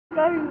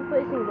Why are you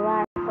placing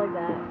glass like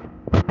that?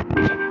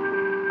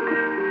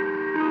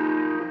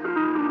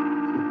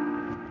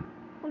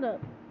 Hold up.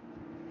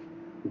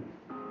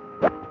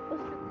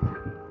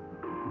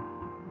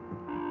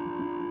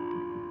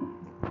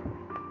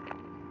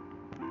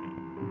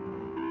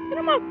 Get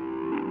him up.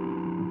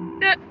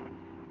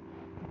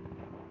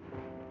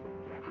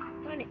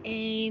 Trying to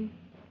aim.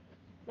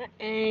 My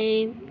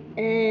aim.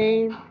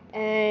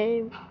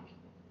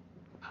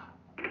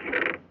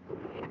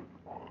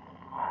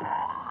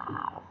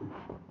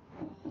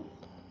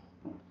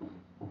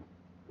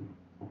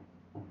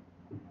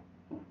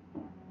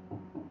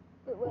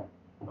 Wait, what?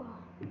 Oh.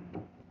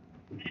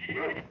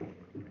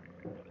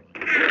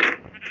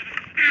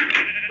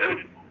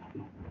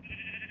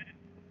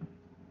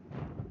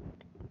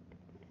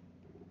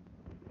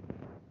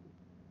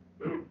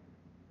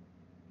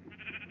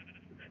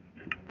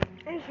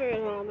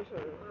 I'm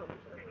sorry.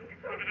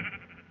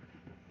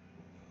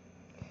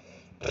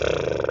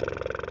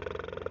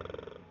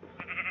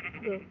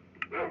 Go.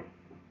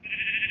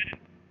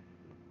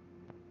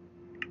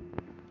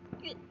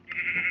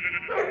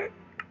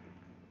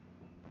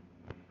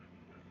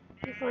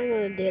 You find on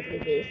a deadly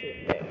basis.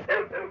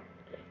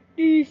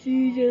 This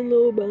season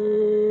low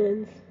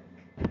buns.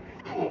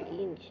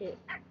 Eating shit.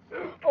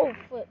 Oh,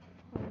 foot.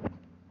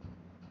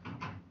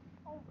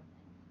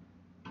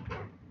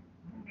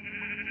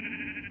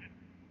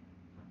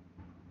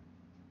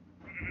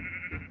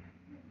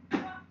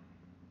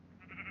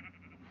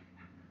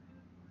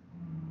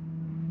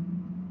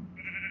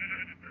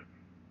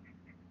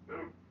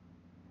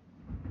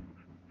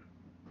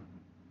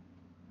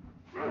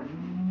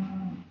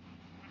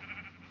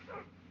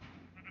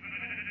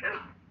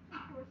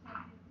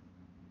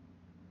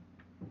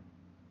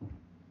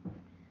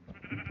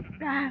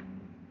 Ah.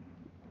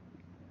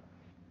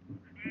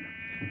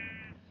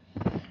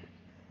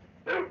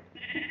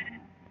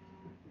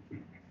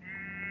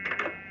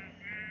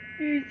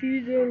 This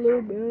season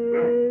low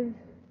buns.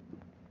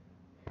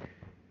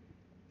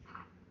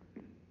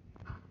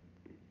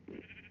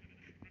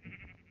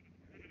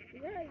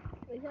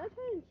 Is that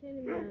trying to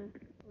change my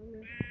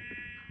armor?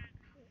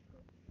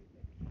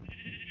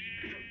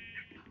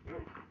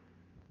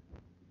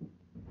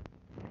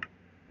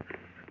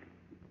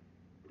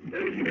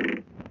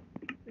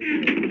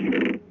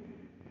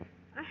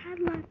 I had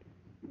like,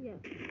 yeah.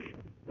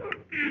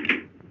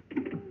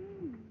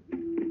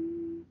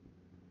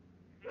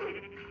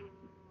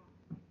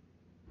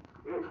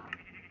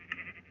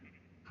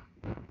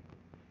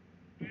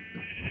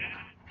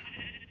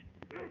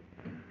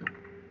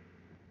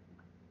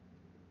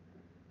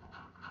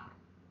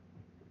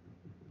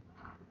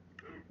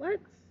 What?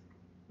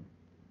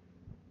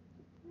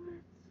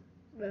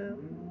 Bro.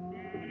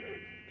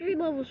 3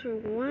 levels for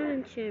 1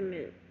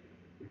 enchantment.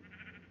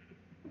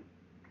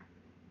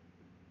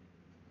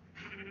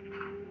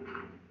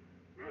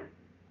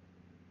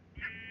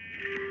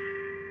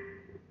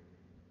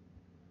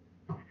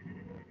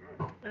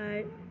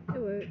 Alright,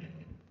 it worked.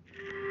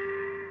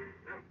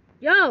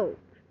 Yo!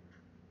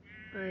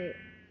 Alright.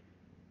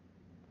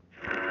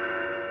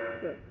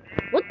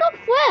 What the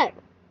fuck?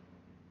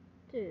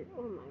 Dude,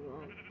 oh my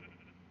god.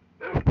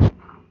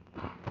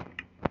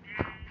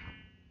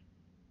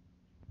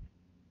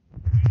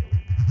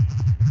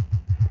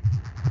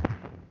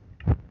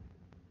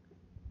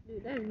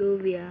 Dude, that's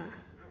Govia.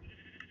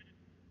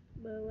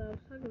 But what I was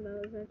talking about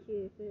was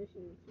actually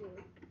finishing the tour.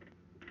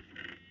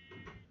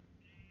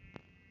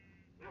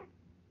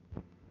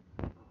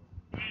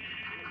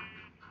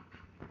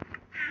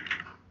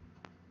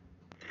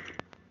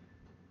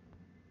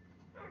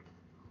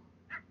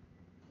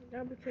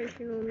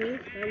 Arbitration on me.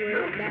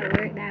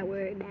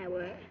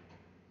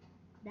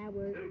 That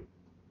worked.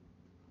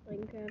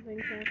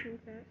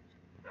 Minecraft.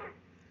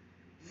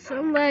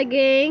 Some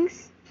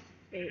leggings.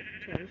 Wait,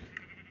 toes.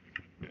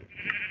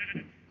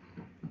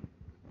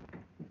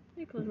 Let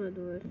me close my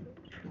doors.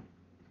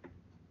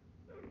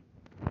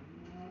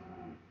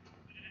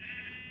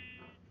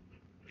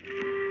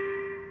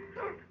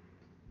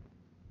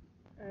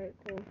 Alright,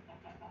 cool.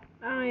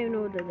 I don't even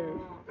know what that is.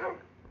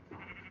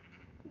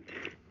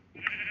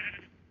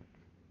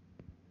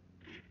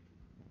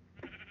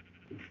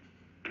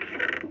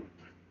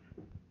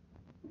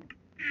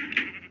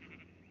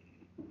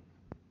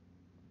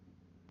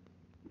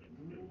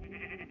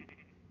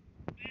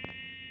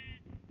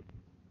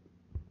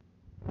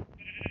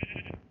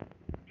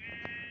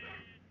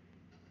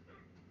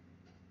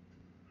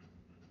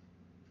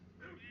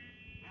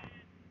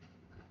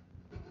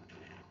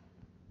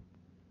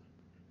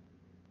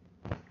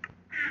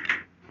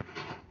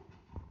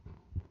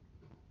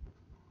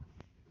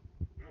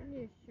 I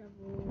need a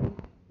shovel.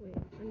 Wait,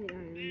 I need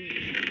iron.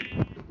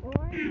 Oh,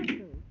 I have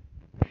some.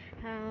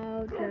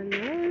 How to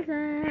know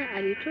that? I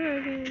be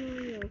twerking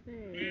on your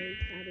face.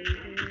 I be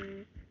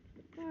twerking.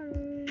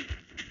 Water.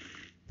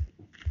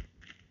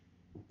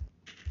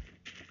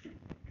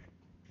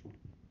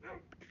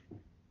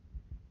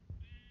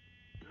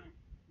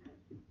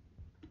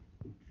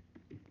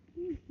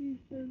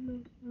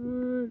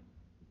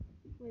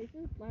 Wait, is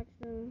this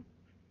Blackstone?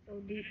 Oh,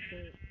 deep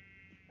shit.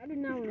 I do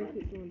not want to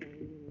keep going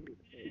down.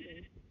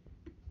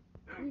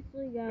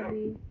 gotta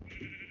be.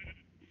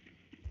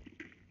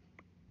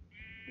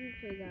 This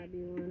gotta be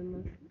one of the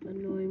most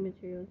annoying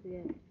materials to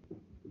get.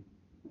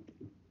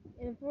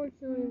 And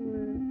unfortunately,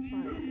 we're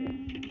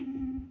fine.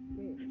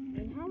 Wait,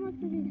 and how much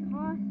do these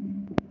cost?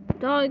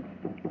 Dog.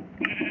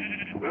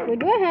 Wait,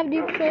 do I have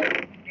deep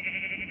slate?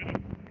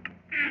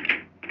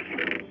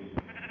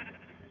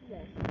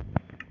 Yes.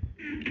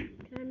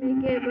 Can I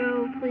make it, bro?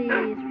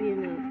 Please be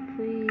enough.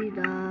 Please,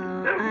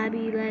 dog. I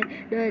be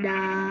like the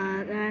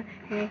dog.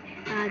 Hey,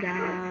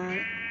 dog.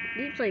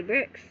 Deep slate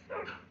bricks.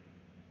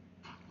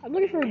 I'm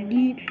looking for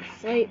deep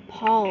slate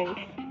pawls.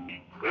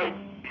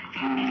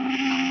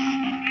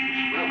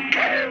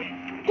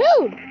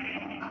 Dude!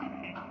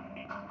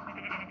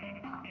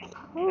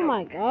 Oh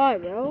my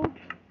god, bro.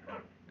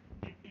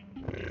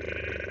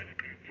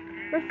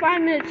 We're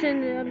 5 minutes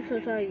in the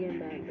episode, sorry getting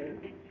bad, bro.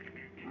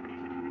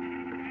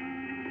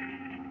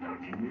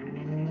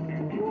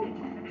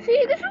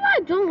 See, this is why I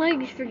don't like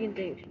these freaking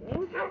things,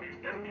 bro.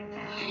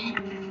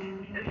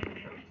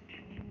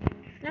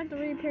 I have to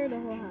repair the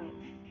whole house.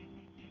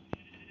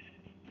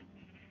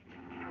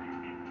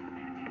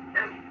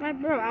 My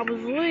bro, I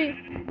was late.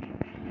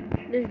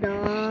 This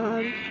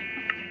dog.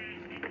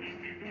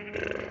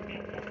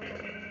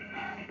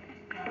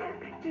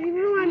 You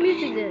know why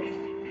music this?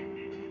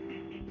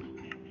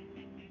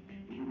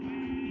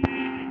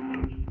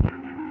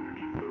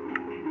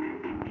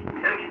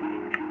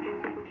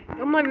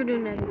 I'm never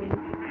doing that again.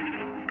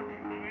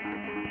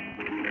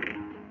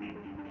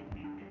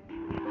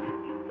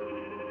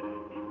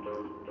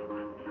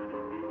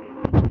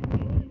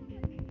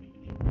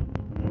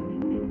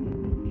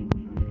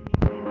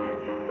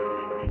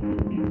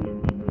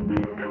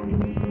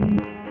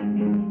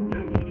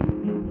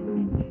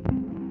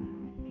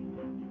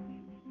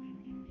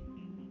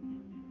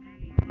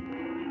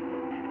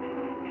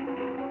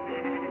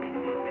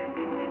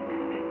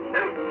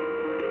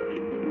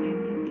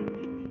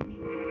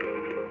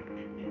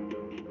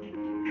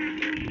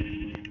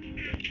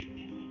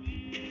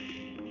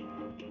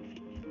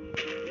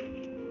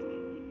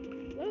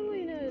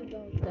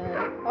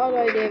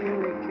 Although I didn't even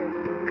record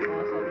the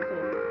last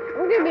episode.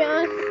 I'm gonna be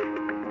honest.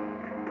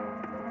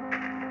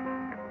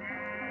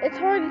 It's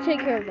hard to take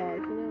care of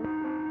dogs, you know?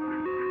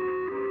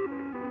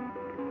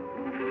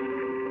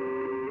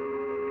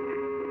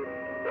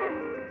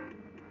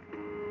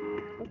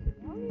 Okay,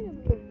 I need to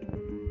move this.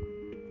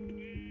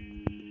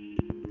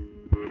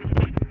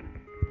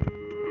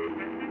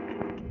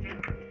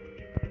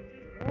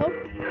 Oh.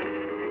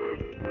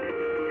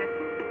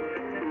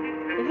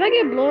 If I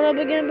get blown up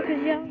again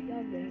because y'all dead.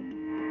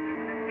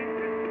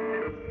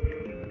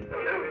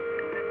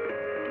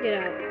 Get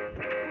out.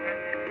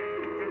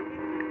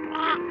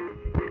 Ah!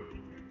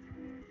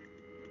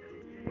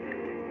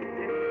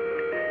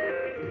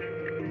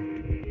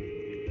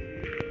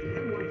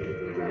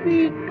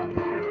 Beep.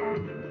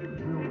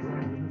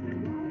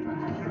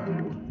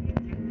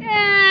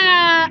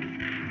 Yeah!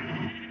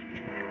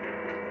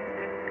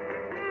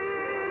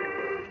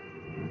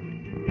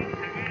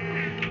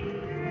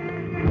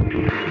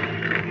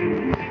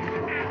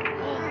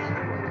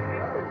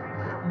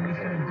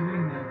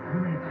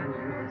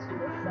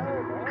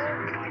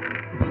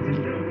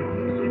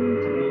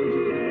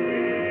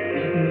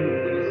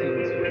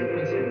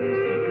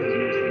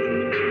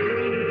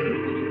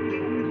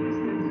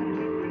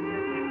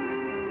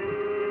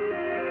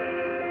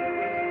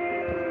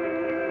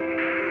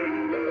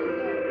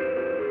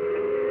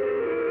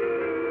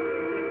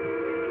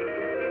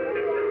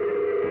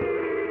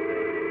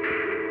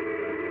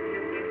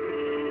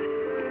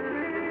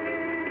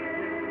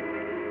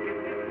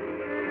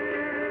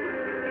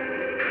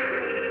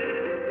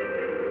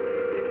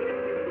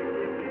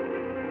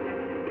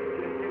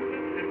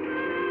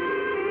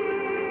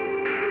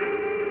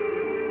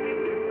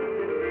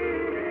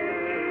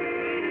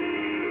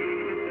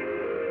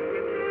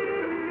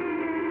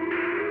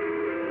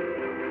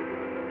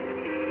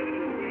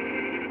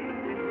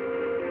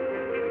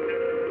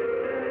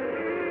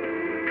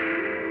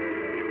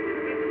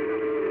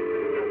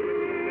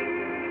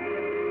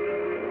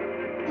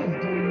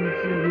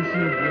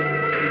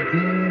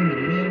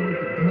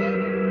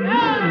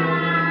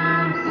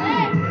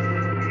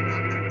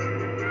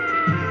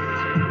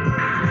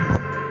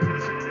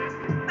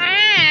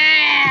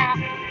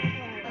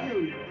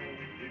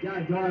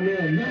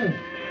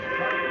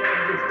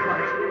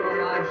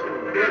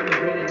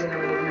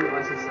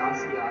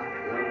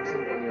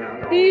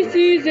 This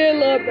is a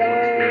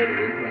LeBron.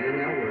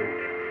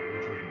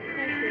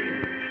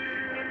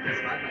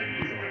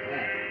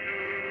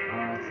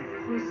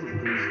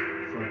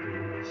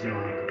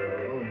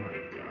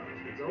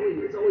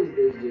 It's always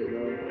this shit,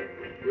 bro.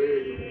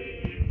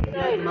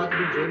 It's about to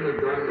be Jim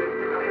LeBron.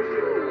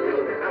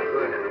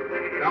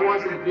 I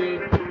watched this video.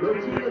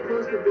 Low-key, I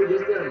posted a video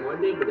yesterday on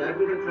Monday, but that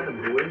video kind of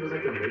boring. It was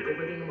like a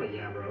makeover thing. I'm like,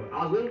 yeah, bro. I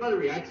was waiting about to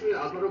react to it. I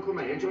was about to record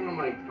my intro, and I'm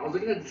like, I was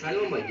looking at the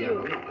title. I'm like, yeah,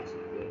 bro, I'm not watching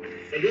that video.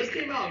 And this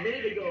came out a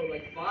minute ago,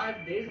 like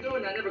 5 days ago,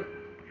 and I never.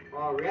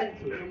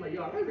 reacted to it. I'm like,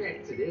 yo, I might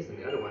react to this and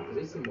the other one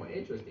because it seemed more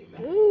interesting,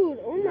 man. Dude, You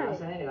oh know what my. I'm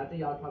saying? I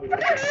think y'all probably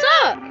That like it.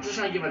 sucks. I'm just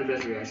trying to give her the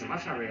best reaction. I'm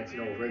not trying to react to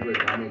no regular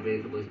diamond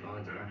vegetable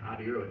response. I'll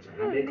be real with you.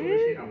 That vegetable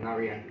shit, I'm not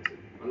reacting to.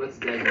 Unless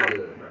it's actually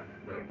good, bro.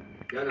 But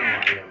y'all know how I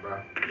am, bro.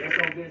 That's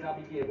some vids I'll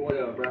be getting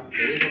whatever, bro. But it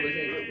ain't gonna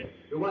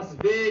Yo, watch this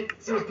vid,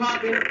 see what's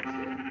popping.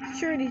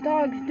 Sure, these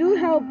dogs do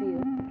help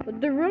you, but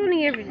they're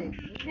ruining everything,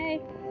 okay?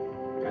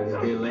 I just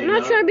been late. I'm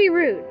not trying to be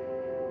rude.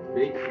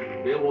 Big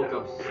woke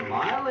up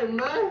smiling,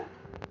 man.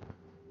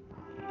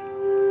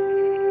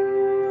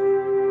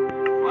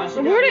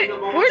 So where did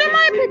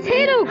my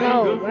potato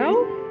go,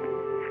 bro?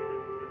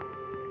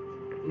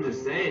 I'm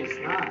just saying,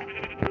 stop.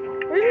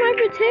 Where's my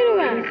potato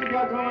What at? you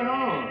got going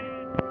on?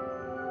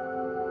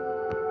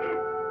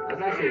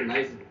 That's actually a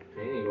nice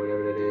painting,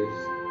 whatever that is.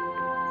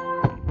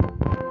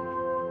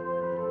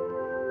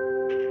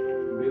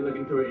 Be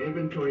looking through your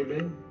inventory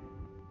bin.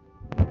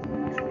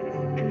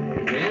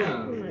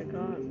 Damn. Oh my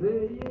god.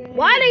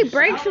 Why they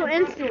break so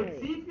instantly?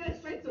 Teeth get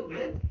straight to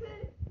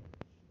lipstick?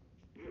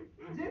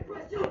 Just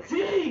brush your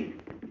teeth!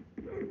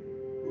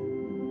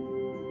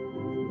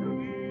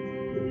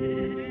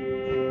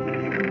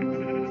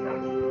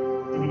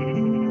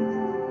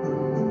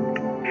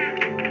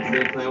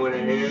 Been playing with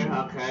her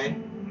hair, okay.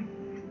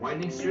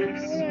 Whitening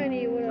strips? What do I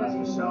need? What That's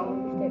for sure.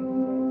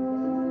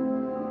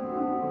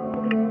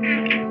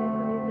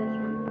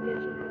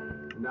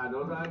 Nah,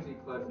 those are actually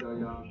clutch though,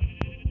 y'all.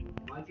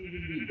 My teeth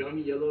used to be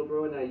dummy yellow,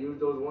 bro, and I used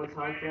those one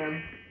time,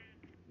 fam.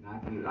 Nah, I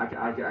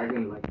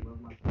can like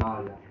love my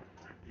style, y'all.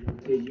 You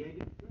ain't get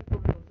the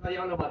press ones.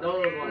 Y'all know about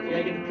those ones. You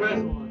ain't get the press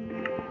ones. I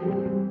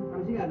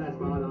mean, she got that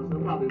smile though, so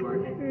it'll probably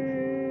work.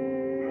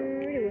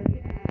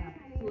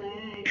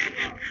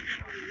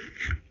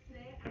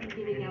 Today I'm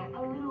giving out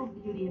a little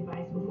beauty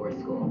advice before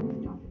school. Also,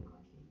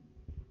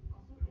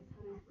 it's Hunter's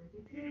birthday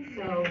today,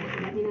 so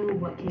let me know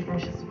what cake I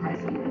should surprise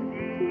him with.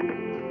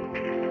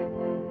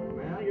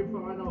 Man, I get I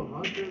know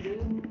Hunter,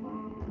 man.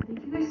 Thank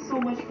you guys so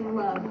much for the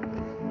love.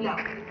 Now,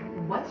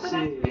 what's the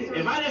best resource?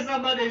 If I did something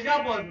about this,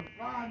 y'all boys would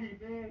find me,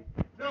 man.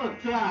 Don't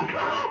try.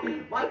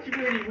 My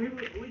community, we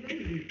need to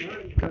be fun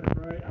with each other,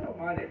 bro. I don't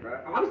mind it, bro.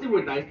 Obviously,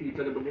 we're nice to each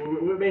other, but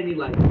we're mainly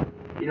like,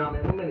 you know what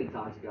I mean? We're mainly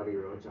toxic, I'll be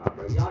real with y'all,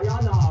 bro.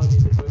 Y'all know how it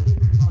is, but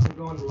we're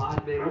going to live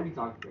today, we be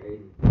talking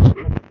crazy.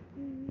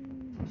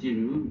 Excuse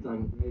me, we be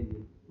talking crazy.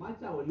 My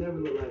child would never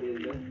look like this,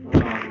 man.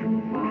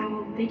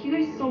 Wow, thank you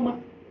guys so much.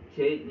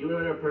 Kate, you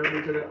and her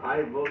person to the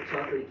I vote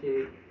chocolate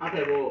cake.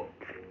 Okay, well,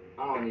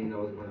 I don't even know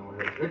what's going on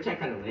with her. Her chat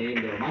kind of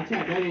lame, though. My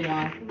chat better,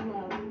 y'all.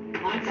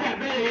 My chat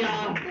better,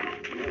 y'all.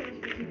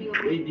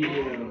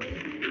 ADM.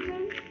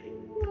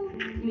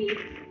 Me.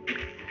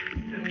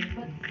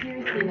 But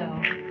seriously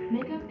though,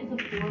 makeup is a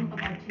form of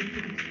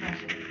artistic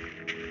expression.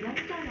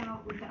 Let's start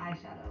out with the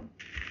eyeshadow.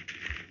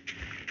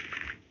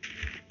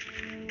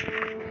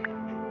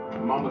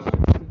 Mama,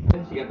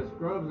 she got the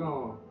scrubs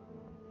on.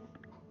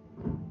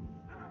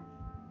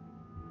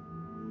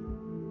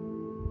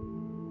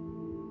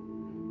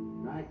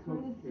 For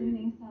the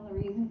student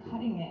salary isn't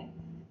cutting it.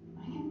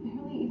 I can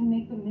barely even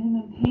make the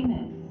minimum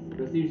payments.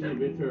 Let's see if she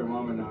admits to her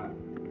mom or not.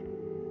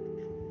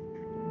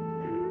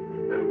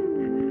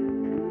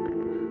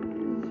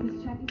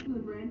 She's checking from the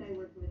brand I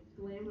work with,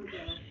 Glamour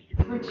Girl,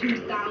 for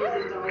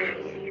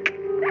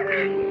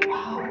 $2,000.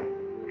 Wow.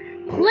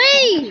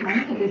 Please!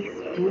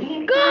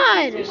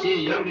 God! Yeah,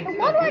 she young and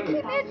Why do I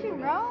keep itching,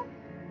 bro?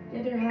 The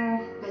other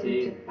half, I See?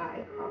 need to buy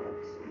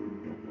products.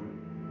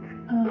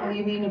 Oh,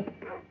 you mean to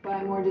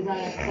buy more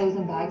designer clothes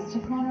and bags to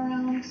flaunt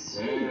around?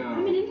 Damn.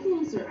 I'm an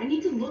influencer. I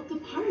need to look the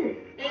part. Hey,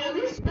 at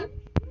least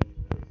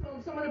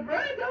some of the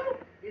brand though.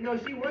 You know,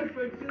 she worked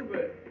for it too,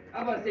 but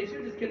I'm about to say she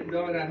was just kidding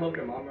though, and I hope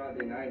her mom out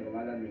there. And I ain't gonna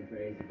lie, that'd be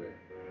crazy, but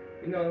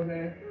you know what I'm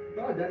saying?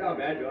 No, that's not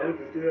bad, though. I was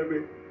just scared,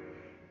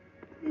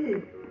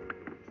 man.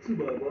 See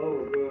my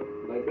mama, bro.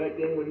 Like back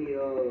then when he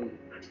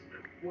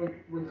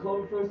when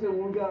COVID first hit,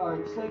 when we got our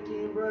check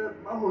in, bro,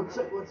 my whole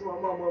check went to my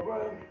mama,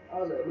 bro. I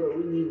was like, look,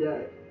 we need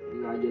that. You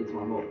know, I get it to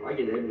my mom. I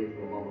get everything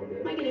from my mama, Am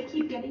I man. gonna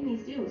keep getting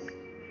these dues?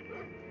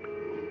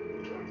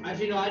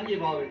 Actually, no, I didn't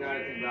give all of it, not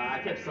everything, but I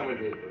kept some of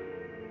it.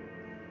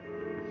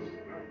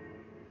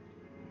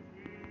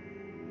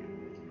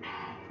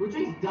 Who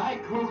drinks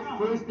Diet Coke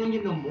first thing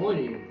in the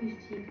morning? These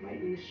teeth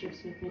whitening strips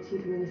make my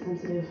teeth really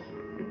sensitive.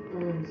 It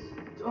burns.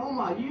 Oh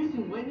my, you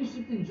using whitening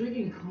strips and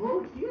drinking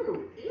Coke? You're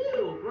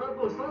ew,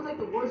 bro. Sounds like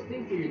the worst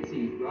thing for your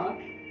teeth, bro.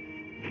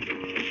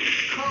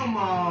 Come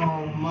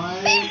on,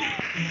 man.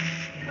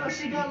 No,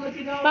 she got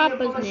looking out Papa's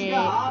there, but she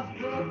got neck. ops,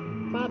 bro.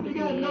 Papa's You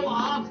got no neck.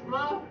 ops,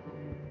 bro.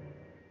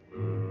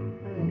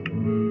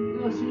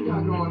 No, she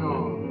got going on.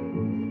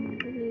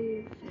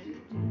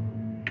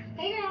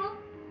 Hey girl.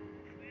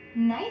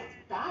 Nice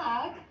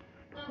bag.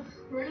 Ugh,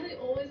 Riley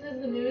always has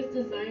the newest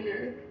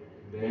designer.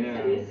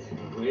 Damn.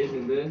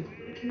 Amazing, man.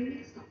 Can we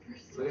make a stop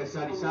first? Look at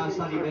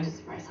Shotty, man. To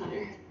surprise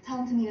Hunter. Tell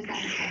him to meet us at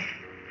his home.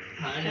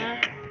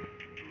 Hunter.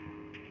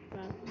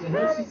 The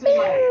hell she said,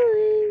 like,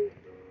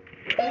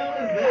 what the hell is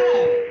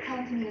that? Tell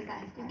him to meet us at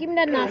his home. Give me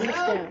that The nasty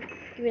hell? stuff.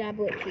 Give me that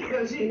butt cheek. Give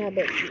me that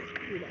butt cheek.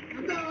 Give me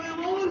that.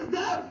 What was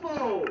that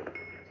for?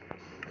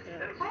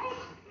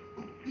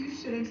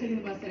 should have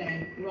taken the bus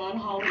today. Ron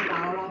Hall was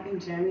power rapping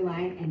Jeremy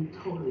Lyon and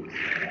totally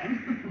destroyed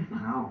him.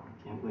 Wow,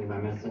 can't believe I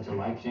missed such a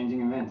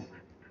life-changing event.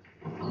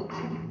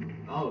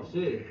 Oh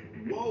shit.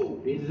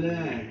 Whoa. He's that.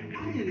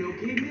 I didn't know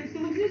cavemen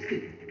still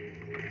existed.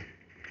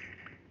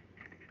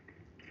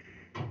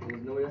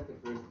 There's no way that's the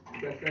first.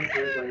 That's the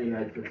first one you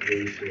had for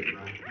today's shit,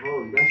 man.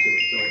 Holy, that shit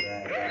was so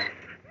bad, bro.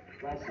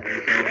 That shit was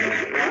so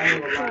bad. I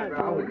ain't gonna lie, bro.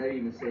 I would never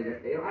even say that.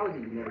 I would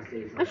even never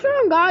say something. I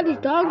swear to God, these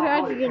dogs are I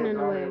actually getting in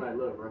the way. Like,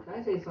 look, bro, can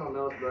I say something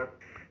else, bro?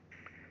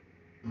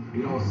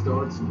 It all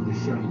starts with a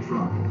Chevy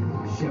truck. A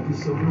Chevy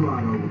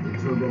Silverado with the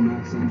Turbo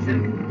Max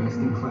engine and the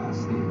best-in-class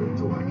standard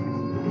torque.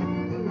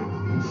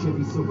 And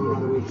Chevy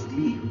Silverado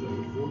HD with up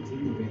to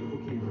 14 available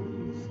camera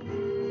views.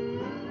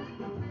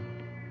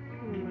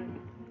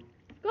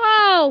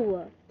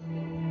 Go!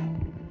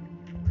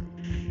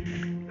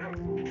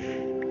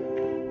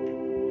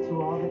 To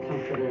all the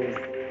comforters,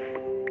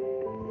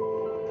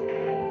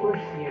 we're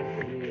here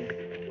for you.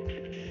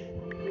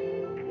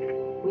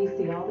 We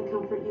see all the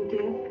comfort you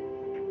give,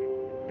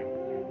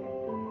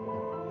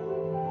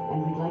 and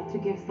we'd like to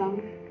give some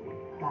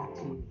back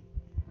to you.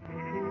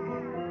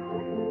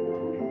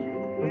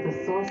 With a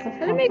source of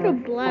Let me make a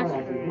comfort blast for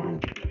everyone.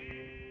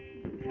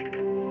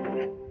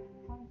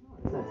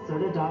 That's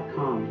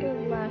soda.com.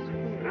 Good last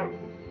one.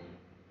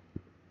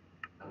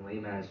 A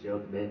lame ass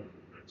joke, man.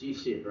 G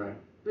shit, bro.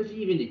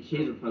 Especially even the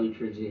kids were probably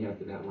cringing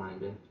after that line,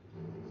 man.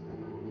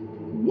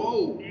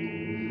 Whoa!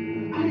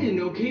 I didn't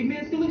know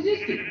cavemen still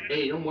existed.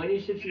 Hey, don't whiny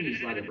shit you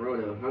just like a bro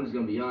though. I'm just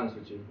gonna be honest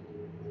with you.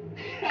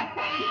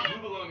 You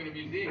belong in a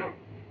museum.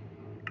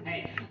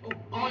 Hey,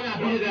 oh yeah,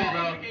 beat his ass,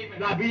 bro.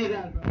 Nah, beat his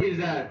ass, bro. Beat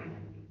his ass.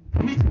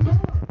 There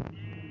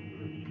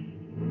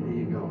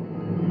you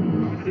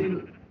go.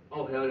 See,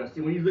 oh hell no.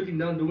 See, when he's looking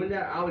down doing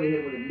that, I would have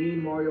hit with a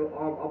mean Mario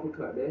arm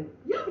uppercut, man.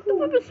 What the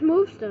fuck is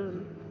Smooth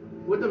Stone?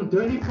 With them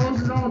dirty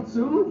poses on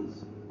too?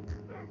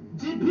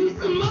 Just beat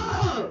him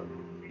up!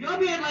 Y'all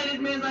be acting like this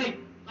man's like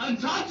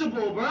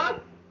untouchable, bruh.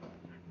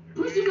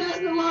 Push his ass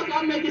in the lock,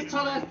 I'll make his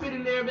tall ass fit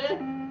in there,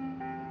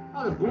 man.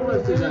 How the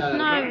bullets is that?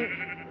 No.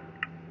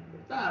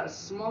 That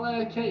small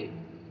ass cake.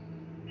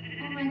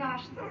 Oh my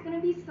gosh, this is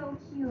gonna be so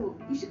cute.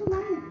 You should go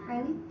live,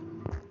 Riley.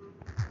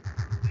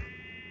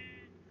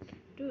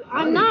 Dude,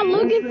 I'm not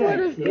looking for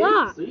this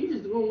block. So you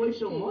just gonna waste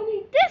your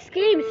money? This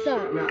game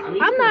sucks. Man, I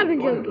mean, I'm not even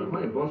 $100 joking.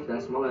 $100 for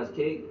that small ass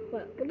cake.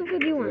 What the fuck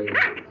do you want?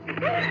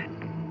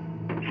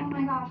 Oh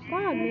my gosh,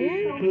 God, this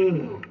is so man.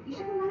 cute. You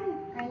should go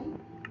live, Riley.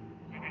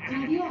 Good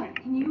idea.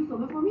 Can you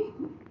film it for me?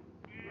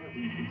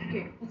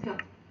 Here, let's go.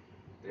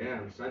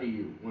 Damn, Shuddy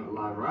went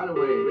live right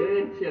away,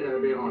 man. She had to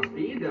be on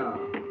speed dial.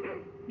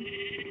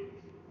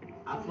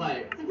 I was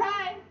like,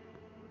 Surprise!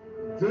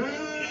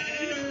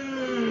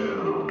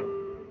 damn!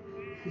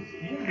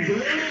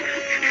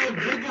 Damn!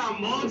 Big out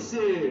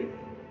motion!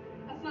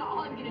 That's not all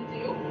I'm gonna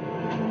do.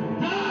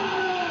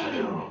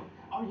 Damn!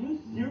 Are you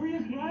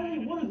serious,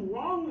 Riley? What is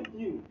wrong with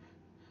you?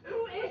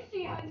 Who is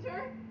she,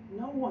 Hunter?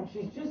 No one.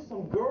 She's just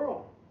some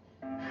girl.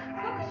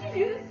 How could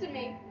you do this to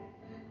me?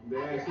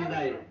 Man, she's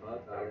like,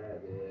 fuck all that,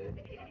 man.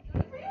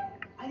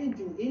 I didn't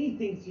do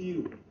anything to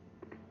you.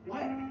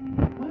 Why are you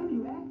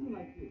acting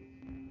like this?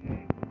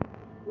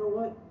 You know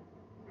what?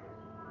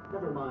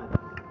 Never mind.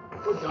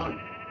 We're done.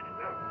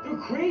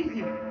 You're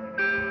crazy.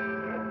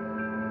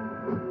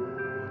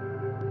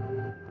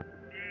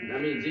 I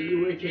mean, G, you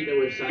would kick that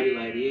with Shotty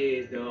like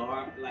this, though.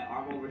 Like,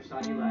 arm over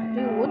Shotty like.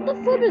 Dude, what the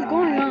fuck is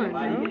going on,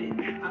 Like, bro? he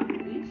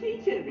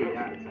shouldn't be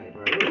out of type,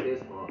 bro. It was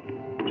his fault.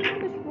 What's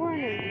wrong with you?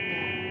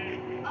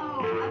 Oh,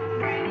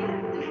 Riley,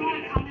 there's a lot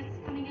of comments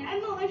coming in.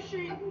 I'm the live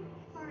stream.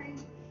 Sorry.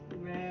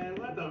 Man,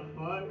 what the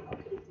fuck?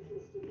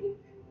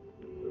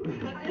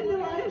 I'm the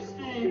live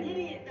stream.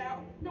 Idiot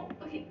now. No,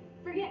 okay,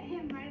 forget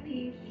him,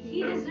 Riley.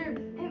 He deserved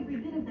every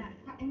bit of that,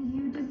 and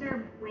you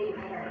deserve way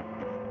better.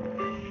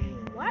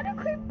 Why do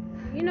creep?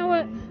 You know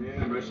what?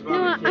 Yeah, bro, she You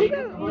know what? bought me cake. I'm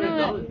That's gonna- you know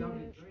 $100 down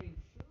the drain,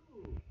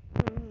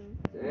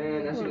 too.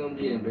 Damn, that's gonna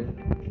be in, bitch.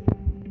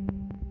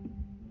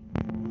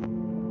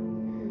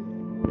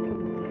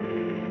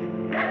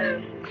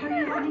 How are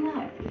you lining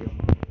up?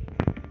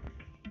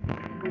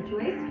 Which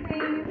way's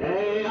free?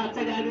 Hey, I'll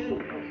take that in.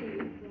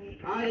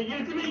 Alright, give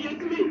it to me, give it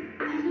to me.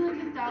 I feel like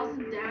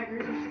 1,000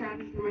 daggers are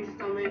stabbing through my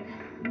stomach.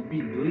 You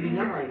be bleeding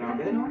out right now,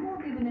 That's man. normal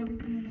given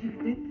everything that you've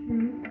been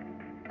through.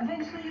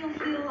 Eventually you'll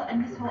heal and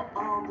this will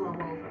all blow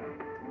over.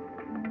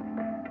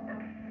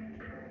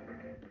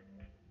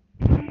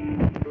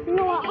 You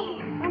know what?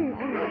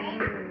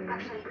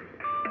 Actually,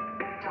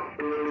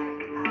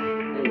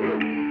 Hey,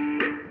 look.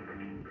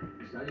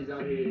 Shotty's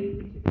out here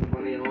kicking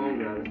money at home,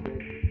 guys, man.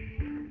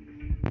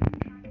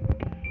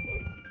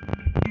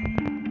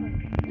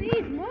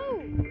 Please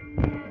move.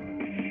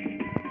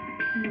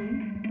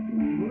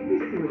 Let me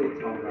see what they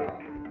talk about.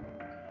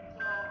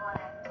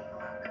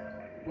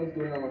 What's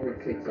going on with her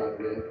TikTok,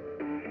 man?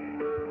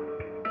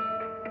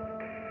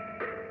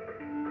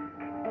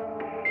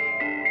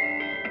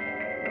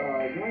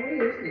 Y'all really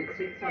listening to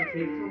TikTok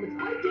hate comments?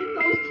 I get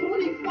those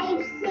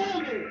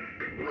 24/7.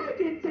 I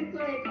get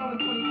TikTok hate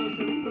comments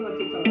 24/7. Pull up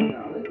TikTok right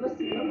now. Let's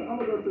see. I'm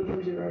gonna go through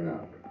some shit right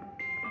now.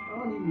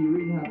 don't even be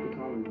reading half the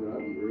comments, bro. I'll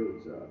be real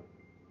with y'all.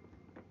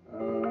 Let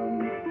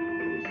me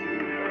see.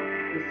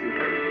 Let's see if I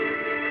can do it.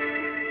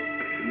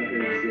 I'm not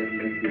gonna see if I can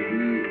make the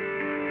beat.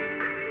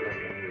 That's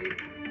not great.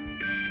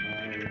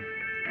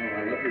 Oh,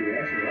 I love your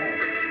reaction. Wow.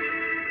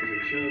 There's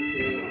a chill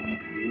pit,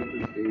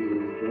 Olympic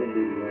stages, bro,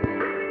 big man.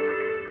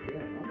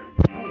 Yeah,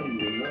 I don't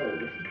even know.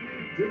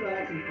 Just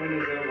like some funny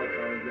as hell about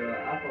Thomas, though.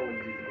 I thought it was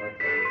just about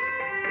Thomas.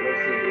 What if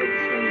Cynthia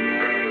just spent the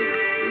night, it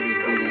was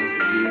big ass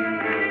for years and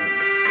years.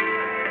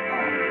 I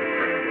don't know.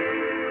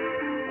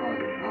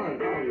 I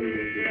don't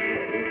really give a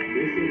fuck.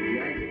 They say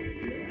Jackson,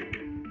 yeah.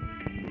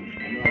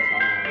 I know that's how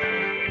I have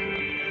stuff.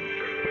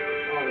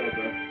 I don't know,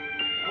 bro.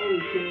 I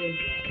really care.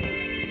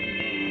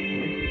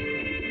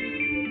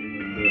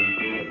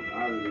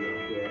 I really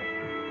don't care.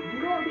 You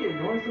know what be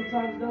annoying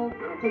sometimes though?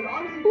 Cause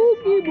obviously there's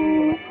people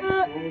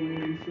like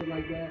trolling and shit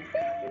like that.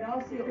 And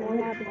I'll see old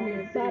heads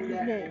comment saying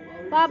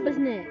that Baba's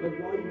net. like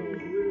why you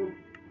use real.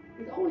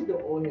 It's always the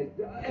old heads.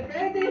 If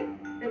anything,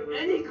 if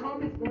any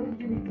comments don't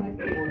give me type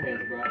of old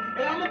heads, bro.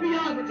 And I'm gonna be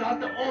honest with y'all,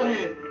 it's the old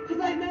heads. Cause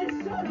like man,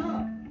 shut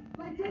up.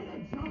 Like take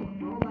a joke,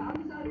 bro. Like I'm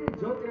just out here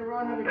joking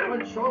around having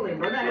fun trolling,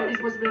 bro. Not everything's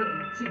supposed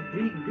to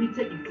be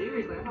taken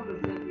serious. Like I'm not gonna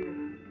sit here.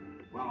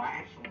 Well,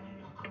 actually,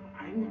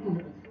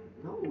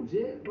 no,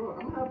 Jit, bro. I'm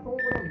gonna have fun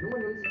with what I'm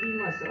doing. I'm just being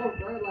myself,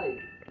 bro. Like,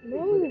 No,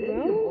 but any bro.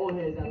 of them old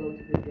heads I love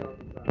to pick y'all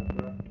sometimes,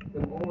 bro.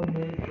 Them old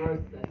heads, bro,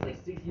 that's like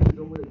 6 years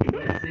old,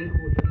 that's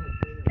single, doesn't have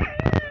kids.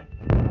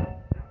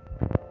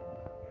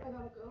 I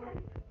gotta go.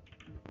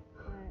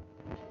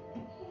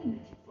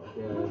 Fuck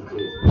yeah,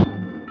 Jit.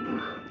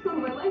 So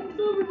my life is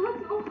over,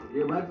 that's all.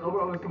 Your life's over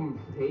over some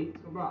hate?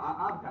 Bro,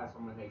 I've got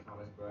some hate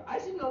comments, bro.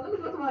 Actually, no, let me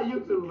go to my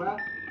YouTube, bro.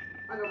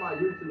 I got my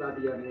YouTube, I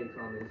be having hate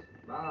comments.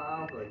 But I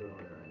don't feel like doing all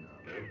that right now,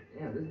 bro.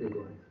 Damn, this nigga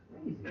going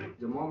crazy.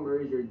 Jamal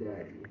Murray's your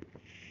daddy.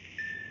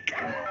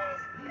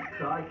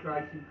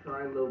 Cry, keep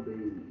crying, little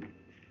baby.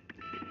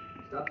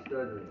 Stop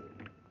stuttering.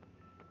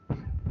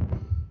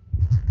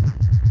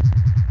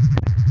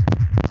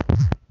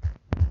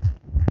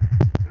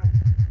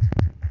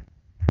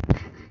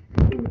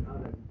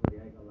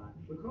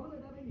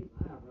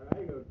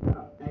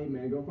 Hey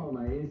man, go follow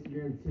my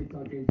Instagram,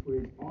 TikTok, and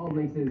Twitch. All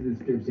links in the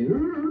description.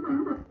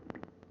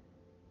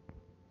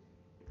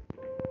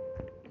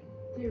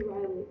 Dear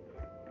Riley,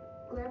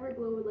 Glamour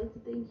Glow would like to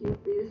thank you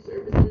for your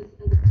services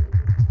as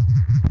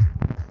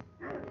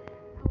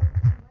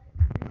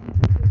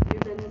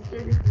a and the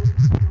services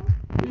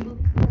we believe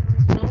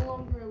that no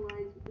longer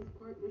aligns with this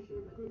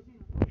partnership.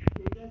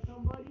 Is that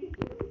somebody?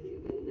 Riley,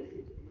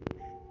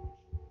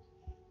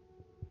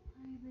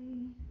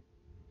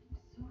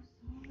 I'm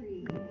so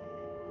sorry.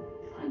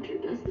 Hunter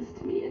does this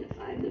to me and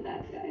I'm the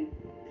bad guy.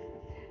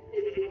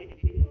 Maybe he wants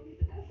to cheat on me,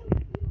 but that's how I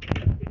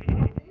feel. It's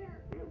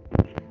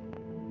not fair.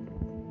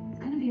 It's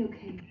gonna be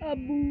okay.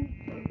 Abu.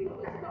 No,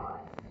 it's not.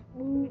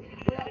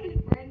 Without these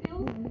brand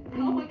deals,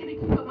 how am I gonna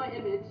keep up my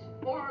image?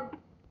 Or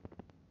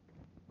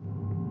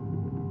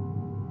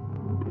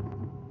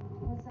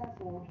what's that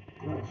for?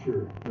 Not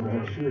sure, but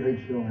I'm sure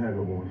H.L.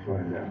 Hagel won't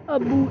find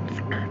out. Boots.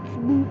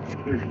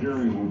 This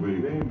journey will be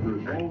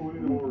dangerous all the way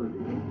to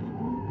Oregon.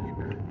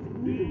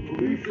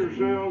 Release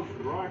yourselves,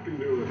 or I can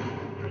do it.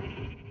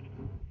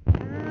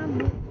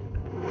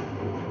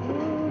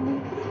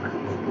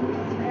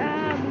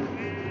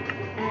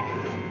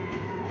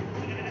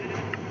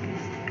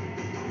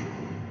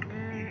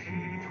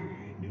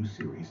 New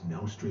series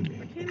now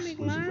streaming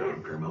exclusively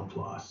on Paramount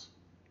Plus.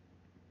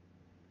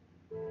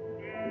 How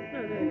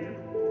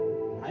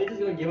you just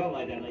gonna give up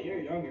like that? Like, you're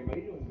younger, but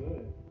you're doing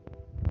good.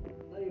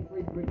 Let your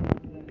face break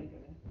into that nigga.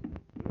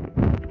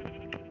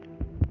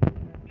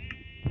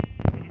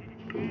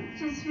 It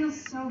just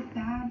feels so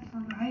bad for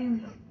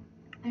Riley.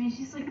 I mean,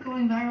 she's like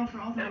going viral for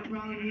all the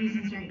wrong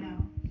reasons right now.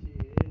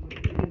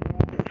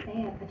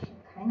 Say it, but you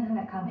kind of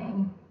had it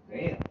coming.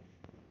 Damn.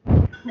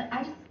 No,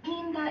 I just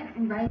mean that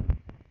Riley.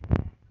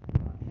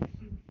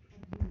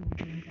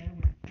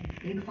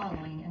 Big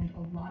following and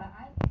a lot of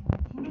eyes.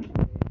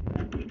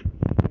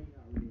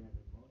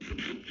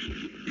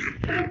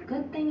 But a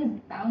good thing is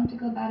bound to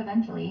go bad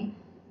eventually.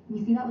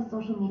 You see that with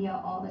social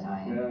media all the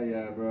time.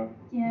 Yeah, bro.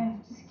 Yeah,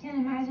 just can't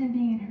imagine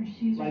being in her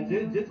shoes Like, right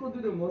now. this will do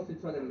the most to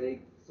try to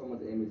make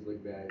someone's image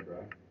look bad,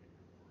 bro.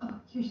 Oh,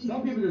 your shoes.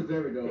 Some people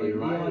deserve it, though. Hey,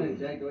 Like, Leon Riley. and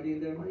Jack Doty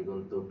and them. Are you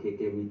gonna throw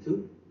kick at me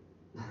too?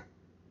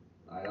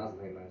 Alright, that was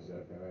lame man shit,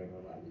 okay? I ain't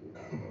gonna lie to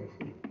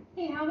you.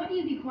 Hey, how about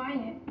you be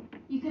quiet?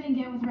 You couldn't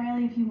get with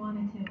Riley if you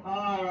wanted to.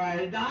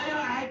 Alright, now you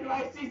act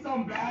like she's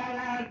some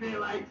badass thing.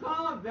 Like,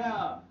 calm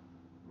down.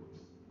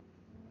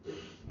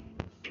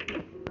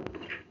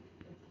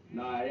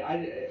 Nah,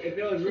 if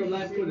it was real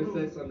life, he would have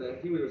said something.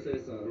 He would have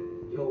said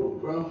something. Yo,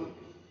 bro,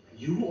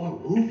 you are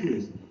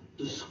ruthless.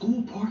 The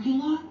school parking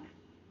lot?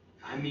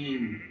 I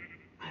mean,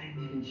 I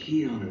didn't even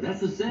cheat on her.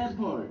 That's the sad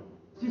part.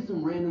 Just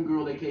some random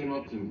girl that came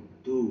up to me.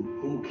 Dude,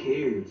 who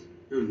cares?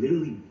 You're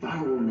literally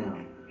viral now.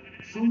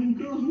 So many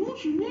girls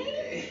want you, man.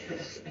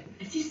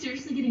 is he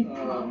seriously getting Oh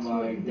props my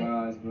for it?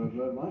 gosh, bro.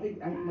 Why they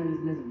act like his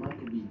name's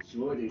Michael B.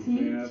 Jordan, See,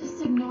 fam?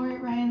 just ignore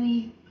it,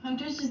 Riley.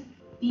 Hunter's just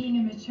being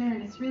immature,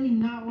 and it's really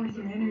not worth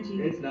your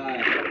energy. It's not.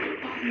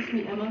 It bothers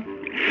me, Emma,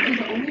 because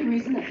the only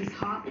reason that he's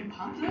hot and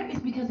popular is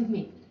because of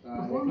me.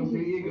 Before me,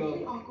 he was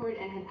really awkward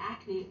and had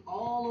acne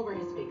all over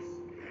his face.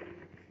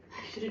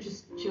 I should have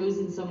just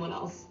chosen someone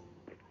else.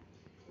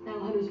 Now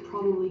Hunter's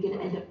probably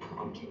gonna end up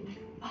prom king.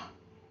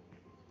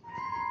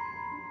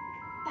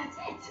 That's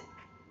it.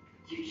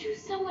 You choose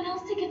someone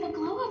else to give a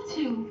glow up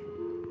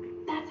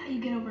to. That's how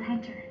you get over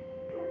Hunter.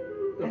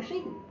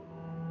 Actually,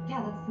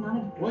 yeah, that's not a...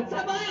 What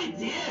type of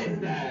idea is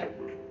that?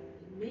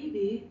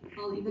 Maybe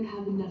I'll even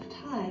have enough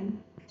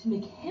time to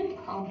make him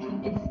prom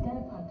king instead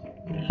of Hunter.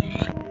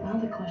 Now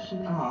the question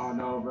is... Oh,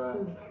 no,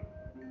 bro.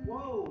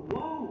 Whoa,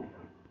 whoa!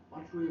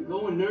 Watch where you're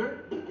going,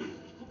 nerd.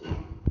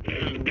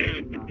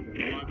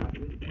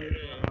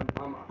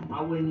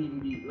 I wouldn't even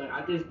be, like,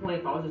 at this point,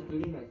 if I was a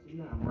student, I see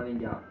that, I'm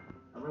running out.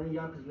 I'm running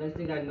out because next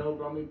thing I know,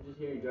 bro, I'm just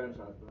hearing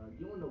gunshots, bro.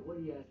 You don't know what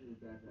he has in his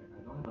backpack.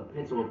 I don't have a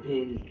pencil or pen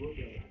in his book.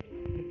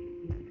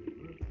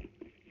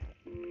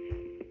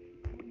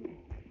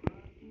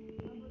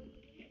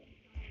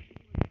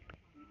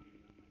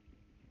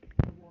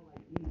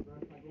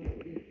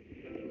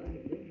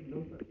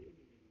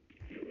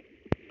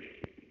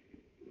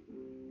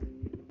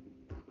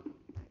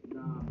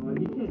 Nah, bro,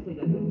 you can't take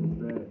that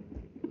disrespect.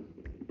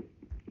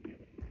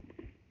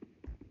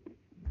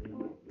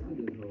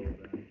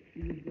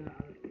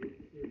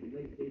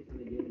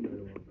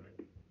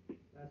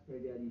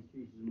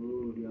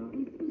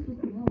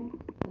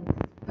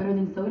 Better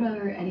than soda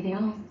or anything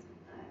else.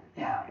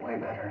 Yeah, way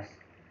better.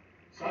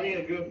 So I need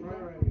a good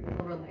friend right here.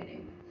 Silver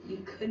lining. You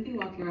could be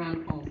walking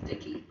around all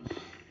sticky.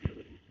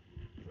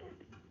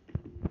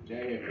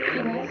 Hey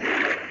guys,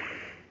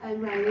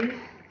 I'm Riley,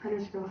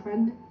 Hunter's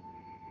girlfriend.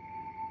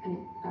 I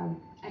mean,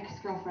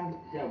 ex-girlfriend.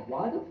 Yeah,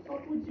 why the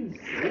fuck would you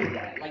say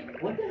that?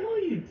 Like, what the hell are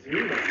you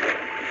doing?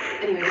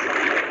 Anyways,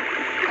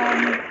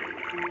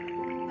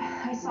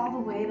 I saw the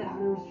way that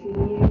Hunter was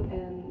treating you,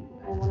 and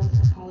I wanted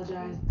to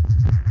apologize.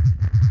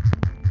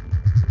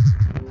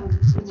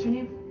 What's your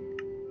name?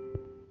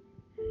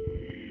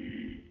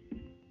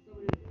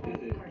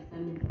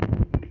 Carson.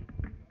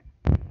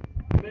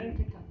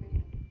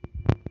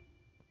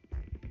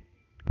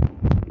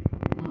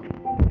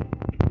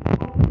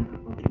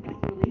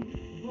 TikTok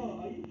video.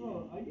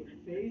 Are you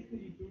phased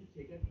because you threw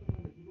chicken at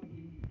someone and people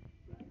gave you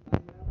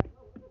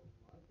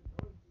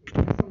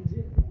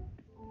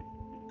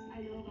I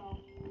know about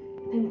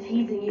him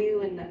teasing you,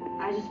 and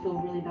I just feel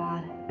really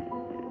bad.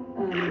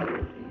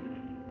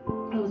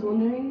 I was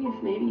wondering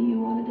if maybe you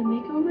wanted a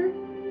makeover?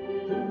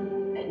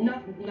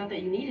 Not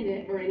that you needed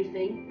it or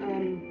anything, but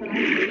I'm a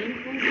dating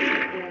influencer,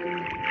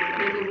 and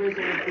makeovers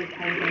are a big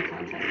part of my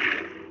content.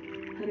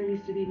 Hunter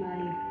used to be my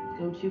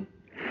go-to.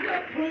 You're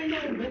not putting no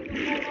makeup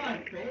on my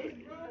face,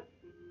 bro.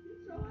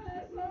 Get your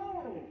ass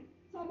on.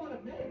 Talk about a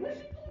makeup. What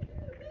she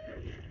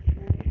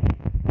gonna do?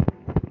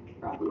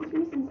 For obvious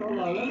reasons. Hold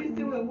on, let me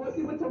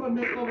see what type of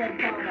makeover I'm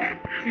talking about.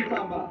 She's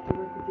talking about. To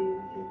work with you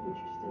if you're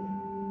interested.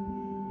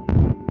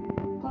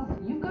 Plus,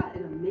 you've got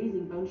an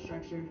amazing bone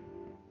structure.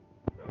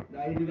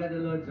 Now you do got the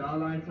little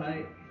jawline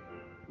tight.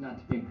 Not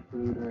to be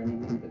crude or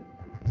anything, but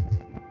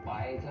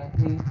why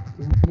exactly?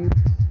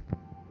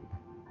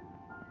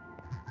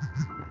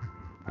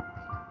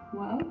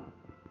 Wow.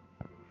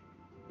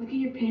 Look at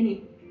your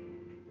painting,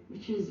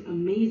 which is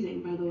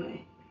amazing, by the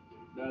way.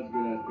 That's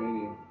good ass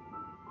painting.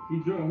 He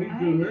drew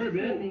her,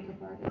 man.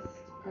 Makeup artists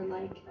are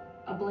like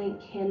a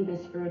blank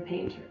canvas for a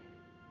painter.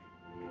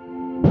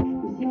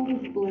 You see all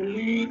this blending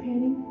in your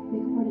painting?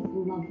 Makeup artists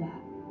love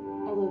that.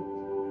 All the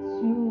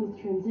smooth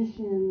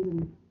transitions and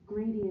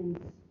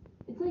gradients.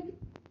 It's like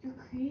you're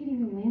creating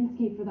a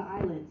landscape for the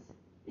eyelids.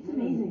 It's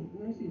amazing.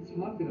 What is she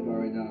talking about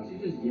right now?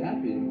 She's just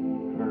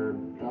yapping. Never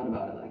thought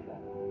about it like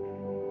that.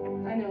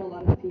 I know a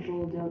lot of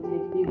people don't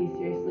take beauty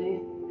seriously.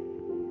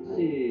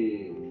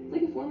 Shit. It's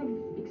like a form of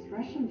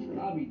expression for me.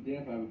 I'll be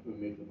damned if I ever put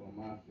makeup on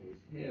my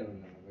face. Hell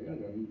no, bro. Y'all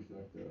got me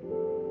fucked up.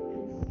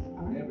 It's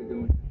art. Never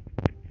doing that.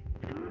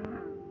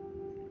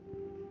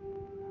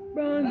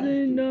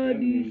 Bronson, not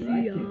DC,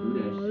 I can't do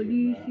that shit,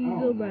 DC bro.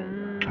 so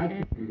I bad.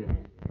 can't do that.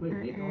 Put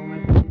makeup on my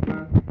face, bro.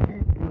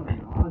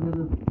 I'll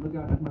never look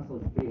out at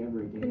myself straight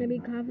ever again. Gonna be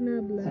coughing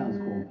up blood. Sounds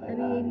cool, but I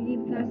mean,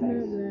 deep no coughing up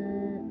thanks.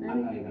 blood.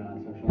 I'm not even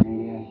on social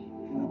media.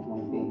 I don't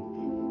want to be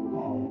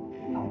all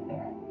out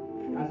there.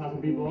 That's how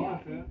some people are,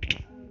 fam.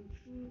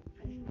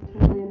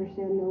 Totally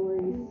understand, no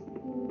worries.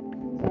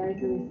 Sorry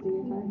for wasting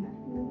your time.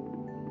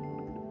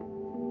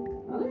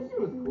 At least she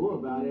was cool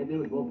about it. They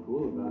were both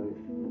cool about it.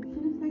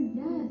 Should have said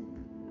yes.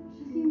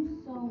 She seems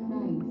so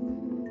nice.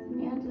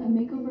 And a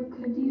makeover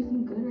could do you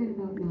some good right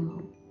about now.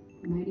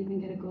 Might even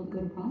get a girl to go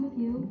to prom with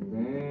you.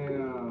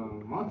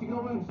 Damn. Why don't you go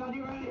with Shadi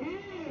right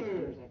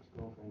here? His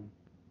ex-girlfriend.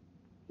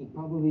 He'd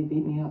probably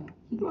beat me up.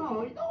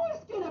 Bro, you don't want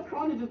to scare that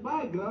partner, just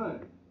buy a gun.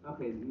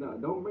 Okay, no,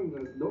 don't bring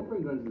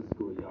guns to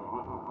school,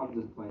 y'all. I'm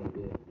just playing a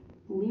bit.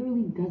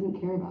 Literally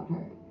doesn't care about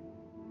her.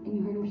 And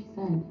you heard what she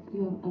said. You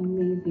have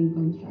amazing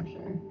bone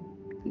structure.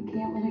 You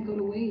can't let it go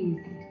to waste.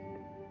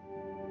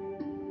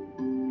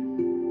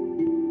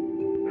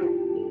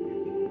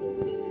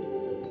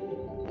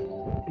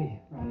 Hey,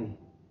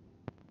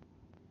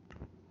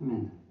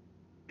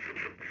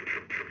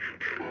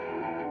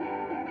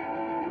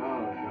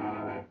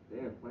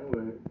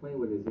 playing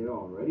with his hair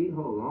already?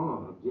 Hold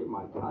on. Get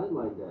my guy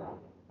like that.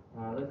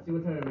 Let's see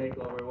what kind of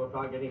makeover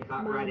without getting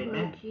copyrighted.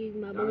 My butt cheese,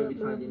 my Y'all may be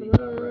butt, trying to get me my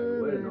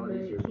copyrighted. What is all butt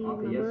this here? cheese,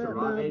 Okay, my yes, butt,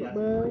 Sarabe, that's a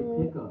great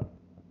butt. pickup.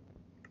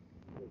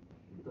 What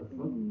the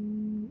fuck?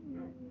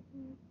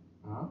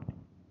 Huh?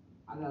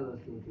 I got a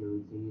little skincare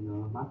routine, you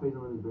know. My face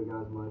don't really break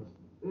out as much.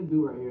 It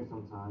do right here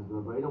sometimes,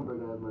 bro, but it don't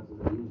break out as much as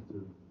I used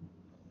to.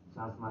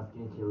 Shout out to my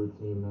skincare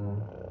routine, man.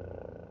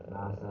 Know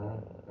what I'm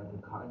saying? Got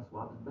the cotton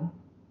swabs back.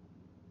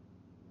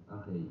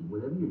 Okay,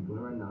 whatever you're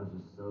doing right now is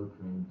just so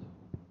cringe.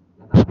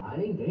 Got that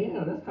lighting?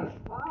 Damn, that's kind of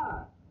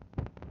fire.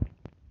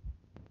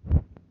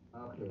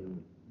 Okay,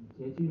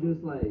 can't you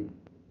just like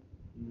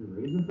use a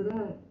razor for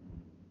that?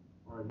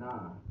 Or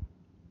nah?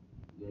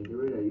 Yeah, get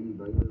rid of that. You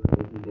bro. You look like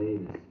Anthony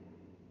Davis.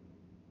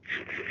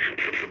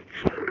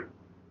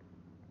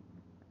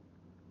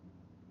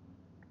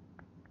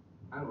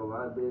 I ain't gonna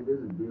lie, bitch. This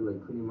is bitch like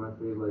cleaning my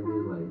face like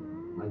this,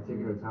 like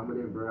taking her time with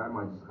it, bro. I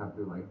might just have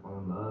to like fall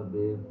in love,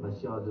 bitch. Like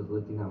she all just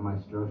looking at my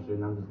structure,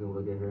 and I'm just gonna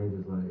look at her and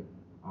just like,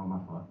 oh my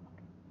fault.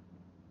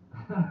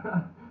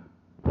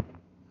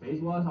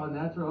 Face wash all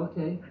natural,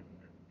 okay.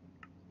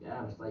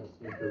 Yeah, it's like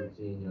skincare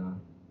routine, y'all.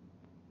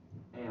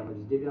 Hey, I'm gonna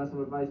just give y'all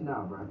some advice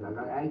now, bro. If y'all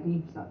got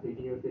acne, stop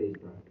picking your face,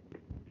 bro.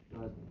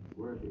 Trust me, it's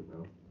worth it,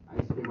 bro. I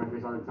used to pick my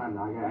face all the time.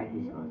 Now I got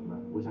acne scars, bro.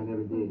 Which I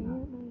never did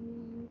now.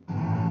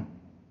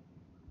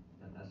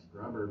 Got that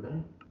scrubber,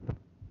 man.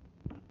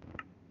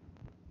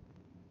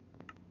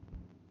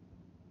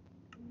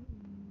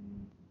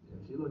 Yeah,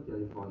 she looked like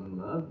you falling in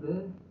love,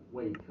 man.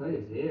 Wait, cut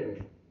his hair.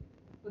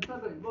 What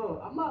type of,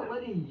 bro, I'm not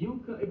letting you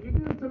cut. If you're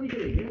gonna tell me to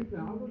get a haircut,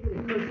 I'm gonna get a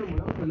cut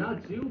someone else, but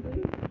not you,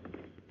 man.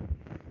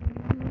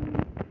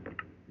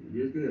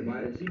 You're just gonna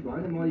buy, is she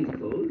buying him all these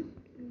clothes?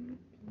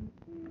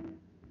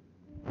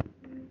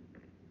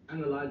 I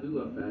ain't gonna lie, I do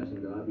love fashion,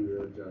 though. I'll be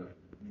real with y'all.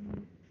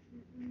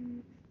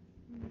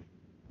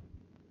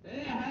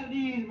 Hey, I have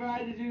these, bro.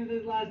 I just used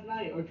this last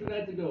night, or 2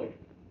 nights ago.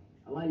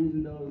 I like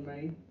using those,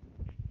 man.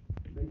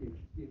 Make your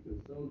skin feel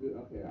so good.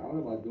 Okay, I don't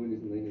know about doing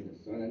this and laying in the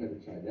sun. I never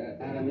tried that.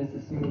 Dad, I missed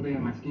a single day of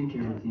my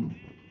skincare routine.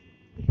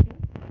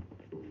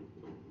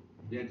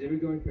 Yeah, Jimmy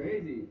going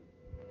crazy.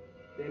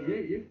 Damn,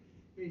 your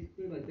face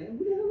clear like that? Who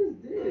the hell is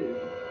this?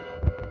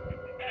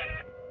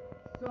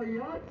 So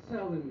y'all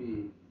telling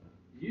me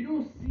you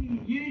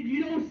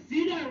don't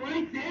see that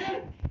right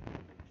there?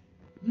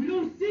 You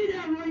don't see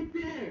that right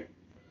there.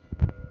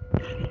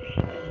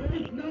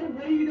 There's no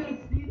way you don't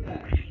see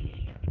that.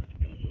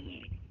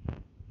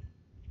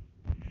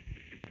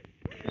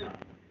 So,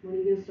 when are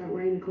you gonna start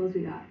wearing the clothes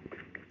we got?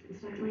 And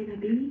start wearing that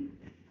beanie?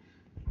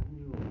 I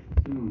will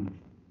soon.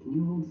 Can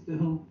you hold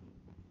still?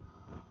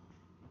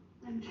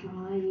 I'm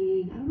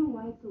trying. I don't know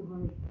why it's so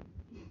hard.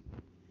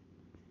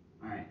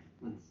 Alright,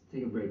 let's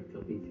take a break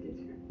till pizza gets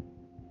here.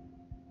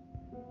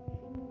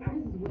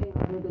 This is way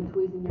harder than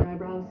tweezing your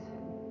eyebrows.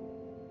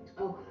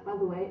 Oh, by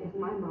the way, if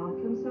my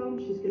mom comes home,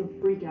 she's gonna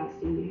freak out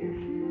seeing you here.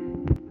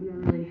 I've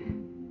never really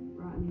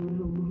brought anyone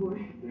home before.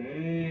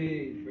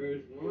 Hey,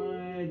 first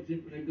one,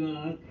 just gonna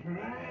go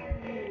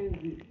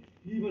crazy.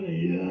 You wanna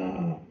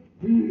yeah.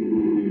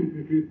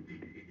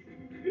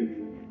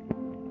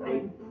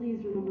 And please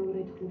remember what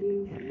I told you.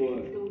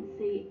 What? Don't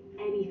say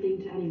anything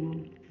to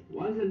anyone.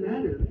 Why does it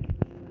matter?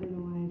 I don't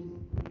know why, I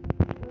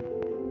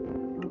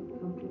just felt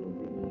comfortable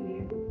bringing you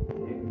here.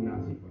 Yeah, nah,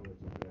 she fucking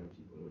with you, bro.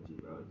 She fucking with you,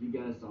 bro. You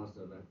gotta saw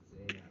stuff after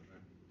saying that, bro.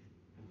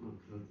 I felt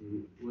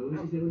comfortable. What she say? What she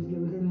I never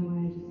don't know said?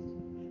 why,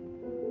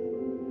 I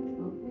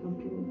just felt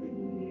comfortable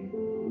bringing you here.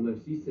 Look,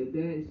 she said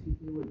that, and she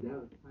said with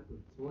that type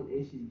of tone,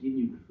 and she's giving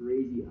you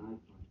crazy eye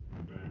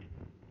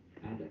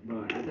contact,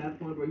 bro. At that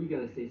point, bro, you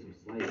gotta say some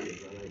slight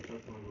shit, bro. Like, tell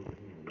someone who's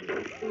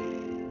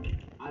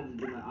I just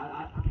been like,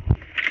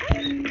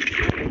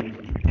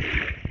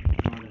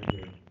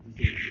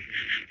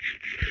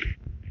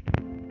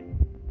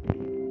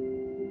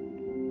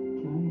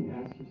 Can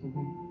I ask you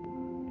something?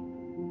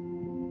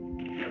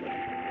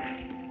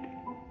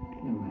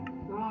 Never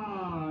mind.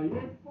 Nah,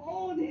 you're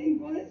folding,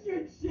 bro. It's your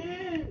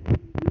chance.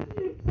 This is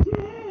your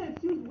chance.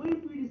 She was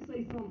waiting for you to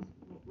say something,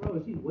 bro.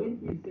 She's waiting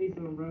for you to say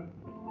something, bro.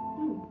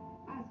 No,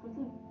 ask, what's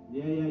up?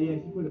 Yeah.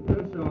 She put the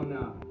pressure on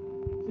now.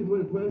 She put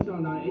the pressure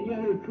on now, and you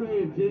had her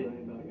crib, Jit.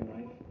 About your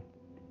life.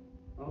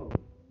 Oh.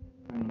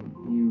 I mean,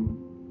 you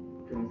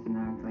dress and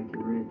act like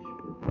you're rich,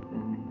 but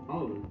then...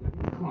 Oh,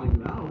 he's calling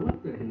you out. What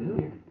the hell?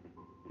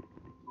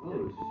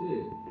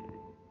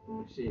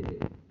 Oh, shit.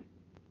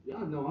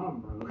 Y'all know I'm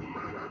bro. I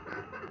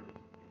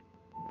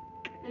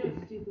know it's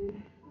stupid,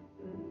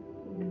 but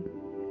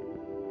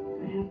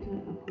I have to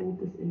uphold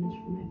this image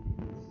for my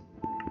parents.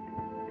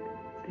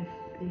 If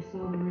they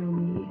saw the real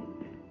me.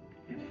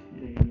 If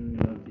they really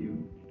loved you,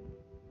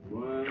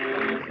 What?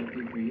 it's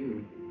lucky for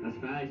you. That's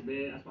facts,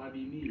 man. That's why I be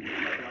me. If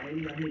I hate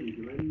you, I hate you. If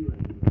you like me, you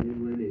like me. It is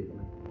what it is,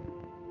 man.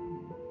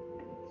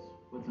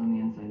 What's on the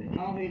inside that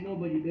I don't hate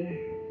nobody, man.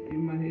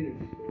 Even my haters.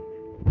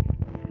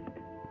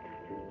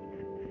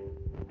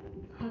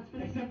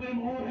 Except for them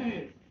old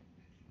heads.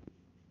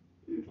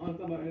 I was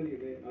talking about earlier,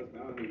 man. I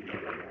don't hate you.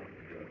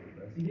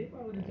 See, they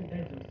probably wouldn't take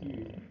that joke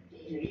serious. He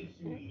hates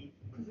me.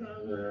 Cause I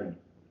learned.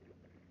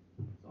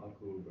 So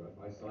if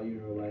I saw you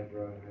in real life,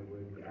 bro,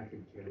 I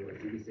could care less.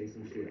 You could say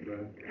some shit, bro.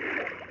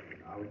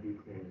 I would be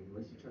cool.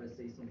 Unless you try to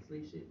say some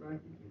slick shit, bro, you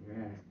can your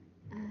ass.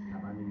 I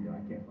mean, though,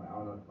 I can't fight. I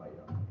don't know how to fight,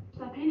 though.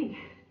 Stop painting.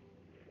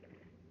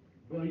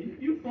 Bro,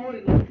 you phone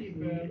it low key,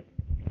 fam. I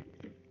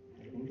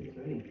think it's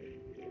ready.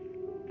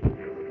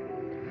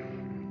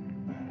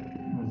 I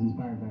was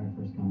inspired by our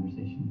first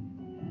conversation,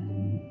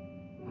 and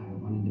I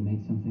wanted to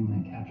make something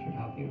that captured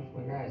how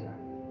beautiful your eyes are.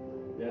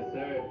 Yes,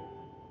 sir.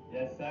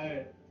 Yes,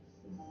 sir.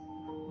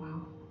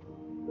 Wow.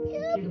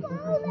 Beautiful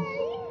person.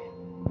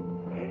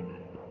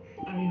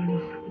 I don't even know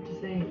what to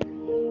say.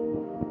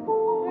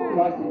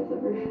 Carson,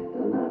 Ever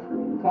done that for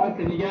me?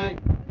 Carson, you got.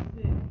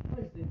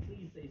 Carson,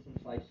 please say some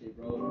slight shit,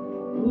 bro.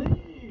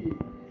 Please.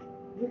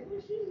 Look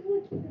what she's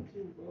looking at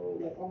you, bro.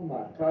 Like, oh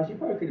my gosh, she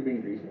probably could have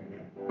been Grease right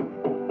now.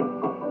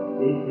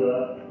 Lisa.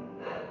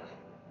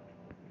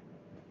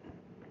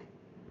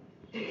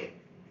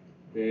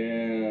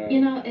 Damn. You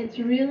know, it's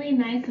really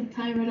nice of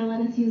Tyra to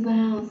let us use the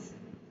house.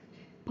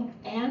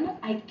 And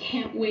I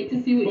can't wait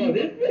to see what Bro, you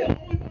this do. man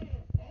always on the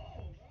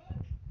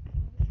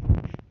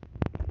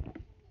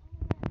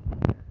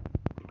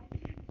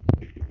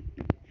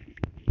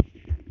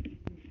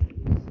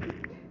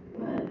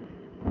But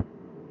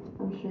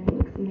I'm sure he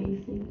looks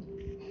amazing.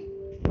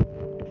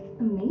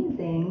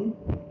 Amazing.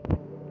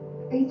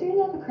 Are you starting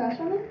to have a crush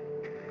on him?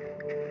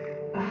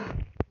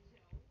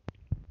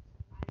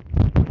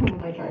 Oh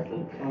my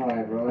Carson.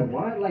 Alright, bro. Like,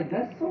 why? Like,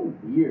 that's so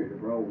weird,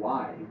 bro.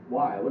 Why?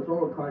 Why? What's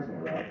wrong with Carson,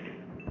 bro?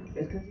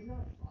 It's because he's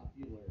not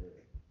popular.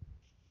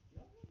 Y'all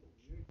have a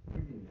weird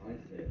freaking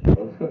mindset,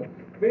 bro.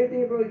 If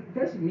anything, bro,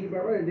 especially me, bro,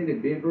 I'd rather date a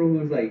bitch, bro,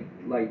 who's like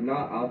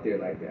not out there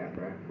like that,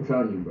 bro. I'm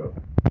telling you, bro.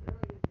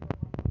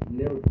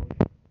 Never.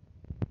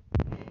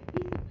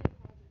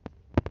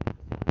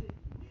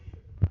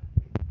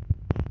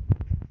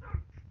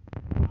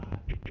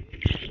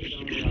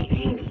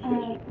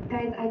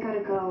 Guys, I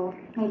gotta go.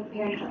 My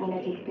parents want me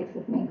to take pics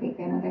with my great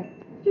grandmother.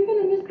 You're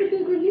gonna miss the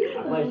big reveal.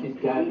 I feel like she's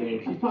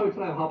capping. She's probably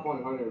trying to hop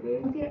on Hunter,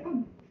 bitch. I'll see you at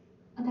home.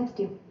 I'll text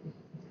you.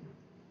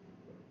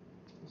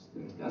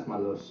 That's my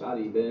little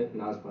shawty, bitch.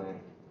 Nah, I was playing.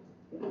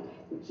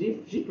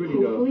 She's pretty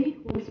though. Hopefully,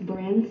 once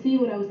brands see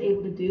what I was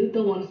able to do,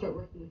 they'll want to start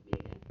working with me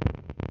again.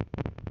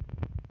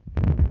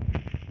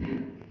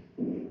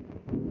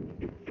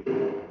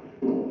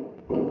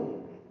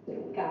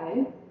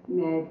 Guys,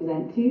 may I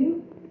present to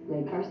you,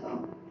 Ray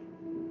Carson.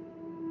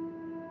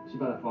 She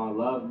about to fall in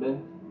love,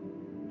 bitch.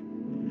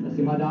 Let's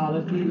see my dog.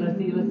 Let's see if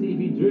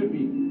he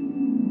drippy.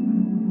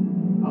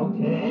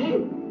 Okay.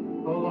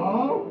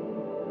 Hello.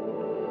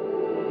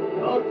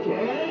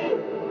 Okay.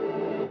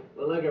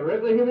 Look like a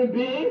regular human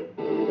being.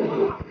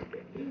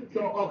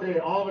 So okay,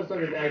 all of a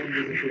sudden his acting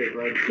disappeared,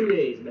 bro. 2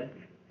 days, man.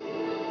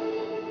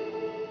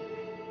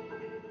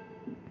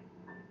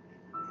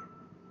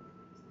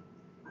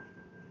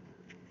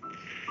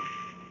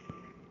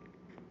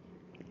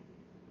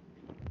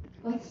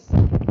 Let's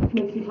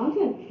make some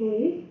content,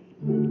 please.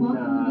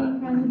 Welcome to being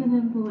friends with an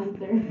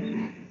influencer.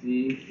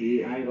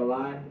 See, I ain't gonna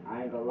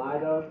lie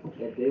though.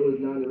 If they was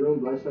not in the room,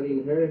 Bloodshotty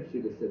and her,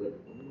 she could sit like,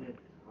 oh my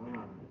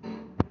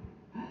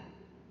god.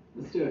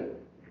 Let's do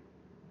it.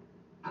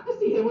 I can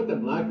see him with the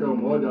black girl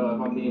more though,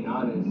 if I'm being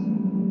honest.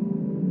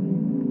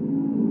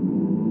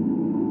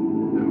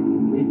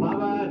 We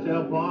pop at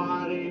your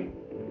party.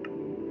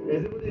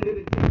 Is it what they did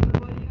at the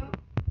party, you know?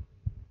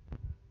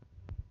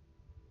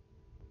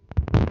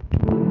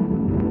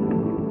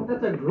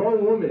 That's a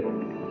grown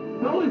woman.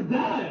 So is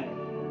that?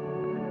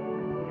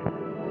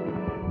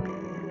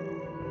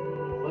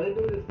 All they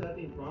do is I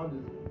think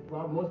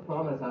most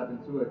problems happen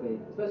too, I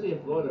think. Especially in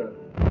Florida.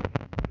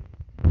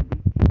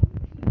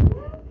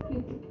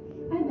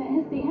 I bet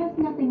his date has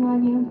nothing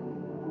on you.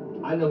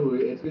 I know who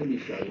it is. It's gonna be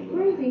Shelly.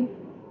 Where is he?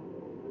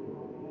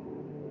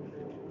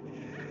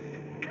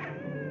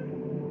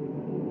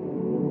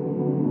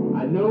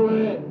 I knew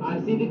it. I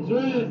see the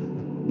drift.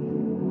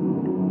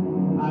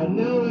 I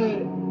knew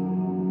it.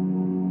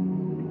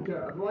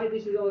 Girl, why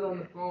did she always on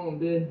the phone,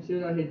 bitch? She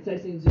was out here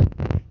texting.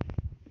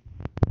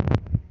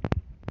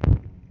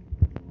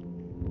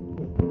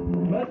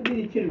 Imagine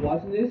being a kid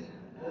watching this.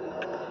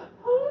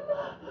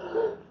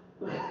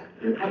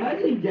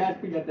 Imagine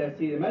gasping at that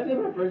scene. Imagine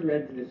if I first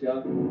read to this,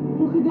 y'all.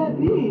 Who could that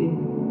be?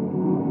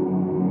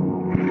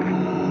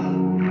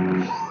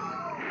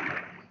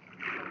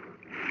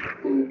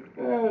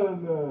 Hell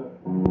no.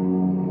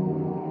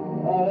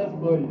 Oh, that's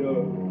funny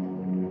though.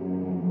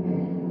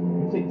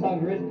 TikTok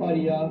wrist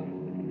party, y'all.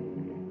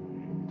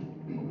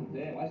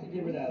 Damn, why she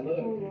give her that look?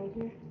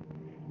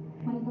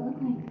 What does it look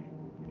like?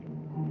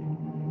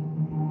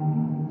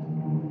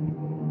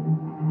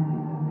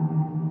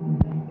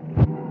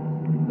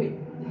 Wait,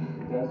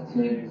 That's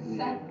so you crazy.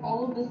 set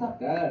all of this up?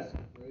 That's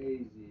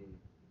crazy.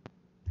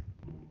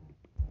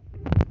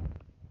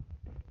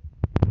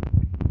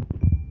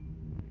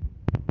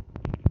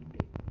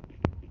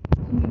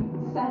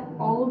 You set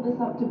all of this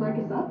up to break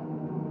us up?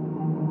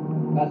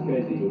 That's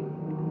crazy.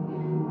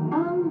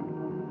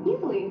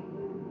 Easily.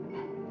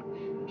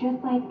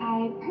 Just like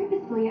I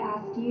purposefully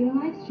asked you to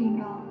live stream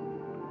it all.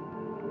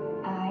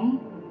 I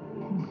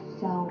am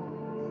so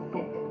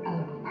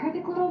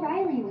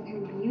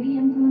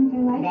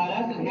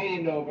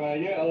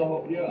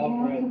you're You're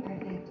not upright. so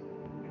perfect.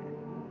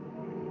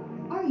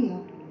 Are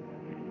you?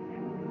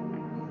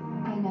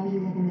 I know you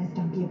live in this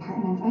dumpy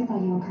apartment. I saw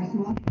you and Carson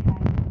walking by.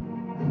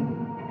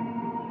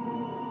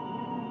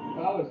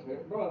 That was her.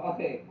 Bro,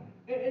 okay.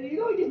 And you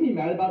know what gets me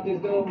mad about this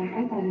though?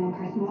 I saw you and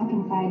Carson walk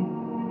inside.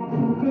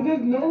 Cause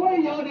there's no way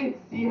y'all didn't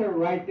see her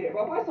right there.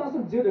 Bro, if I saw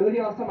some dude with a hoodie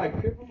outside my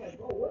crib, I'm like,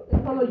 bro, what the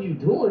hell are you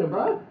doing,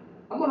 bro?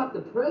 I'm gonna have to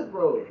press,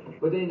 bro.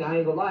 But then I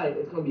ain't gonna lie,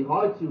 it's gonna be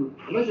hard to.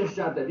 Unless you're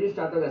strapped up. If you're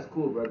strapped up, that's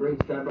cool, bro. Bring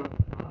strap up.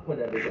 I'll put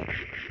that bitch up.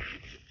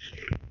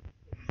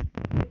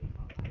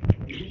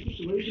 In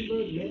this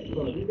situation,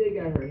 bro, this bitch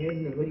got her hands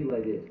in the hoodie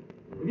like this.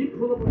 If you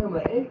pull up on him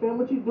like, hey fam,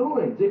 what you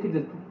doing? Jake could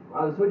just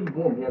out of his hoodie,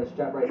 boom, he had a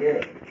strap right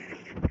there.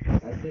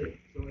 That's it.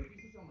 So if you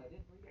see something like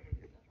this, bro, you gotta put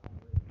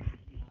this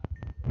strap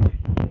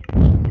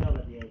on, bro. Tell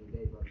at the end of the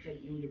day, bro. Protect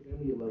you, your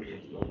family, your loved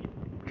ones, bro.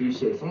 Do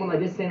shit. Someone like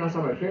this standing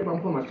outside my crib, bro,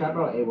 I'm putting my strap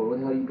out. Hey, bro, what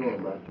the hell are you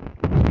doing, bro?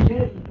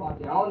 Hands in the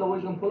pocket. I don't know what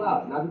he's gonna pull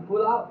out. Now if he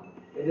pull out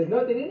and there's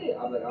nothing in it,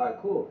 I'm like, alright,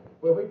 cool.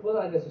 But if he pull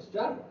out and there's a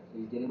strap on,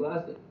 he's getting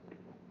blasted.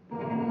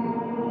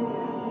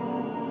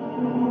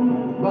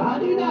 But how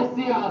do you not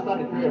see her outside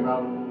the crib, bro?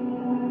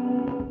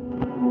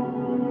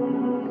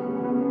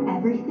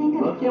 Everything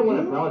Look about at one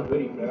you of Brown's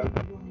hoodie, fam.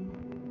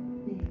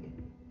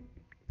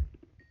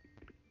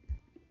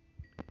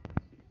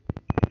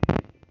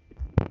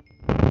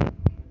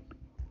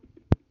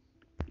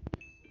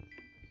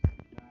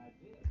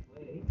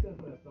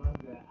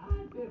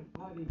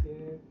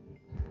 big.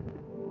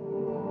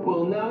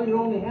 Well, now you're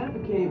only half a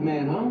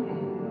caveman, huh?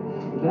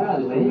 Yeah,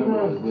 Just remember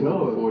I was with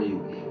her before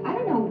you. I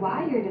don't know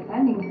why you're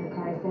defending her,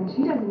 Carson.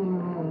 She doesn't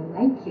even really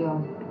like you.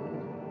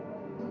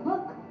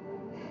 Look.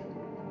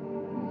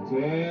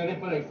 Damn, they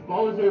finna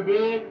expose her,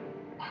 bitch.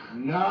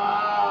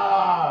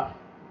 Nah.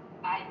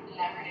 I'd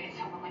never date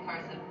someone like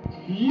Carson.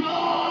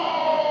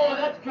 Yo,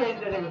 that's crazy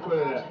that they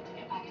recorded that. To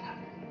get back at her.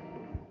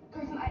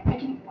 Carson, I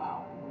can.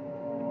 Wow.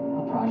 A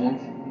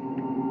project?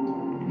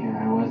 Here I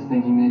was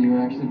thinking that you were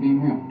actually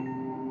being real.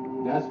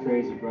 That's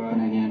crazy, bro.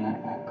 And again,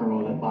 a girl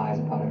that lies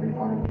about every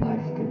part of her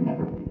life could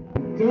never be.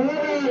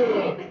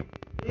 Dude!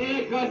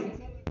 Yeah, cousin.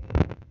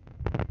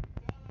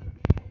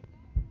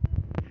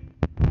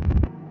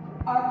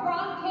 Our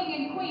prom king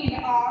and queen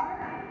are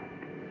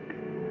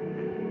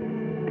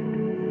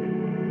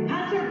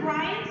Hunter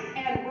Bryant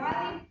and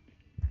Riley.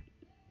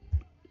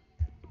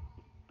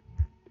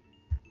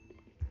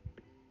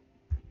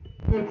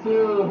 Me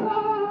too.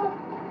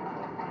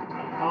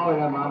 Oh,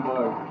 yeah, I'm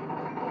bugged.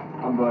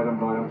 I'm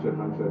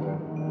tripping.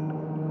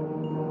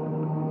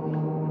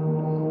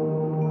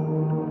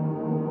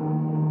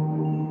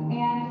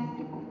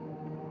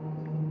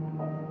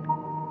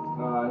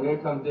 And Here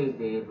comes this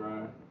bitch,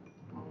 bro.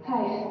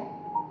 Hi.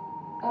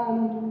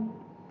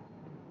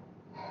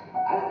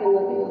 I've been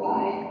living a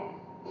lie.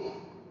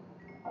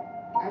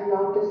 I'm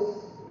not this.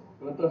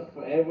 What the f?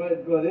 Hey,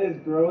 what? Bro, this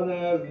grown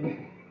ass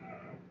man.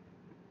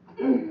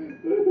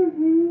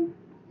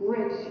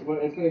 Rich. But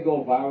it's gonna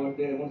go viral if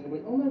they everyone's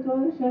like, oh my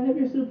gosh, I have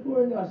your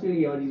support. Now shooting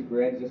y'all these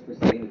grants just for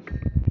saying the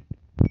truth.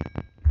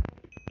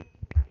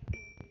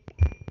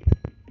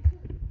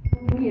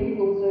 Media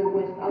influencer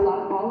with a lot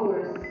of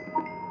followers.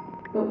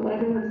 But what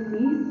everyone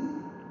sees,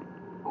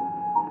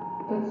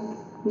 that's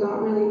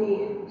not really me.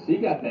 She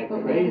got that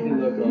But crazy what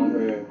look everyone on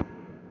sees, her.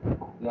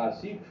 Nah,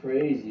 she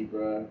crazy,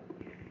 bruh.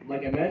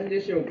 Like, imagine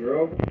this your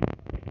girl.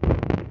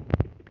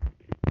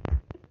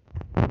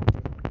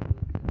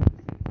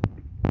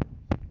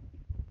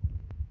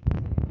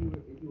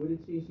 If you were to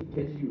cheat, she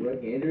catches you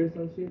red-handed or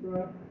some shit,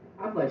 bro.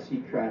 I feel like she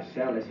crashed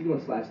out. Like, she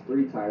gonna slash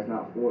 3 tires,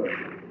 not 4. You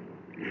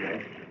know?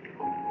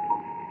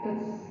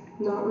 that's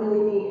not really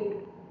me.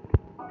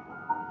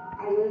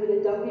 I live in a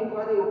dumpy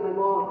apartment with my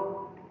mom.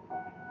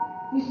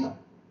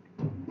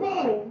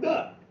 Bro,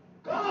 the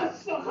gosh,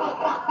 just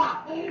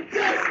stop,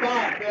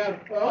 man.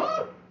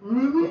 Huh?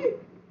 Really?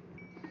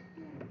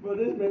 Bro,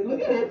 this man,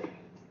 look at it.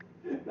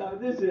 Nah,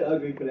 this shit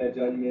ugly for that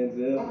Johnny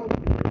Manziel.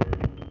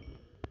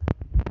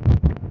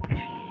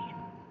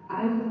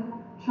 I've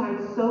tried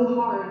so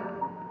hard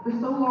for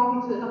so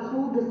long to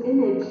uphold this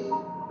image,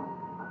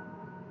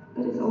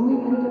 but it's only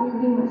ended up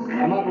hurting myself.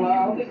 I'm not gonna lie, I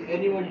don't think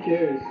anyone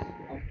cares.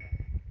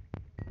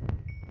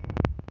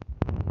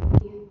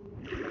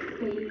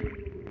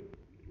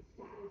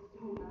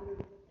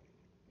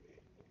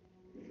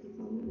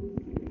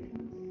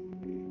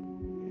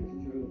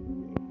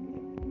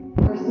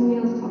 Carson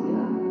Neals taught me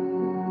that.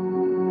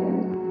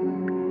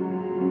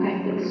 And I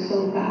feel so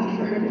bad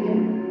for hurting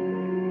him.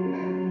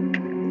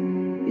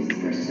 He's the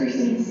first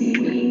person to see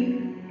me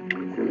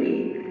for me.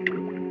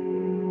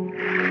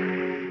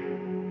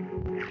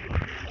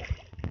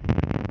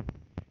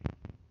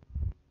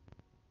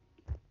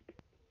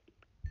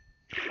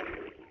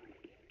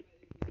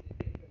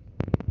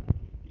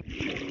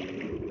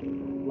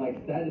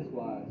 Like,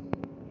 status-wise.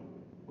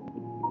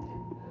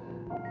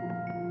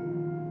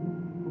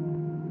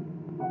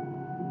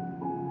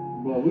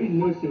 Bro, we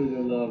knew she was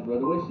in love, bro.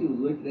 The way she was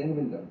looking at him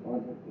in the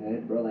front of the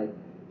bed, bro, like,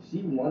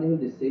 she wanted him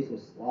to say some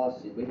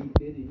slaw shit, but he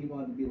did it. He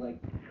wanted to be like,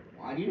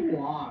 why do you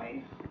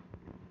lie?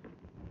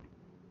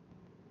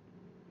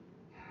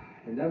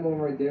 And that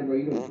moment right there, bro,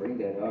 you don't bring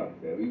that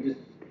up, bro. You just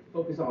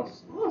focus on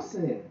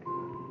saucing it.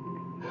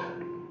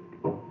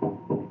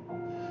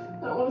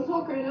 I don't want to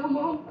talk right now,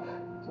 Mom.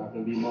 It's not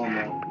gonna be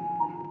Mama.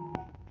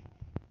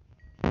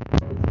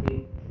 It's me.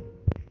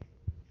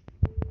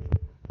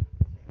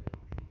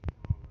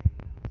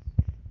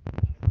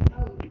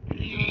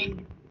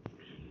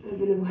 I've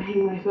been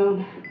avoiding my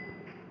phone.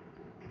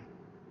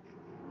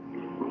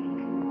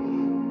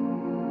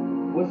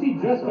 What's he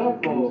dressed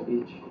up for?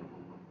 Speech.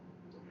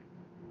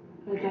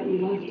 I thought you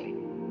left. I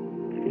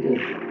did.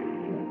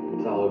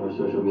 It's all over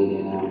social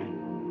media now.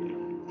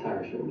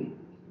 Tyra showed me.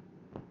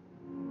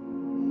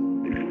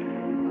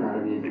 Proud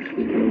of you for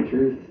speaking the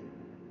truth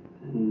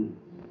and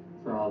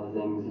for all the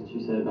things that you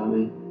said about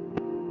me.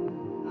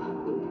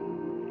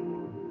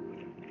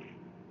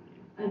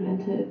 I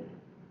meant it.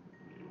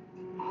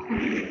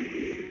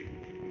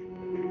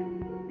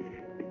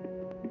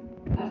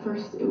 At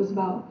first, it was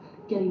about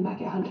getting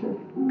back at Hunter,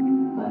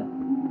 but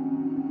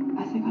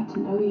as I got to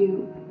know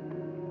you,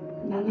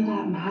 none of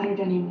that mattered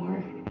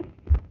anymore.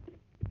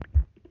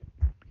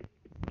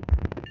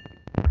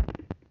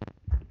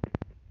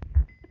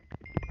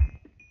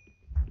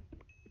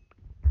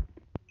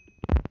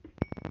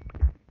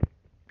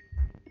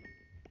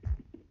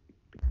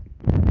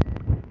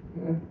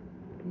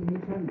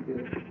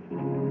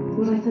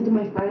 What I said to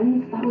my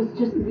friends, that was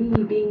just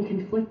me being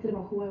conflicted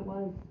about who I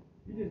was.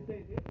 You just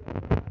say this.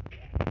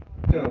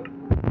 No.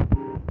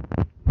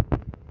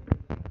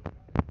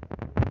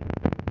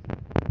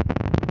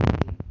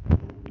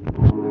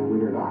 My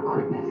weird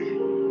awkwardness.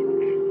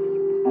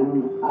 And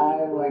I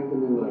like the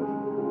new look,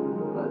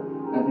 but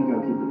I think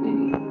I'll keep the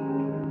painting.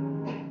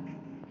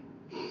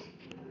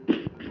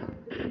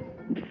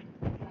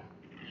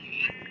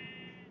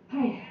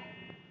 Hi.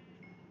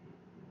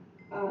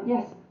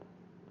 Yes.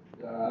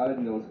 I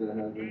didn't know what's gonna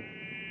happen.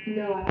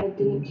 No, I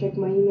didn't check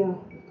my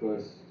email. Of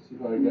course, she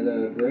probably got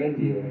a brand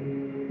deal.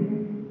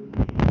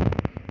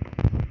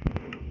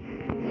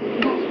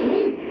 That's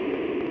great.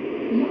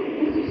 Yeah,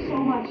 thank you so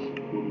much.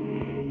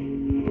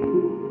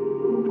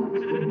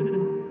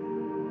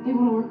 They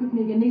want to work with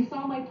me again. They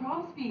saw my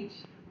prom speech.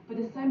 But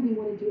this time they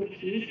want to do a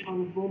piece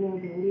on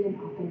vulnerability and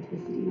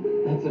authenticity.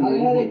 That's How the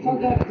hell they amazing. talk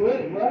that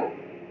quick, bro?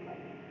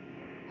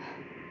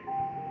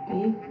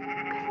 Babe?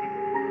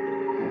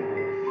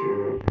 If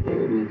you're okay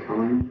with me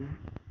calling you?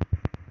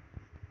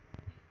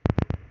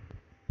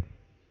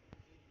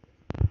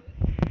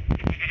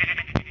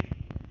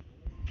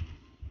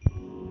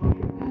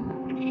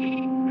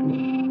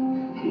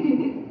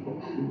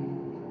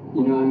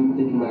 You know, I'm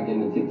thinking about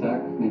getting a TikTok.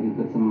 Maybe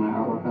put some of my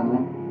artwork on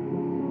there.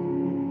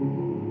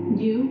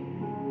 You?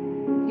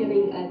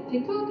 Getting a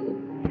TikTok?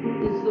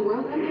 Is the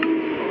world ending?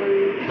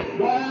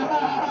 Or...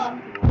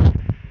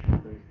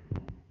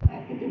 I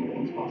think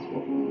anything's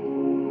possible.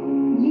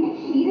 You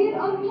cheated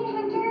on me,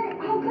 Hunter?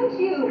 How could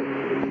you?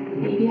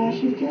 Maybe I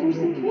should get her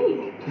some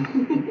cake.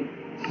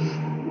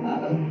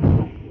 That's right.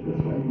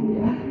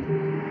 Yeah.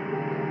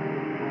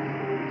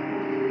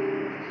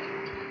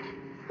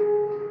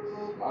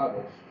 I've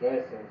been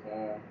stressing,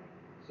 fam.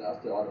 Shouts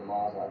to all the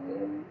moms out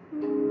there.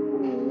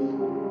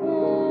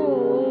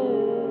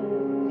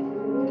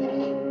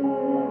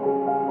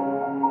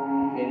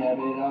 Pay that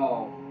bit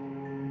off.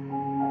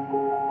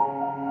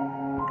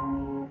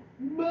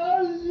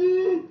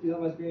 Bullshit! You know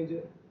my screen,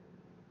 Jit?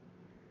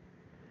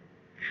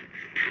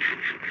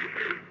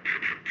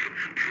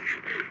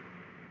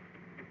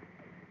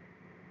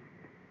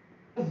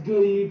 What's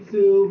good,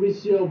 YouTube?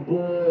 It's your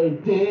boy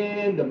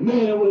Dan, the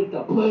man with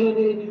the plan,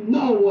 and you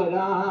know what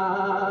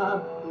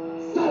I'm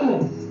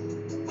saying.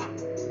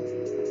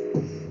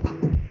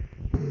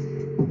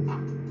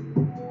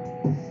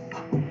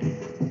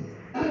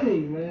 Hey,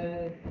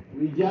 man,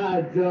 we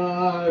got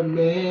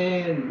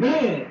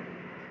man.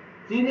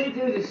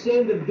 Teenagers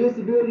ashamed of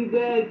disability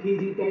dead,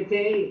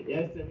 PG-13.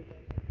 Yes, sir.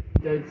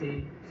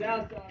 13.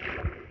 Shouts out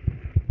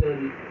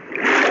 30.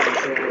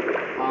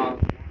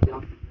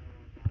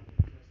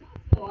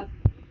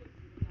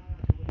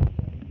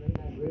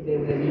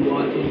 Whenever you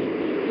watching,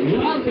 and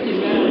y'all looking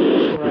mad at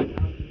this right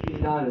now.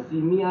 Being honest, see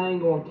me, I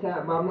ain't gonna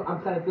cap, but I'm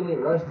kind of feeling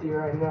rusty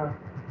right now.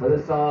 But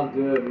it's all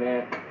good,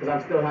 man, cause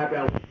I'm still happy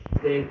I was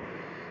today,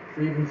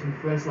 breathing some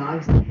fresh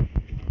oxygen.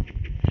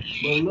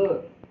 But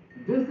look,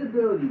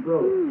 disability, bro.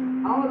 I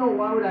don't know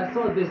why would I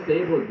saw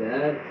disabled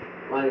dad.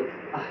 Like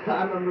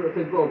I remember,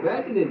 cause bro,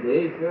 back in the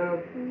day,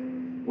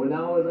 fam, when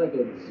I was like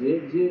a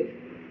jit,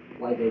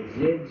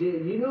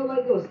 you know,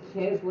 like those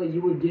camps where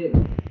you would get.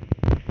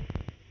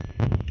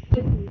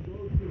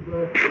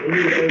 And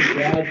you earn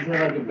badges, have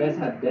like the best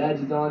have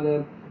badges on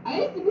them.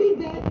 I used to be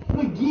that type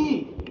of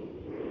geek.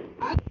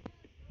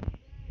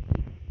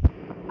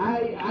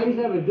 I used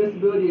to have a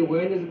disability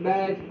awareness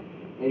badge,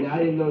 and I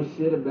didn't know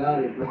shit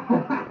about it, bro.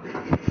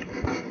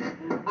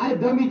 I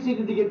dummy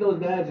cheated to get those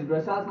badges,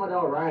 bro. Shout out to my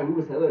dog Ryan.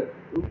 We was hella.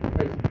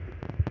 Crazy.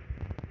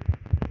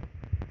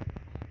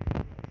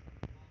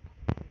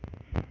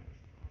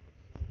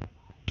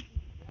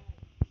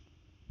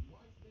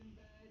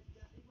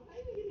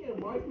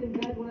 Marksman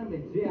badge when I'm a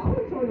jit. I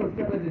wasn't showing no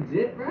stuff as a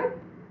jit, bro.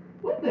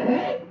 What the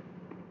heck?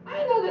 I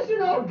didn't know that shit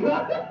so good.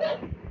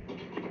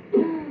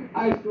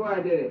 I swear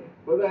I did it.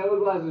 But man, it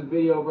was last this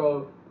video,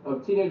 bro,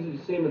 of teenagers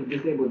ashamed of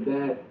disabled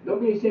dad.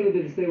 Don't be ashamed of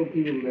the disabled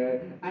people,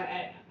 man.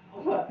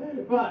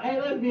 But hey,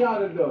 let's be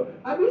honest though.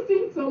 I've been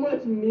seeing so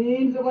much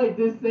memes of like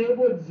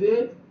disabled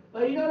jits.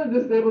 Like, you know the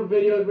disabled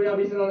videos where y'all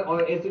be seeing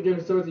on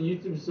Instagram shorts and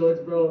YouTube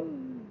shorts, bro?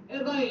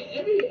 It's like,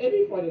 it'd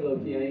be funny low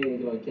key. I ain't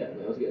even gonna cap,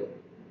 man. Let's get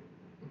it.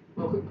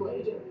 Oh, quick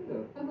play, Jim.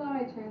 I'm glad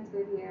I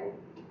transferred here.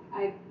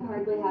 I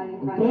hardly had any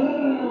friends.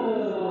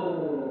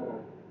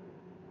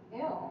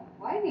 Ew,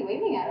 why is he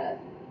waving at us?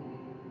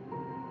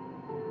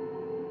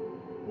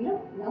 You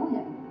don't know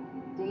him,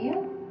 do you?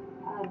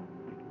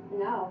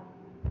 No.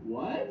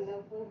 What? I have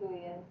no clue who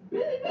he is.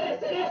 Billy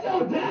Madison, that's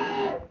your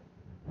dad?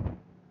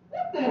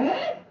 What the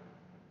heck?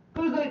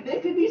 Cause like, they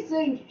could be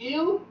saying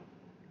ew.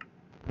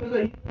 Cause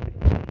like,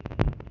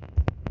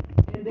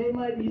 and they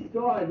might be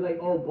scarred, like,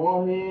 oh,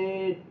 bald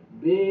head,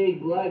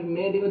 big, black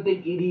man, they gonna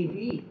think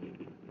EDP.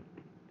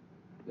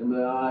 They're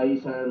like, ah,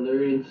 he's trying to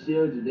lure in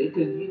children.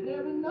 Cause you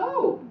never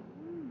know.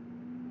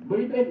 But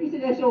if you say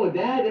that's your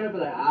dad, they're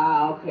like,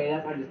 ah, okay,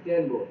 that's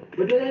understandable.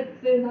 But then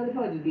at the same time, they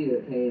probably just be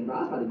in pain. But I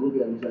was about to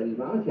goofy on these ladies,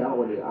 but I don't care. I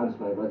ordered it. I'm just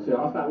playing. But chill. I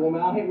was about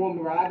woman. I hate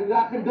woman ride. I do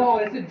not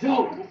condone. It's a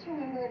joke. I just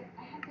remembered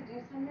I have to do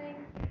something.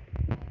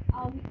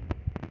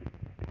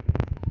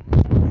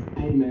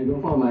 Hey man, go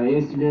follow my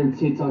Instagram,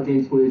 TikTok,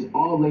 and Twitch.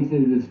 All links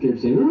in the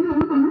description. I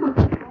don't know how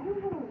to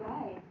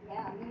ride.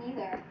 Yeah, me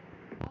neither.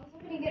 I was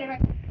hoping to get it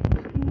right.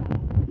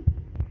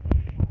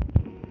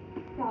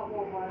 Got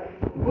one word.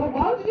 Well,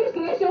 why would you just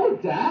say that's your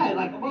dad?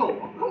 Like, bro,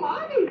 come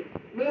on.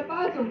 Man, if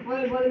I had some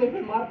friends running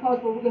in my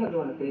pops, bro, we're gonna have to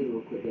run a fade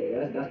real quick.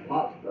 Yeah, that's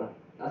pops, bro.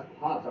 That's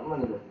pops. I'm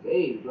running a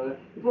fade, bro.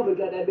 You probably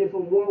got that bit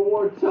from World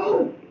War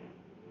II.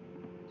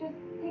 Just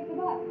take the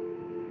bus.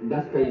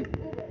 That's crazy.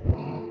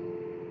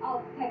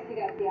 I'll text you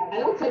guys the address. I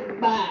don't take the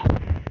bus.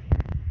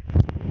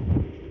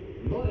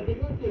 Well, if they're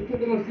going to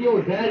they're gonna see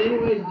your dad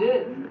anyways,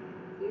 shit.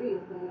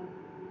 Seriously.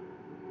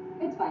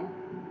 It's fine.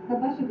 The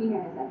bus should be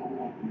here in a second,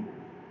 right?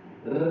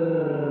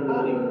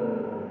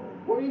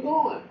 Where are you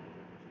going?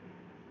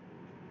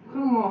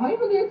 Come on, how you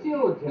gonna get to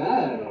your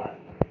dad? I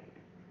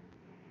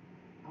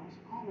was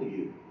calling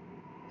you.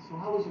 So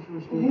how was your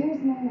first day?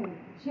 Where's Mom?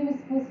 She was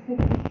supposed to pick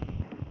me.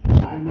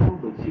 I know,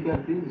 but she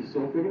got busy, so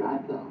I figured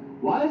I'd come.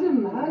 Why does it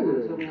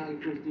matter? Tell me how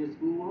your first day of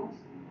school was?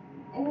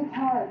 In the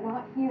car,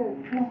 not here.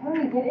 In a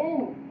hurry, get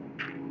in.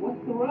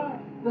 What's the rush?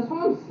 That's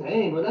what I'm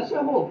saying, bro. That's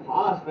your whole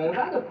pause, man. If I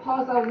had a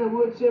pause I was in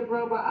woodchip,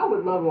 bro, but I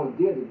would love on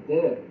dear to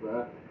death,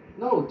 bro.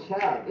 No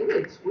cap. They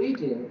been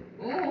tweaking.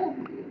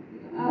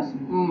 That's,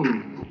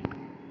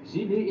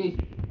 She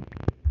big.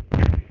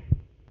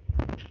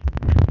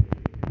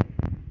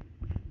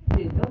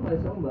 Get done by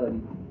somebody.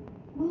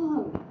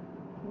 Mom,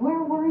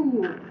 where were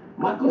you?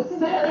 Michael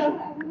Sarah!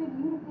 I wanted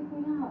you to pick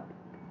me up.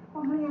 Oh,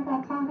 honey, I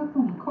got tied up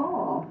on the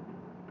call.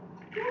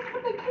 What's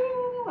with the key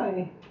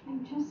anyway? I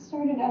just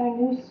started at a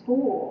new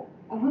school.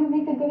 I want to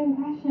make a good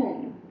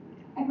impression.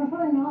 I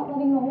prefer not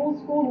letting the whole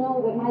school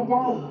know that my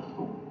dad...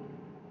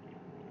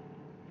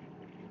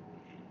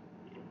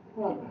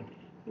 Look,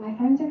 my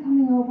friends are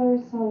coming over,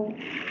 so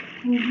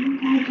can you and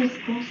Dad just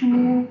go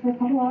somewhere for a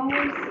couple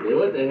hours? Yeah,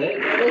 what the heck?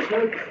 That's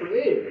her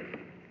crib.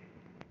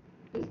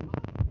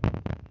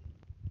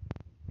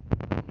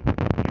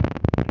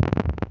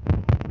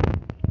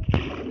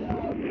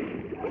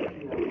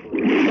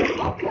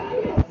 Okay,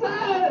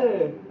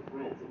 inside.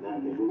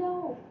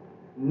 No.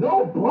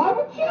 No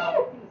barbecue?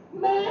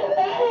 Man,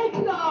 heck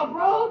nah,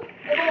 bro.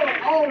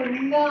 Oh,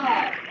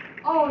 nah.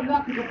 Oh,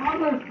 nah, because if I'm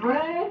her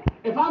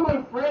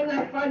friend and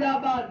I find out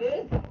about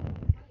this,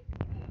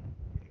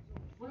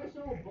 fresh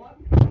old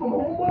barbecue from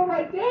homeboy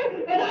right there,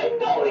 and I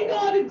know he know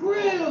how to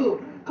grill.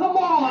 Come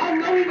on, I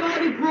know he know how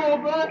to grill,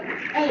 bro.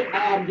 Hey,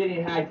 I'm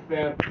getting hacked,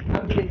 fam.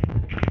 I'm getting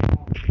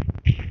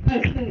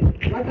hacked. Hey,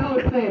 like I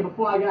was saying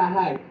before I got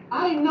hacked,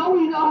 I know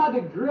he know how to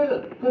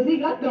grill, because he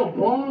got the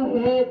bald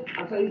head.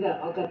 I'm telling you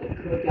that, I got the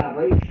cookout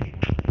right.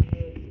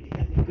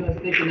 Gun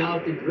sticking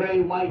out the gray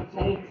white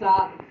tank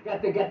top,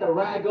 got the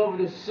rag over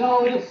the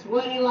shoulder,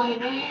 sweating like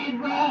this,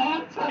 bro.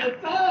 I'm trying to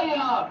tell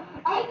y'all,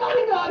 I know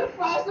he know how to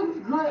fry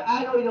some grill.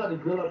 I know he know how to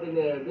grill up in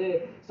there,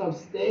 man. Some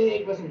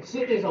steak, but some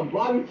chicken, some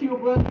barbecue,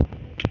 bro. Hey,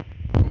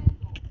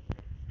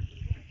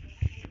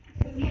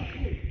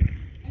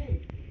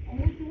 I'm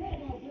gonna hit you up,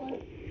 my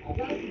boy. I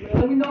got you, man.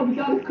 Let me know if you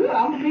got to cook.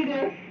 I'm gonna be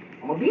there.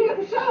 I'm gonna be there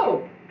for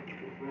sure.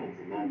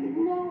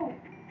 No.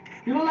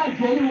 You don't like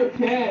Jamie with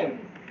Kev.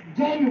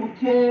 Jamie with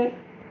Kev.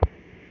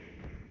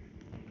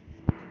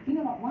 You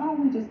know what, why don't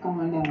we just go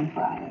on down on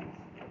Friday?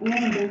 We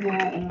haven't been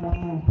there in a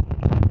while.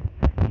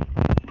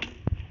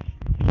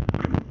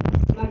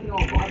 Smacking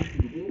on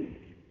barbecue, dude.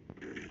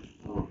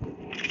 Okay.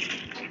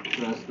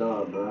 Messed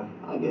up, bro.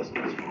 I guess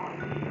that's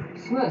fine.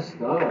 It's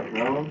messed up,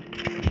 bro.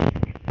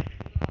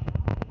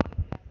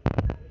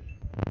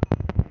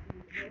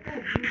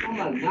 I'm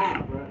like,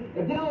 nah, bro.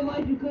 If they don't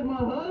like you, cause my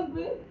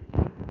husband,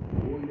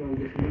 you gonna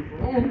get some new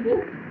friends,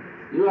 dude.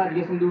 You have to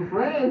get some new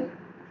friends.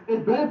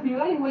 It's better for you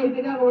anyway.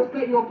 They not gonna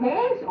respect your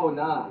parents? Oh,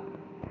 nah.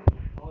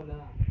 Oh,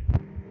 nah.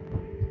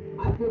 I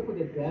I feel for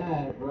the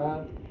dad,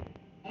 bro.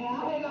 Hey,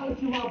 I'll hang out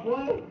with you, my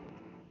boy.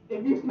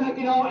 If you smack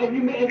it on, if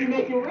you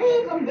make it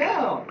rings, I'm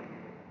down.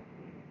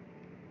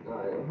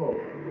 Alright, hold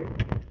on.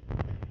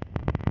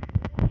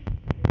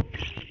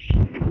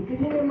 You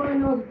didn't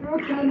mind those girl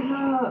times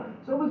now.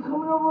 So we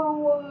coming over or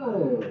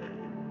what?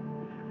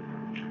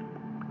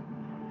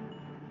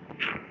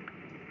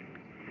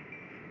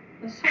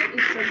 The shirt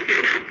is so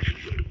cute.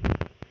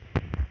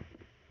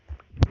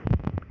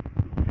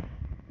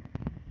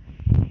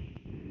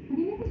 How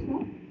do you know this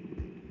girl?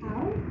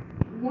 How?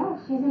 Yeah,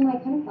 she's in my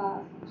chem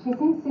class. She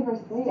seems super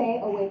sweet. Stay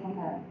away from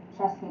her.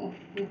 Trust me.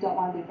 You don't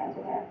want to be friends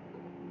with her.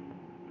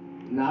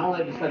 Nah, I don't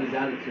like this type of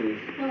attitude.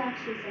 Well,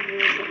 actually, some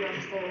rules that you want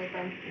to stay away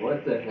from.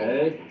 What the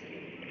heck?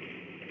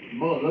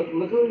 Bro,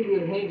 look who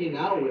you're hanging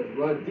out with,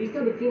 bro. These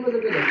type of females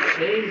are gonna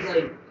change,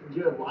 like,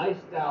 your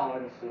lifestyle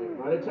and shit,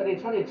 bro. They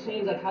try to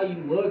change, like, how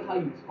you look, how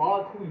you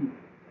talk, who you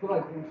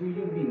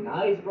be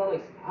nice, bro.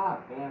 Like,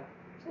 stop, man.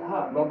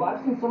 Stop, bro. But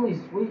I've seen so many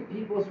sweet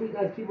people, sweet,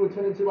 nice people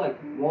turn into, like,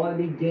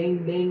 wannabe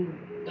gangbang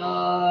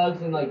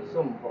thugs and, like,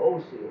 some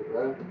bullshit,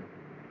 bro.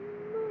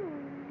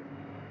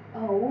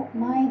 Oh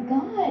my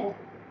god!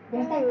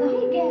 There's that guy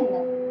again!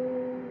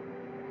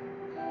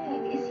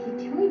 What is he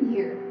doing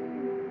here?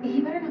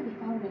 He better not be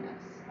following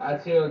us.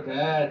 That's your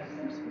dad.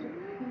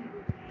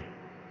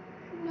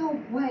 No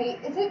way.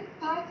 Is it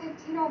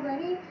 5:15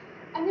 already?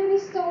 I'm gonna be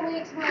so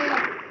late to my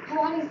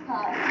Pilates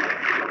class.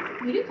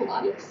 You do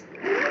Pilates?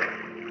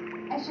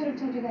 I should have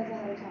told you guys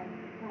ahead of time.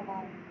 My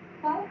bad.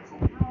 But I'll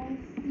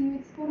see you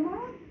at school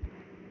tomorrow.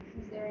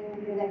 Is there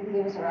anyone here that can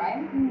give us a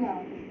ride?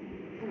 No.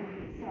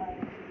 Sorry.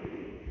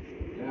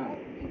 Yeah.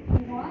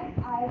 If you want,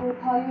 I will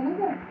call you an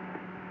Uber.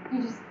 You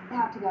just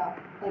have to go.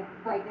 Like,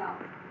 right now.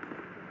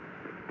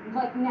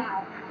 Like,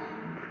 now.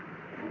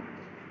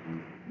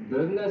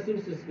 Doesn't that seem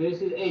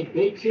suspicious? Hey,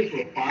 big chicks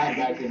were fine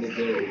back in the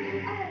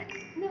day.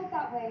 Not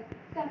that way.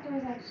 That door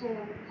is actually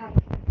on the top.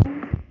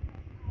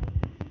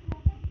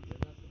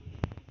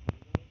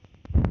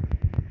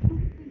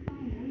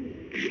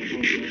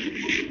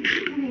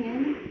 Coming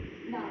in,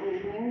 not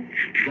leaving.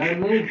 That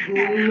makes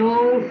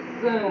no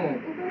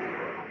sense.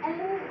 And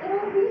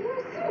it'll be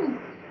here soon.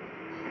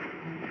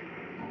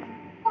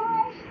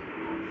 Bye.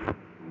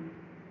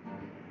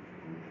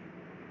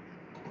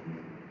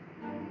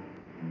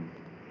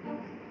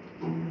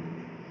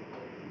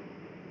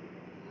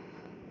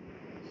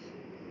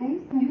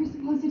 You were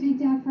supposed to take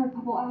Dad for a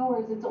couple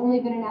hours. It's only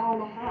been an hour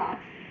and a half.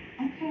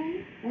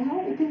 Okay,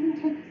 well, it didn't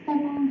take us that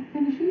long to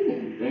finish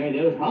eating. Man,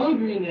 they was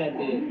hungry in that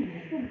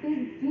bitch. The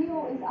big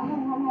deal is I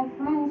don't want my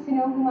friends to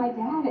know who my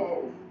dad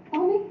is.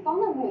 They'll make fun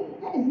of me.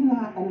 That is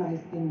not a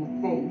nice thing to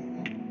say.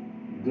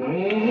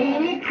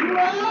 Damn it,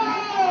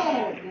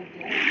 Clyde!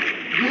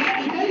 Yeah,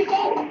 there you go!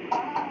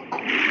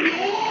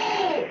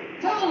 Yeah!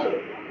 Tell her!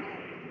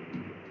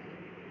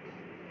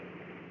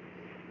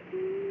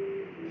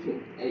 Shit,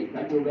 hey,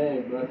 pack your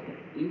bag, bro.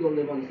 You can go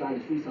live on the side of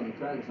the street on the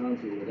tracks,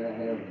 aren't you? With that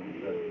hell,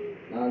 bro.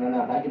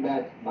 No, pack your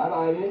bag.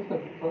 Bye-bye, man.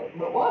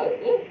 But what?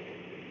 Yeah.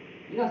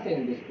 You're not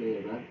staying in this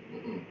crib, bro.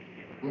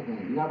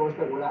 You're not gonna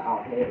respect where that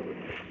out here, bro.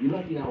 You're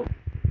lucky now.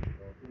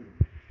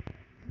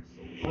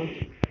 I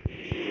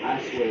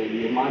swear,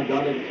 if my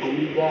daughter told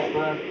me that,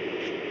 bro,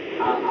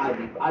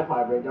 I'd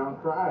probably break down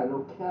crying, no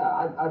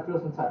cap. I'd feel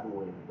some type of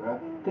way, bro.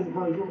 Cause,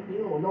 bro, you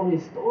don't know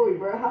his story,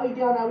 bro. How he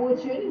got on that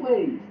wheelchair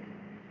anyways?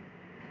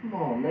 Come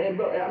on, man,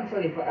 bro. I'm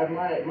telling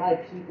you, my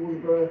peoples,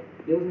 bro,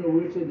 they was in the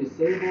wheelchair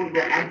disabled,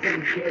 bro. I'm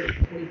taking care of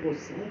them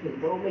 24/7,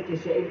 bro, making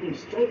sure everything's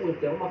straight with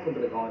them. I'm not gonna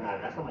be like, oh, nah,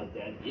 that's not my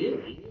dad. You're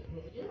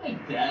my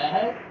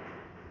dad.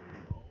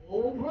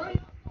 Oh, bro, y'all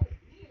so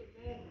weird,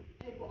 man.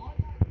 Hey, bro,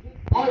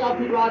 all y'all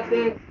people out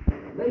there,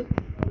 make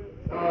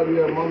sure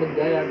your mom and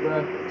dad,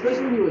 bro.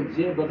 Especially when you were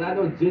Jit, but I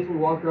know Jits will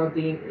walk around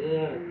thinking,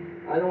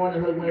 I don't want to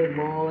hug my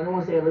mom. I don't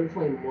want to say I love you to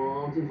my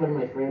mom, in front of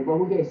my friend, bro.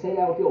 Who can say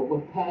that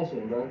with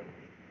passion, bro?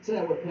 Say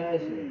that with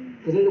passion.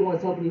 Because they're the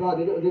ones helping you out.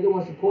 They're the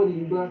ones supporting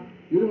you, bro.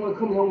 You're the one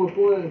coming home with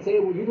food on the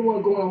table. You're the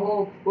one going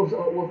home with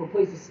a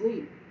place to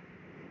sleep.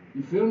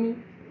 You feel me?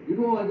 You're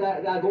the one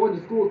that going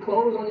to school with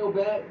clothes on your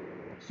back,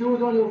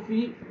 shoes on your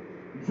feet,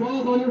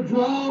 drawers on your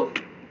drawers.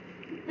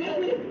 Feel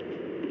me?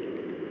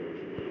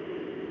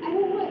 I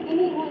don't want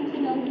anyone to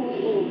know who he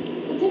is.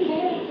 It's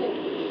embarrassing.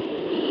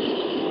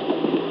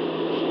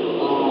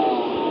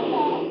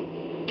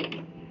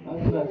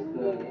 That's messed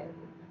up.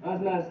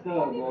 That's messed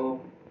up, bro.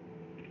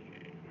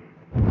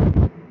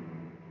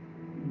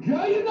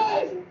 Girl, you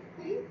guys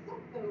Say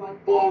something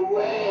like for that.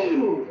 real.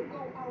 You go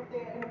out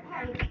there and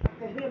apologize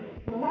to him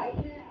right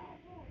now.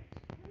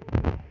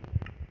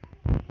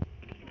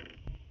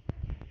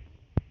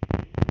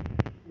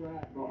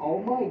 Right, bro. Oh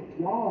my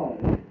god.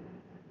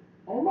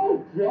 Oh my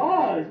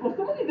gosh. Well,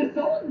 somebody did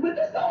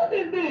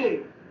this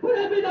big. Put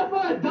that bitch up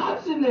for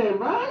adoption then,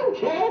 bro. I don't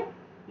care.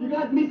 You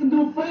got me some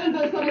new friends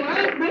or something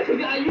else, bitch.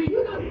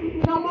 You're not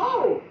speaking no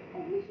more.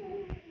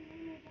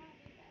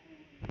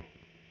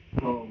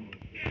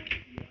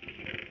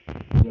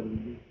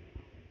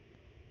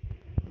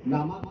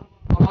 Nah, my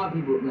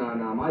people,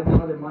 my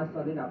daughter, my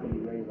son, they're not gonna be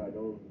raised like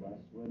those, bro. I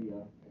swear to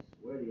y'all,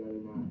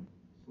 they're not.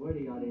 Swear to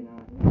God, they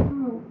not.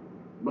 No.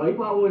 But he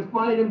probably was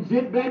fighting them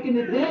jits back in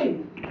the day.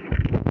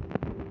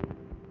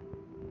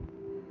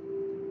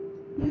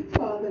 Your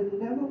father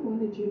never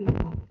wanted you to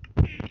know.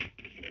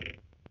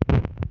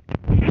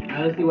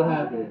 Now let's see what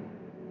happened.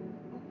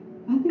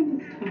 I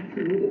think it's time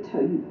for me to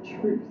tell you the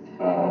truth.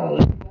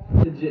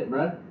 Legit,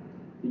 bruh.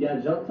 You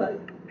got jump tight?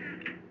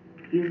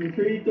 You was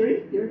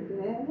 3-3? Your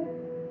dad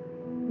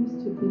used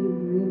to be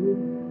really...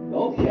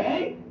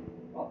 Okay.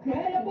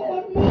 Okay, that boy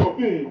was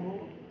moving.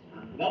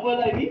 That boy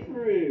like me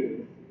for real.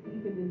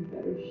 even in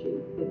better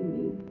shape than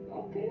me.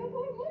 Okay, that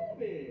boy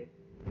moving.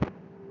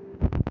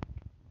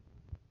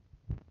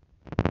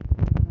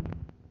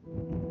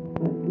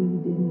 But we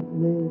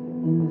didn't live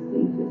in the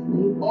safest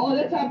neighborhood. Oh,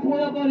 that's how I pulled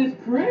up on his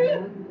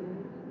crib?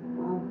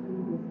 While he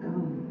was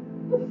gone.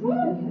 The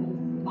fuck?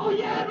 Oh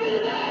yeah, beat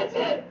his ass!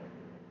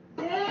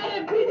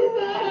 Yeah, beat his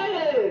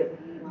ass!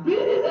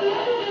 Beat his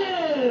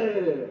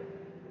ass!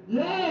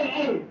 Yeah,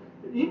 hey!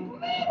 Man,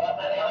 what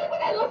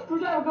that little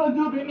screwdriver gonna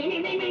do?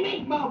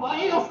 Me. Boy,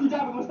 ain't no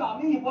screwdriver gonna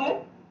stop me, boy.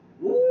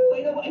 Ooh,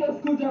 ain't no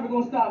screwdriver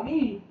gonna stop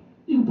me.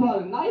 You can pull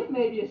out a knife,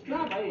 maybe a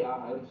strap. Hey,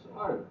 I'm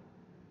sorry.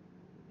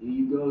 Here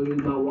you go, here's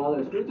my wallet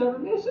and screwdriver.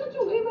 Man, shut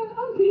your lame ass.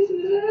 I'm piecing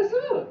his ass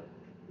up.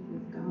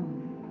 He's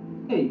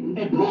gone. Hey,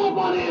 pull up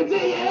on him, G,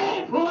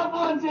 yeah? Pull up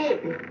on G.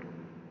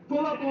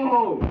 Pull up on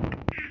home.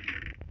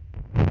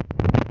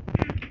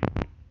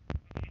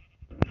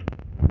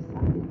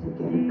 Decided to get a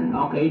gun.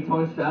 Okay, he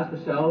turned fast for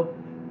show.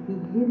 He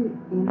hid it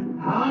in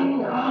Hung.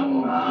 anything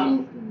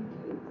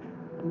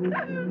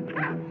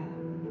ever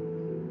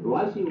happened.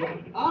 Why she?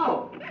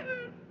 Oh,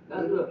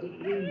 that's good.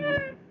 Did we know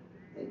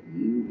that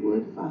you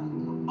would find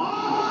him?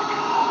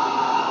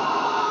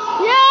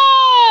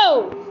 Yo!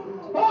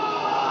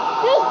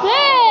 This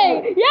thing!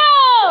 Yo!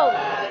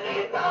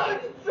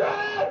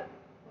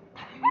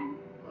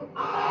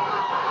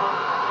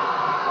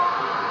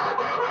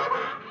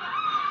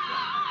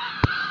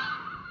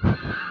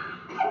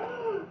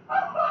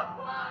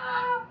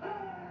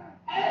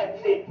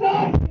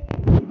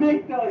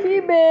 She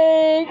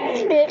big.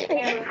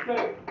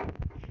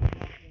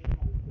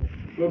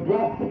 But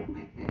bro,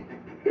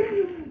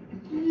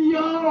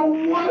 yo,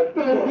 what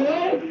the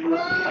heck,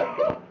 bro?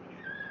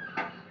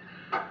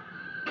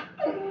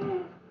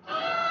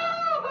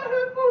 My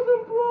headphones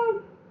are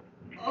plugged.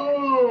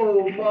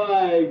 Oh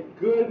my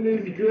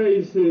goodness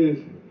gracious.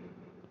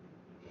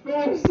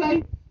 Fam,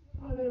 say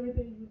on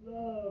everything you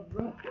love,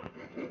 bro.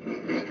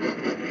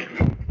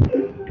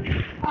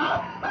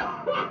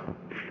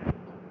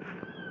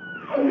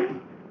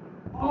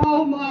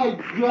 Oh my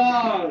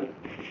god.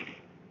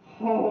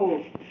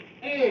 Oh,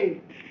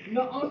 hey,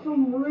 no, on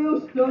some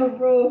real stuff,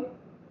 bro.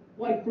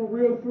 Like, for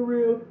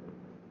real.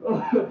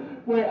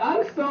 Wait,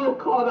 I'm so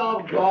caught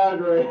off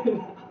guard right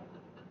now.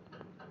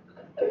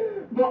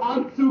 But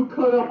I'm too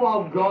caught up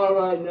off guard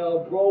right now,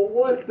 bro.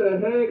 What the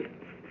heck?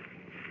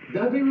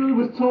 That thing really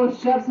was throwing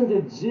shots as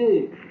a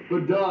jig.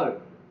 But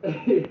dog,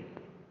 hey,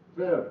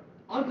 fair.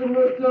 On some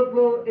real stuff,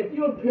 bro. If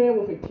you're a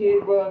parent with a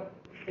kid, bro,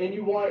 and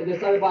you want to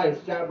decide to buy a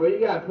strap, bro, you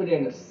gotta put it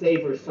in a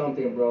safe or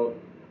something, bro.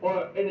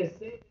 Or in a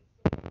safe.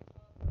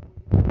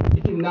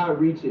 You cannot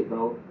reach it,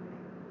 bro.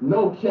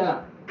 No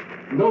cap.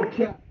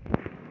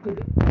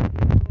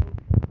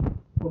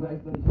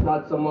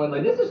 Shot someone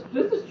like this is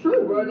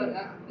true, bro. Like,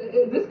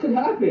 this could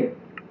happen.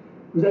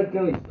 Who's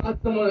accidentally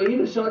shot someone or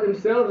even shot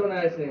themselves on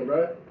accident,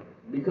 bro.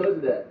 Because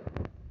of that.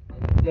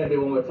 Yeah, they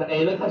one more time.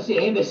 Hey, look how she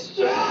aimed the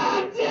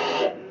strap,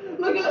 dude!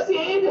 Look how she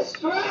aimed the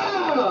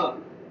strap!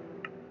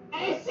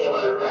 Hey, she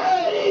was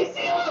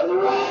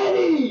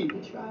ready! He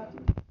tried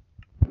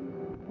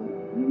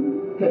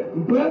to.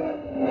 But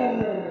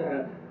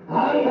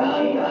Hung.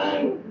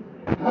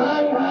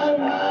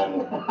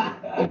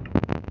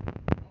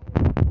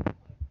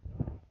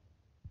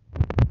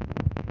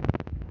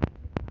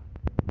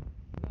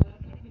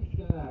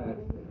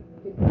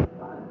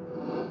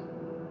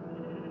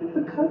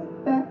 because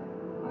of that,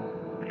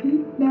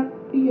 he'd never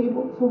be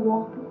able to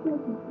walk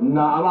again.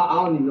 Nah, I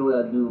don't even know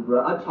what I do,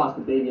 bro. I tossed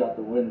the baby out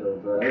the window,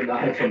 bro.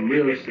 I had some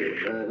real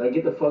shit, bro. Like,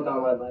 get the fuck out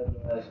of my life,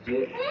 ass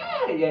shit.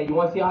 Yeah, you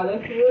wanna see how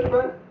that feels,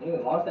 bro?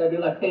 You lost that bitch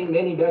like Peyton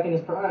Manning back in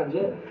his prime,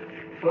 shit.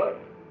 Fuck.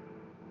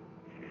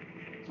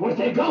 Where's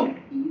they go?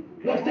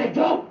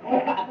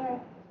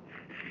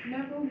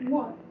 Never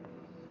once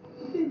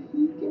did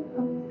he get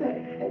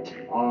upset.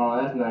 Oh,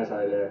 that's nice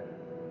right there.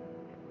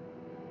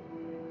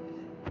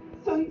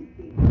 So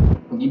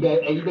you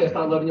better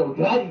start loving your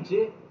daddy,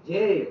 shit.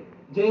 Yeah.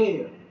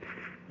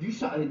 You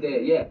shot his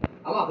dad, yeah.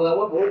 I'm not gonna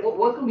lie,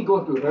 what's gonna be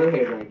going through her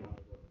head right now?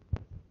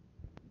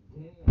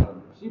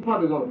 Damn, she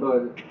probably gonna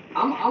buzz.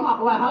 I'm not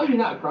gonna lie, how you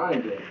not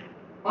crying yet?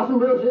 On some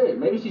real shit.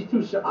 Maybe she's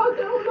too shy. I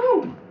don't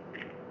know.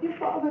 your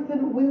father's in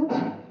a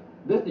wheelchair.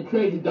 This is the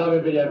craziest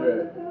dumbest video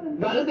ever.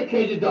 No, this is the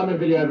craziest dumbest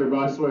video ever, bro,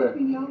 I swear.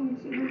 Too young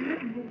to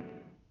remember.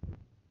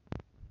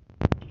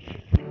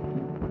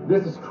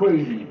 This is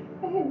crazy.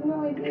 I had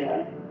no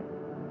idea.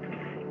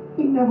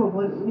 He never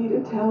wanted me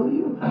to tell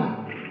you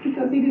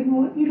because he didn't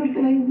want you to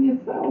blame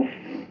yourself.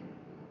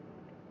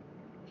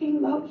 He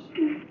loves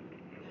you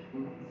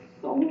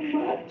so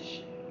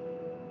much.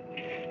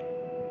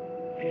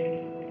 Oh,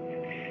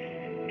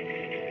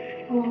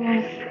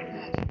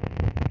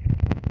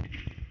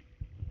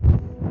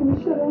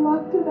 we should have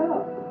locked it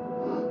up.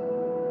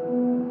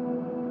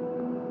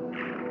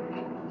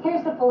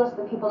 Here's the full list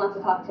of people not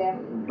to talk to.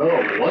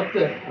 Bro, what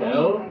the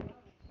hell?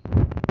 I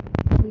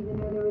didn't even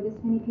know there were this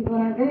many people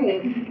in our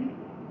grade.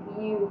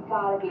 You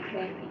gotta be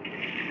kidding me.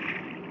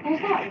 There's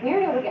that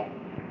weirdo again.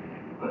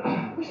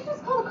 We should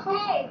just call the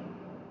cops. Hey!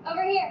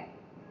 Over here!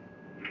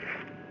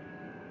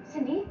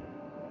 Cindy?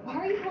 Why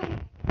are you calling?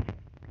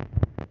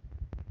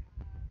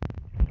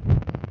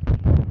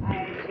 I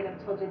should have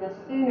told you this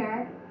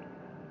sooner,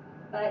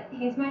 but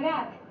he's my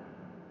dad.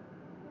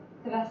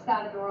 The best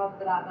dad in the world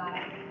for that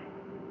matter.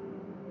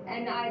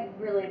 And I'd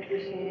really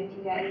appreciate it if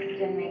you guys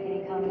didn't make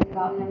any comments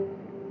about him.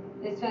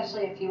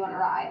 Especially if you want to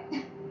ride.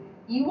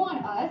 You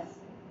want us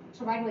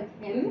to ride with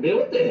him? Man,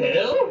 what the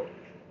hell?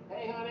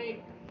 Hey,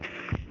 honey.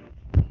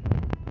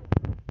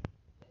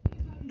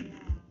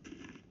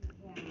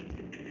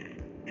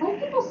 What if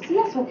people see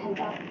us with him,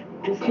 though?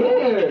 Who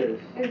cares?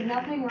 There's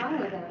nothing wrong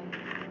with him.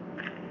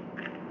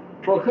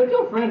 Bro, cut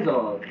your friends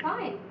off.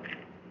 Fine.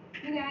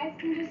 You guys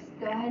can just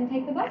go ahead and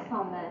take the bus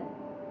home then.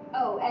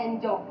 Oh,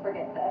 and don't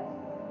forget this.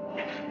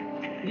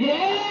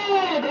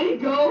 Yeah, there you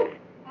go.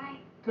 Bye.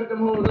 Cut them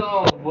hoes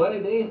off, boy.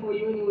 They ain't for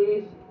you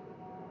anyways.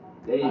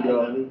 There you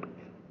go. Honey.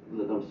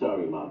 Look, I'm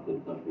sorry Mom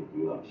couldn't come pick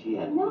you up. She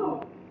had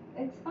No,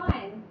 it's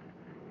fine.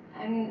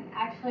 I'm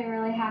actually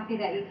really happy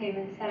that you came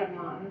instead of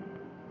Mom.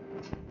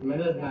 Man,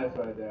 that's nice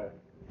right there.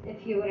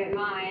 If you wouldn't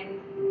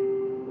mind.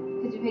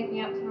 Could you pick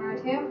me up tomorrow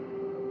too?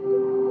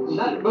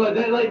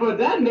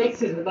 That makes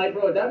his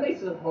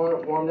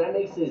heart warm. That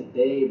makes his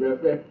day, bro.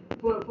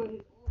 For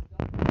his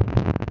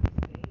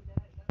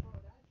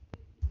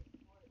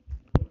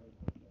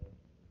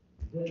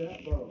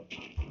bro.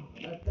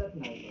 That's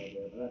nice right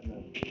there. That's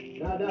nice.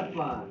 That's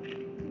fine.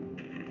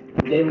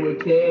 David with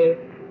Kev.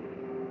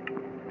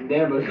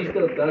 Damn, bro, she's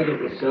still thugging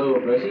for sure,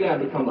 bro. She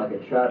gotta become like a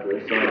trapper or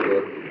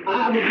something.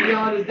 I'm gonna be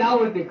honest, that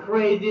was the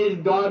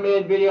craziest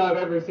Darman video I've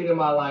ever seen in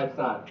my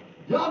lifetime.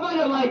 Y'all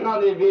better like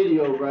on this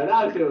video, bro.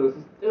 That shit was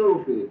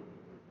stupid.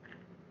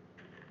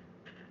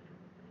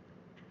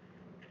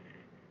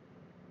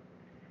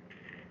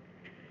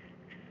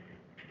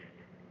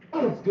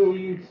 What's good,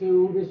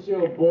 YouTube? It's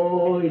your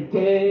boy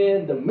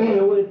Dan, the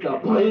man with the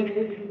plan.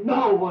 You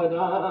know what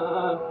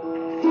I'm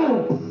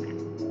saying.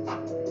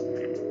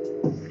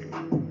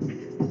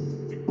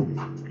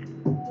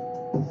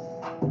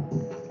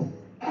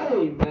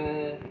 Hey,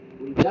 man,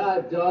 we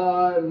got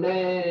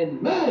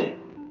Darman, man.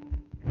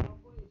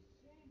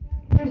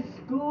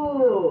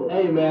 School.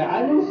 Hey man,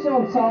 I knew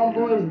some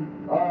tomboys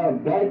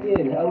back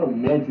in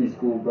elementary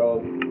school, bro.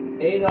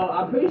 And you know,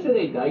 I'm pretty sure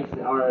they dykes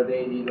now, or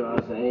they, you know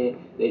what I'm saying?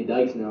 They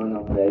dykes now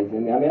nowadays. I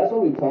mean, that's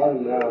what we call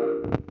them now.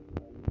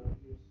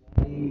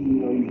 You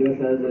know, you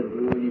just as a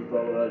dude, you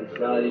follow the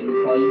shot, we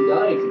call you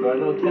dykes, bro.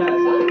 No cap.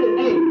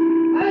 Hey,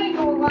 I ain't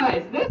gonna lie,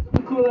 there's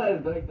some cool ass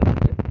dykes out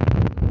there.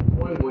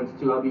 One ones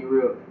too, I'll be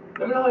real.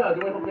 Let me know how y'all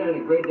doing. Hope you're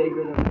having a great day,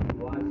 great night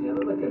watching. I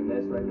look like a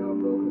mess right now,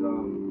 bro,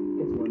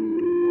 because it's 1 a.m.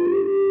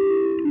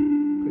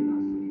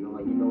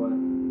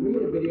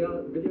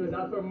 Video is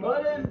out for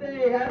Mother's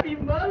Day. Happy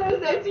Mother's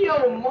Day to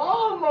your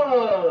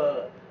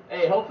mama.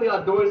 Hey, hopefully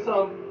y'all doing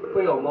something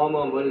for your mama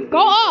on Mother's Day.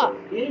 Go up.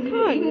 Even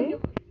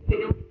if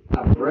you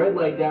got bread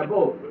like that,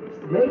 bro,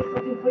 make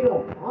something for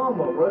your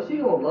mama, bro. She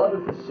gonna love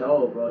it for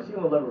sure, bro. She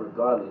gonna love it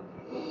regardless.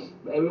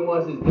 But everyone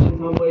wants this damn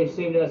tomboy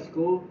shaved at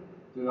school.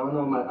 Dude, I don't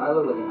know, I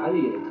look like I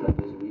need to get a cut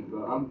this week,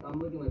 bro. I'm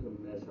looking like a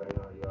mess right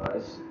now,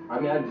 y'all. I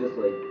mean, I just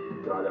like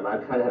got up. I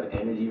kind of have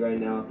energy right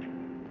now.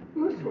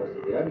 What's supposed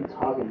to be? I be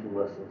talking too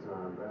much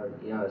sometimes, bro.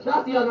 Yeah, shout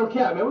out to y'all, no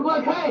cap, man. We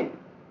going crazy.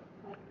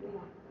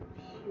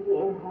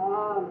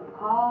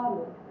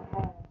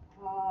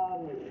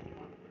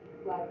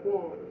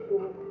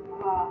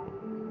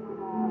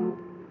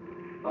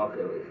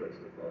 Okay, wait, first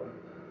of all.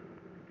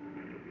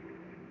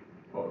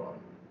 Hold on.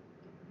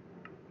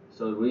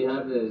 So we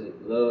have this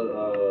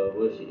little,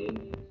 what's she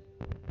Indian?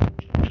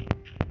 Why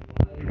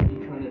is he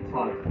trying to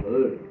talk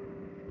hood?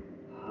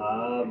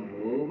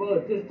 Bro,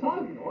 just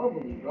talk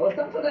normally, bro.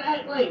 Stop trying to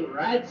act like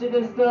ratchet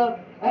and stuff.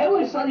 I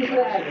always try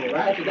to act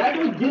ratchet. That's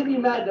what gets me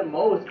mad the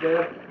most,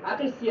 bro. I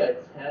can see a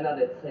 10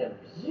 out of 10.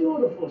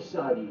 Beautiful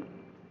shawty.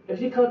 If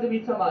she comes to me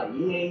talking about,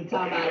 you ain't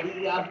talking about,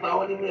 I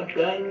found in your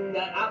thing,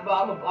 I'm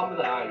like, oh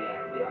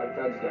yeah,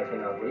 I just gotta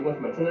turn out, bro. You went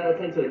from a 10 out of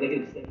 10 to a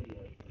negative 70.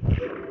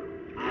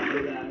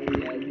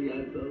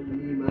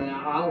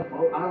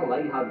 I don't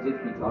like how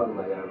jits be talking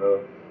like that,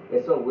 bro.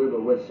 It's so weird,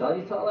 but when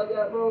shawty talk like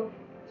that, bro,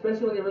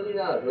 especially when they're really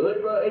not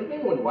hood, bro. It's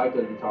maybe when white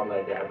girls be talking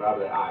like that, bro. I'll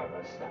be like, alright,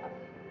 bro, stop.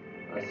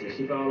 Let's see,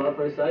 she found love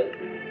first sight.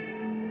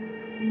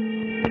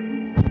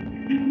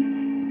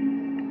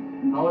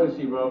 How old is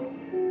she, bro?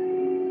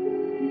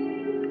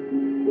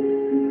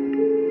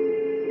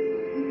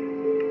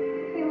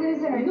 Hey,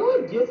 loser. You know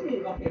what gets me?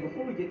 Okay,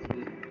 before we get to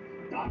this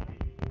doctor,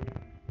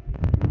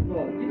 bro,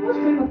 you know what's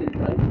crazy about the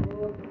Dutch,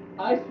 bro?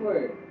 I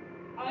swear.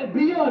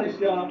 Be honest,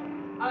 y'all.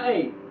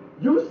 Hey,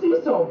 you see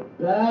some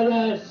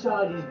badass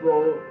shotties,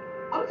 bro.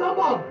 I'm talking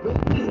about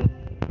business.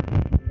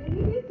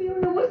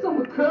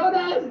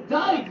 it's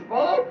Dykes,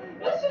 bro.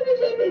 That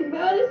shit make me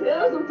mad as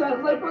hell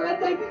sometimes. Like, bro, that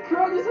Dyke be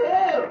curled as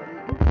hell.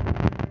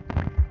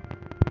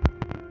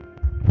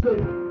 Cause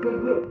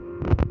look,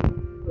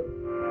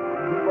 a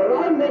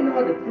lot of men know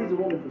how to please a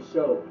woman for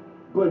show.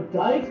 But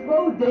Dykes,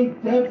 bro, they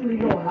definitely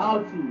know how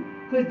to.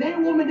 Cause they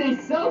woman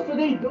themselves, so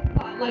they know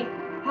like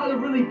how to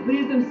really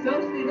please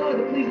themselves, so they know how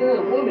to please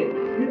another woman.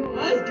 You know,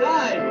 us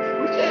guys,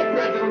 we can't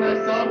practice on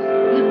ourselves.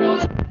 You know,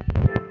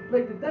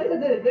 like the Dykes are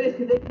that advantage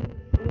cause they do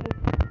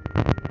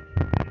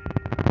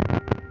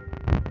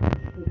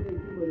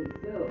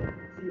themselves.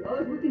 See,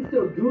 us, we can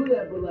still do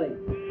that, but like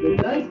the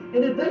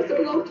Dykes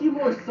are low-key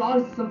more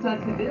saucy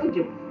sometimes cause they don't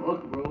give a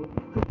fuck, bro.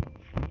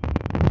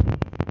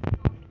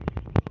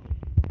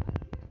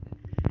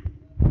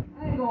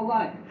 Gonna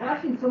lie,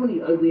 watching so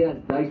many ugly ass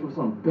Dykes with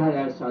some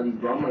badass shotties,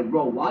 bro. I'm like,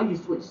 bro, why you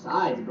switch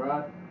sides,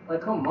 bro?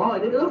 Like, come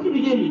on, they don't keep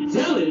getting me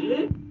jealous,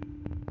 man.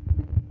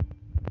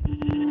 I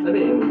mean,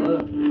 Did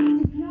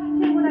you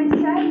not hear what I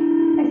said?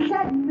 I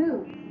said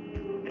move.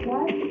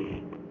 What?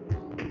 Hey!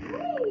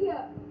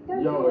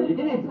 Yo, are you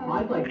getting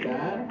hyped like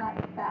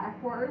that?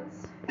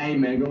 Backwards. Hey,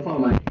 man, go follow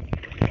my.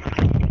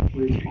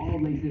 Which all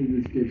links in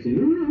the description.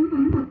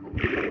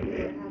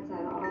 Hats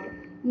at all.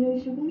 You know, you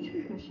should really try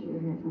brushing your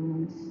hair for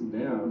once.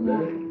 Damn, Yeah.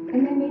 man. And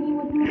then maybe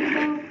when you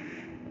go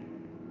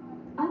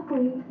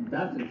ugly.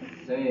 That's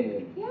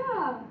insane.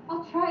 Yeah,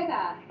 I'll try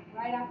that.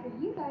 Right after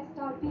you guys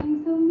stop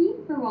being so mean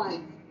for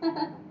once.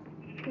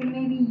 Then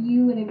maybe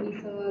you wouldn't be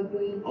so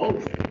ugly. Oh.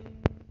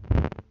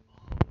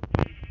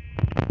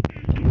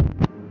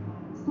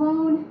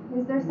 Sloan,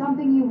 is there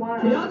something you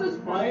want? Can y'all just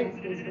fight?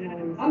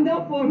 I'm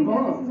down for a This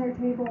bomb. is our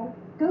table.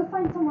 Go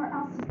find somewhere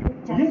else to sit,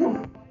 You Jesse.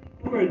 gonna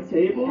for a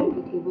table?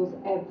 Empty tables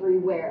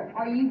everywhere.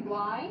 Are you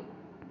blind?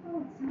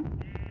 Oh, it's not.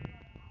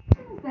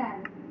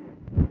 Then.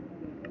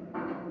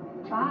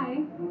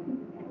 Bye.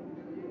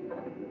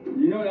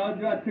 You know what I'll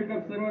do? I'd pick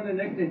up someone on the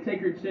neck and take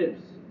her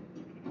chips.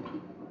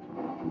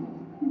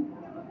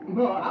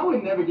 Bro, I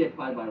would never get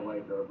fired by a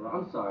white girl, bro.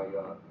 I'm sorry,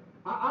 y'all.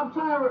 I'm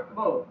trying to,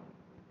 bro.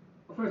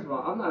 First of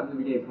all, I'm not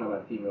gonna get fired by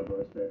a female, bro,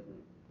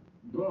 especially.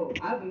 Bro, a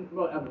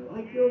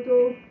white girl,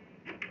 though?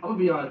 I'm gonna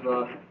be honest,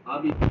 bro.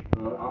 I'll be,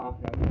 bro. I'll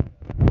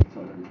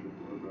tell you this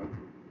before, bro.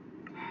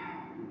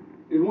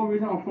 There's one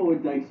reason I don't fuck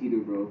with Dykes either,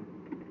 bro.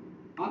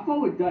 I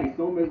fuck with Dykes,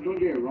 don't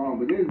get it wrong,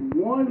 but there's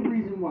one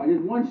reason why, there's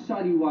one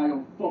shoddy why I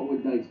don't fuck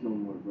with Dykes no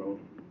more, bro.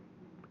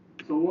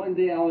 So one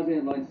day I was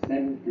in lunch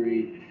 7th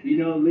grade, you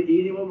know,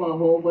 eating with my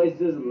homeboys,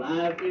 just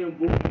laughing, I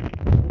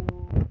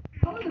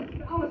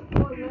was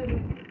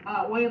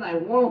 4'11", weighing like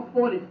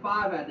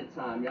 145 at the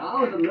time, y'all.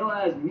 I was a little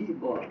ass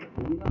meatball.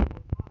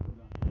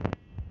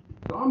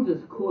 So I'm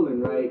just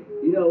cooling, right?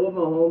 You know, with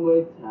my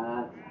homeboys,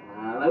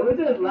 like we're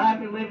just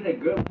laughing, living a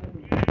good life.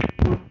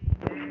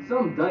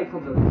 Some dyke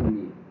comes up to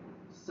me,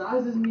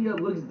 sizes me up,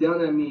 looks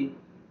down at me,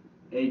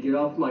 and get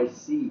off my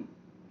seat.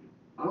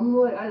 I'm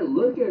like, I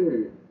look at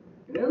her,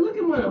 and I look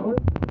at my homeboys.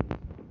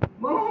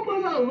 My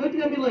homeboys are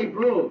looking at me like,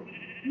 bro,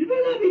 you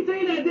better not be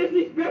taking that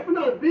disrespect for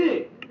no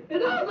bit.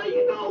 And I was like,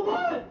 you know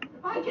what?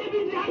 I can't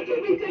be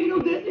taking no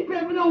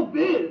disrespect for no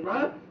bit,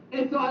 bro.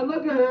 And so I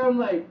look at her, I'm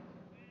like,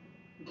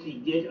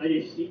 there's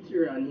other seats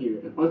around here.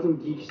 On some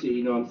geek shit,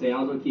 you know what I'm saying?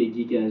 I was okay,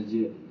 geek ass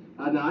shit.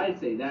 No, I didn't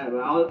say that, but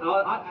I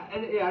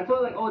told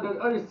her like, oh, there's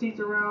other seats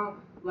around.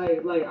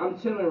 Like I'm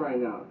chilling right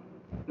now.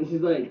 And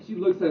she's like, she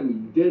looks at me,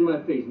 dead in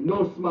my face,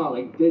 no smile,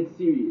 like dead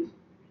serious.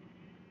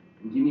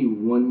 Give me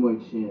one more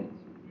chance.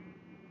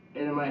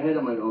 And in my head,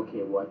 I'm like,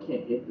 okay, well, I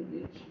can't hit the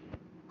bitch.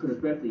 Cause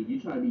especially you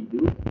trying to be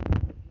dude.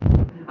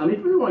 I mean, if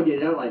you really want to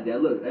get it out like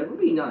that, look, if we're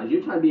being honest,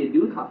 you're trying to be a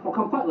dude,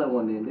 come fight like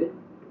one then, bitch.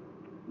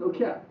 No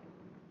cap.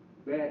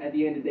 But at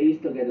the end of the day, you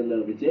still got a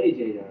little bit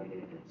JJ down there.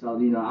 So,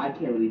 you know, I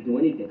can't really do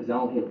anything because I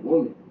don't hit a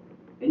woman.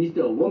 And you're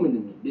still a woman to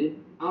me, bitch.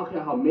 I don't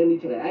care how manly you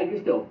try to act, you're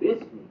still a bitch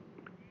to me.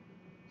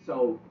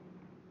 So,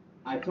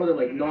 I told her,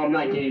 like, no, I'm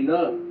not getting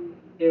up.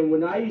 And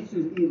when I used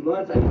to eat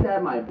lunch, I used to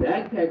have my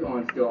backpack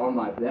on still on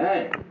my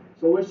bag.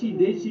 So what she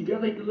did, she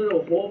got like the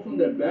little hole from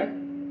the back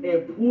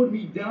and pulled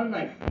me down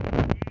like in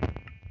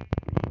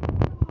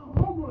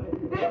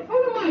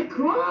front of my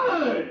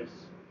crush.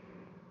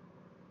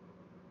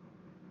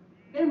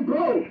 And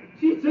bro,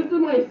 she sits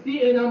in my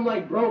seat and I'm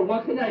like, bro,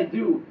 what can I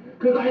do?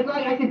 Cause I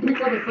thought I can pick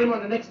up the slam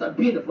on the next step,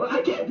 be in the front.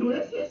 I can't do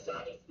that. She's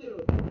shiny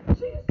still.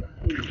 She's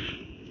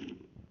shiny.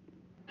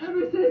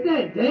 Ever since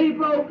that day,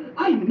 bro,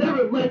 I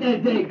never let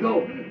that day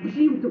go.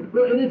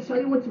 But and then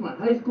Shiny went to my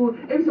high school.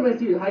 Every time I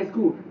see her in high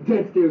school,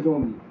 dead stairs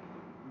only.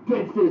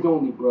 Dead stairs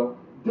only, bro.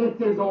 Dead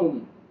stairs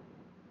only.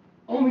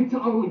 Only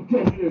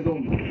dead stairs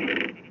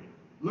only.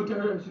 Look at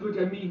her, she look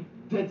at me,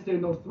 dead stairs,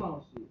 no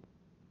smile shit.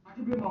 I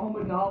could be in my home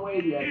in the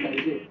hallway, yeah,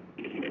 that shit.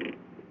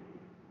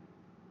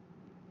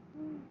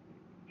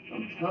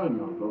 I'm telling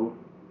y'all, bro.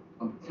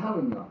 I'm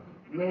telling y'all.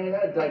 Man,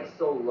 that dyke's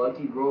so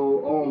lucky,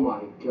 bro. Oh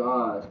my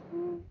god.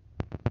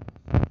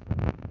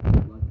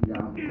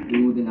 I'm a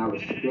dude and I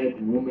respect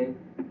women.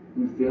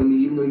 You feel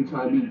me? Even though you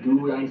try to be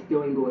dude, I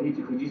still ain't gonna hit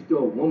you because you still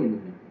a woman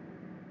to me.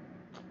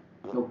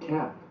 No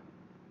cap.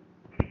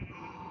 I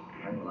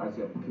ain't gonna lie,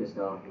 I'm pissed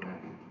off, man.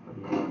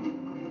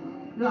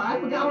 No,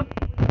 I forgot.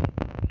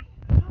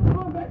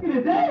 What back in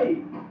the day.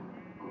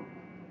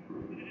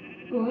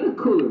 Oh, that's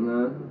cooler,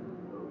 man.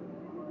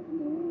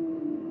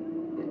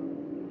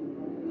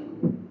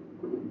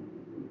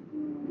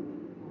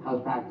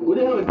 How's practice? What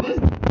the hell is this?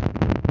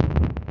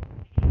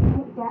 I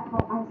don't get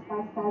how Ice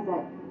Spice says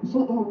it. She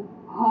in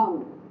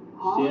hung.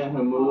 She in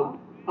her mood.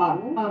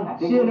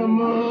 She in her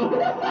mood.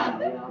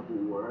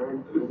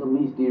 Word. There's at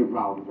least your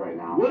problems right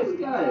now. What's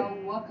guy?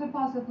 What could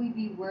possibly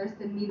be worse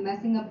than me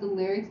messing up the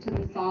lyrics to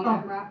the song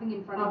I'm rapping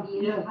in front of the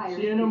entire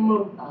she in her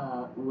mood.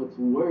 What's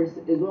worse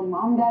is what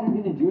mom and dad are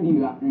gonna do to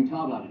you after you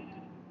tell them.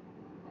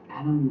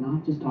 And I'm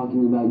not just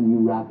talking about you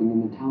rapping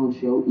in the talent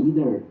show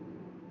either.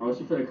 Oh,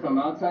 she finna come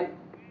out tight?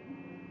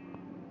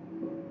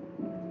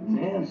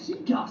 Damn, she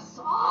got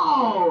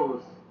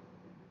sauce!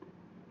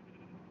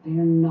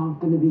 They're not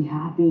gonna be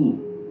happy.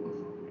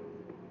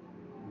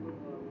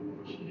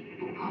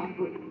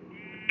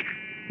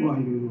 Why are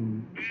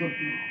you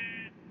sucked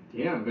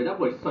now? Damn, man, that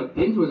boy sucked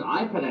into his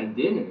iPad at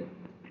dinner.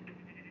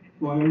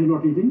 Why are you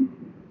not eating?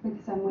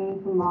 Because I'm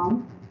waiting for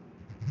mom.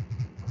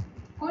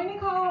 कोई नहीं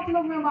खाओ आप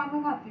लोग मैं बाद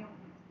में खाती हूँ.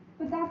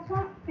 But that's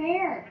not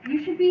fair.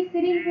 You should be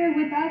sitting here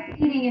with us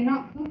eating and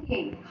not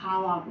cooking.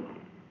 How long?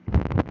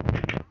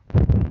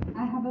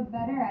 I have a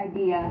better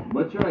idea.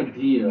 What's your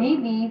idea?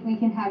 Maybe we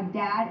can have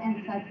Dad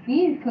and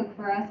Safi cook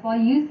for us while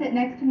you sit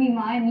next to me,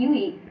 Ma, and you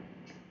eat.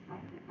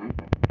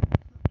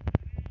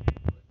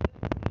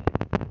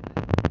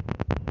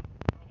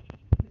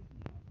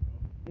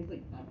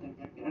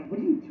 What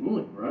are you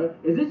doing, bro?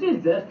 Is this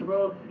just zest,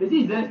 bro? Is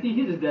he zesty?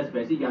 He's just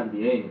zest, he gotta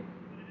be, ain't he?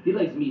 He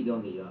likes meat,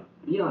 don't he,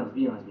 Be honest.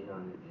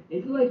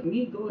 If you like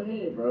meat, go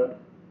ahead, bro.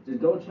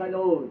 Just don't try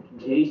no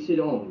gay shit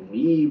on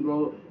me,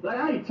 bro. Like, I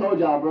already told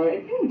y'all, bro.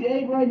 If you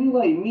gay, bro, and you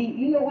like meat,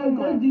 you know what?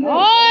 Go do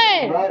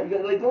that,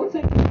 bro. Like, don't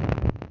take...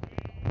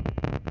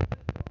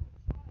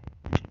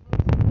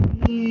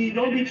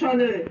 Don't be trying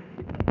to...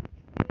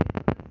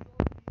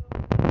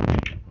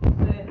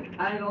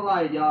 I ain't gonna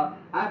lie, y'all.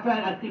 I've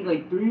had, I think,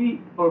 like 3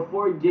 or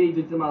 4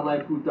 gauges in my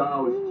life who thought I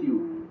was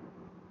cute.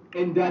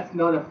 And that's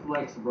not a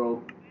flex,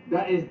 bro.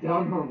 That is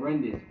down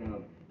horrendous,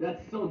 bro.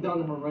 That's so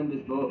down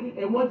horrendous, bro.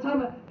 And one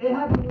time, it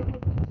happened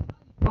with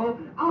bro.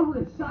 I was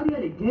with Shotty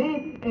at a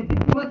game, and then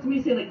he went to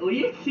me saying, like, oh,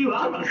 you're cute.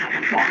 I was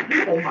like, fuck.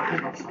 Oh, my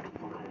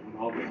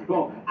God.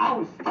 Bro, I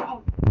was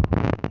so...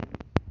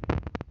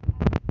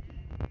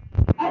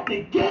 At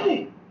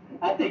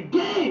the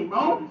game,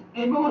 bro.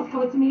 And mom was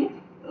coming to me.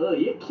 Oh,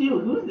 you're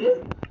cute. Who's this?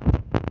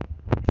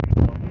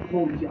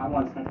 Holy shit, I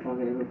want to start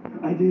talking to him.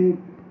 I did.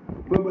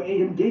 But hey,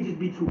 them gauges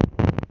be too.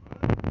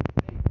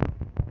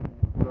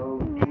 Bro.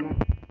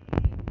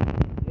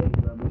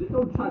 Just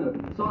don't try to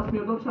sauce me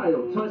or don't try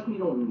to touch me.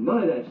 Don't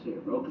none of that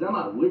shit, bro. Because I'm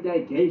out with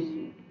that gay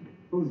shit.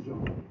 Whose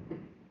job?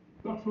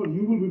 That's what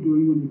you will be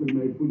doing when you get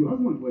married for your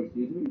husband. Wait,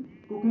 excuse me?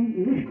 Cooking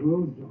is a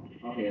girl's job.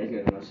 Okay, I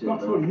get enough shit.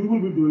 That's what you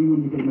will be doing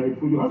when you get married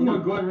for your husband. You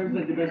know, Gordon Ramsay's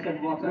like the best chef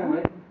of all time,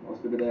 right?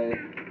 Most of the day.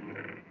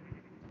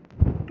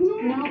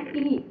 Now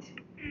eat.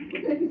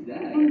 What the heck is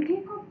that? And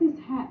take off this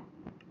hat.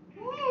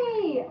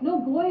 Hey! No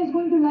boy is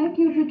going to like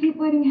you if you keep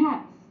wearing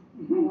hats.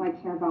 Why do I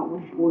care about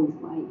what boys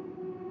like?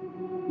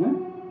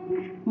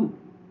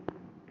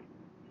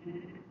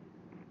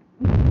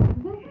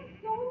 This is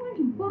so much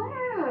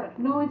butter.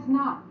 No, it's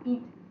not.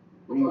 Eat.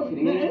 Are you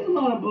kidding me? That's a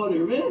lot of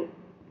butter, man.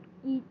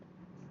 Eat.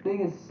 This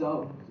thing is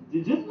so...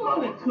 You just know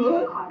how to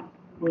cook? Huh?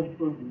 Butter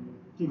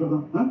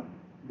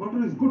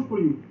is good for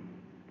you.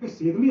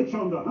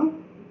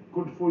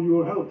 Good for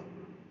your health.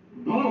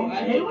 Bro, I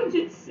hate when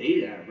you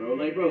say that, bro.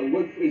 Like, bro,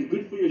 what is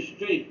good for your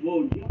strength?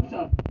 Well, you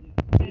know,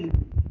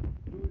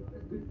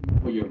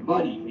 for your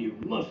body, for your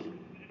muscle.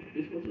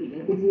 Gives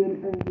you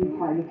an early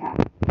heart attack.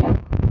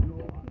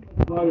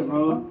 Sorry,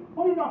 bro.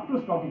 Only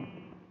doctors talking.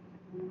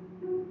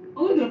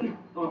 Only doctor.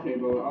 Okay,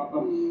 bro.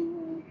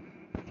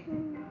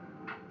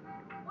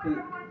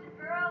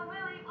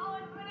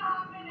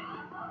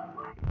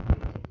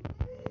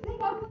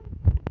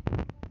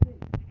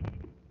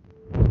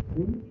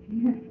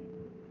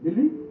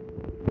 Dilly?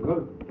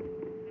 Girl.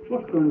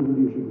 What kind of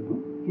video shoot, huh?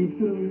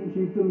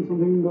 Sheetal,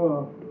 something,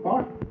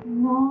 part?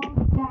 No,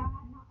 Dad,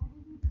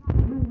 not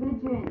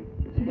everything's not religion.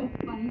 She does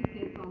funny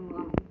skits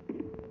online.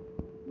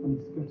 Funny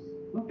skits,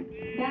 huh?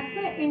 That's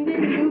the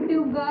Indian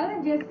YouTube girl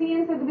Jessie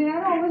and Sadhbir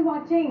are always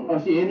watching. Oh,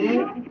 she Indian?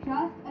 Not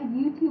just a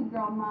YouTube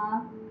girl,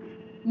 Ma.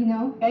 You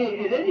know? Hey,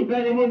 is any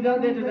bad Indians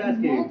out there? Just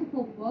asking.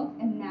 Multiple books,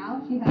 and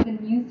now she has a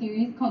new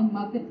series called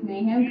Muppets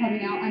Mayhem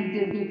coming out on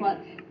Disney Plus.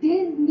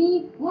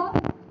 Disney Plus.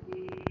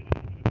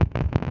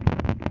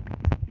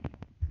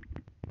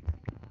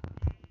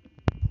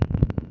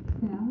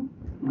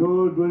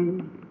 Girl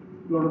doing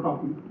a lot of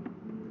talking.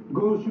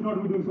 Girls should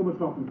not be doing so much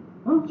talking.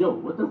 Huh? Yo,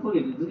 what the fuck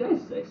is this? This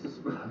guy's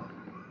sexist, bro.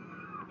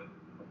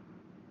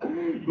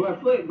 Bro, I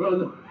feel like, bro,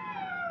 look.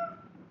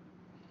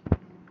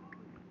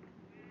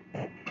 I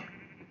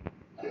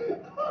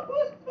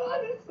was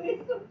trying to say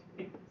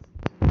something.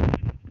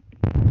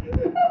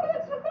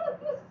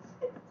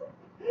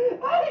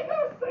 I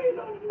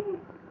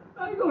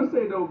ain't gonna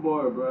say no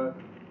more, bro.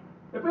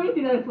 If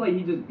anything, I feel like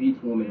he just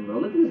beats women, bro.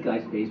 Look at this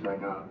guy's face right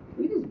now.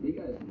 Look at this big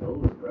ass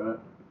nose, bro.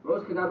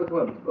 Bro's cannot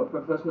become a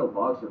professional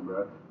boxer,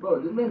 bro.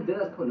 Bro, this man's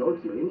dead as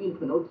Pinocchio. You mean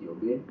Pinocchio,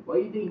 man? Why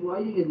do you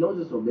think his nose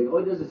is so big? All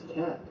he does is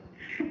cat.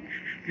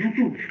 You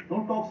two,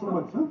 don't talk so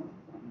much, huh?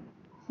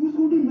 Who's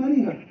going to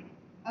marry her?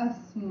 A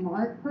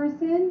smart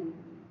person?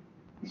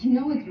 You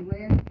know it's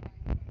rare to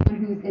find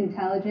someone who's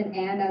intelligent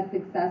and as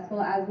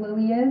successful as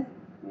Lily is.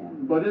 Yeah.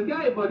 But this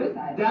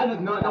dad does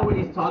not know what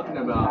he's talking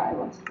about. I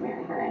want to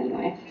marry her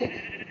anyway.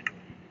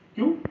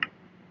 You?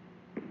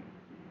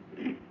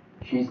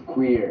 She's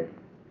queer.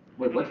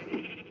 Wait, what?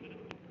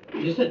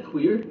 You just said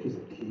queer? She's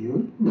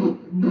queer?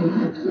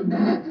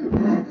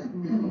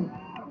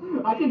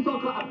 I can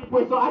talk.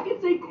 Wait, so I can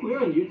say queer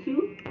on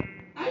YouTube?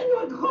 I didn't know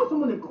I could call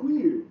someone a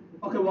queer.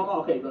 Okay, well,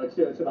 okay, bro,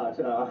 chill out.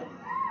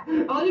 I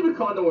don't even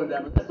call no one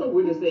that, but that's so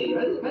weird to say.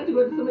 Imagine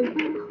going to somebody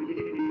queer.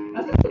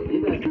 That's such a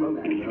weird ass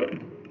comeback, bro.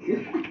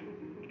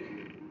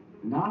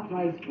 Not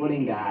right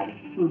footing, Dad.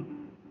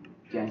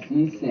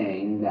 Jesse's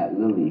saying that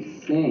Lily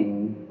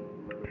sings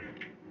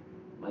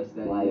like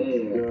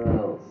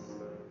girls.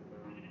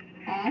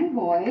 And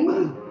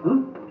boys.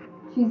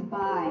 She's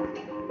bi.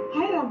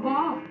 Hey,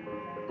 Rabba.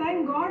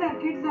 Thank God our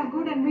kids are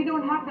good and we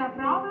don't have that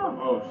problem.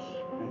 Oh,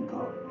 thank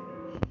God.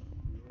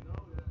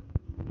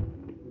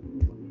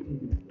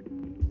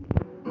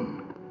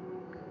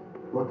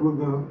 What will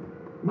the...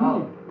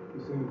 No.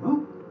 You saying, huh?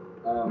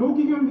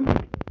 Loki can do...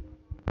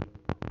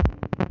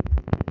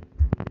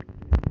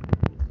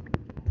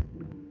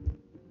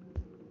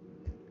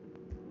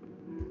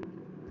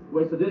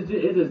 Wait, so this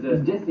is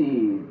this?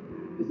 Jesse,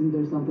 isn't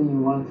there something you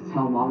wanted to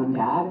tell Mom and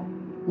Dad?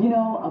 You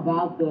know,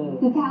 about the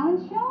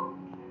talent show?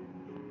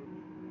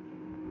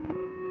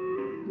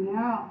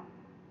 Yeah.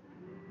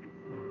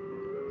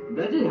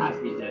 That just has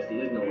to be Jesse.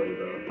 There's no way,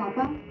 bro.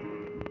 Papa?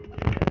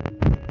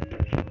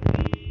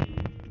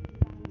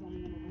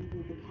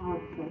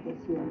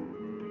 This year.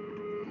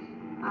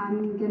 I'm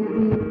gonna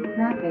be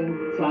rapping.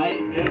 Tight,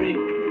 very. I'm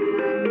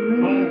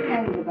really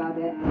excited about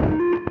it.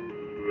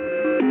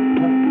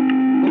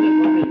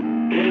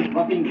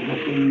 What is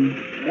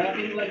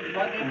rapping like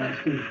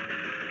rapping?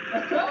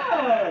 Let's go!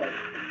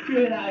 2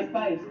 in Ice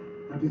Spice.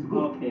 That is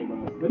good. Okay, bro.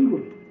 Very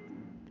good.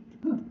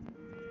 Huh.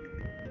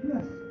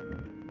 Yes.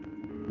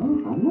 Huh?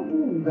 I'm not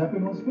really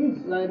rapping on space.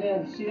 Like that.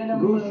 She didn't know.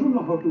 Girls should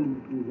know how to do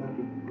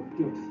rapping of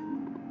kids.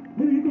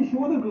 Maybe you can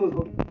show other girls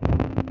how to.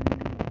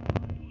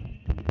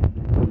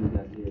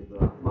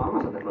 I'm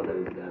not fuck out of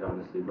his dad,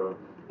 honestly, bro.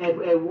 Hey,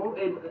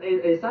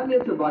 sign me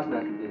up to a box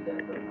match with his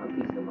dad, bro. I'm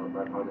piecing him up, I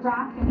promise.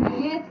 Rapping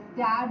gifts,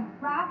 Dad.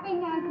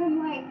 Rapping as in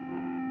like.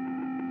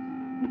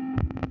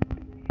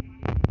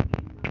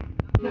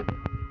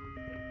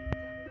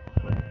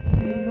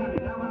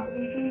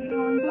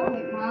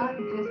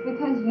 Just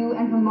because you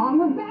and her mom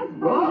were best friends.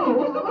 Bro,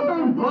 what's up with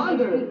her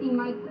brother?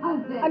 My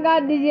cousin. I got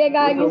this, I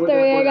gotta get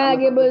story, I gotta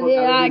get pussy, I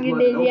gotta get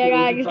this, I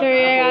gotta get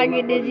story, I gotta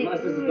get this, I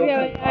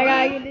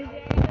gotta get this,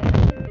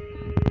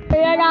 I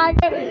gotta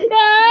get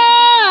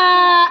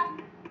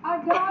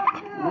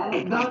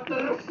A doctor.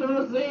 Dr.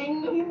 Sursing.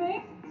 He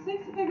makes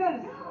 6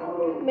 figures.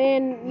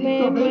 Man, I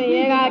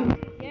gotta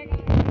get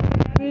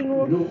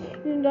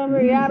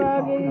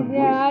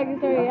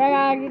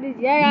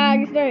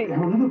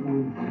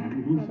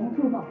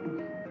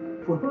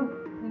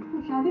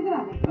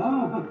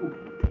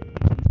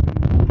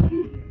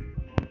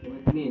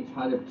Me and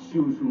try to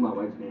choose who my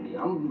wife's gonna be.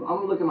 I'm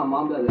gonna look at my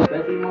mom and be like,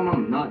 respectfully, my mom,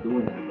 I'm not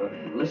doing that, bro.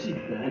 Unless she's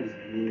bad as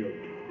hell.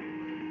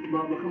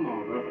 Bro, come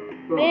on,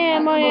 bro.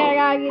 Man, money, I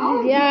gotta get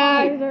this,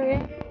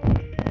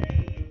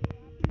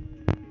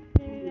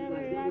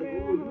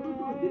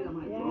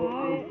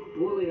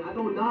 I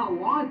do not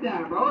want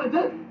that, bro.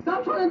 Just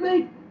stop trying to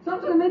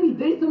make me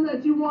date someone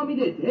that you want me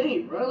to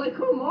date, bro. Like,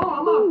 come on,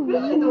 I'm not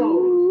feeling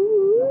those.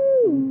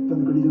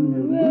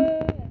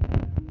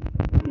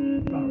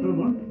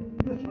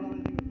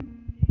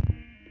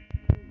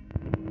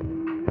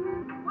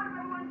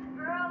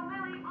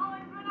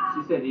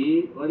 She said,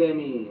 "E, what do that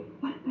mean?"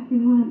 What up,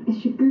 everyone?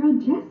 It's your girl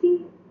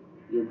Jessie.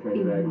 You're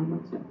correct.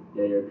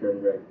 Yeah, you're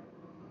correct.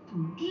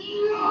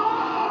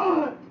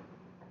 Yeah!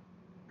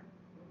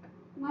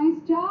 Nice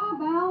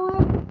job,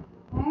 Alex.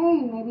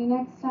 Hey, maybe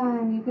next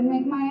time you can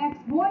make my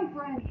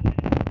ex-boyfriend.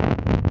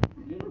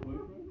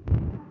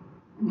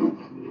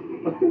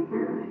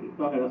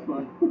 Okay, that's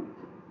fine.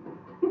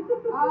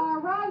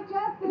 Alright,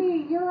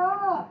 Jesse, you're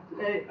up.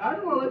 Hey, I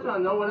just want to let y'all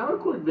know, when I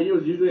record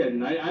videos usually at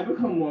night, I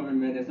become more of a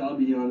menace, I'll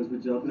be honest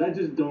with y'all, because I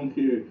just don't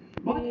care.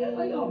 But I guess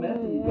like y'all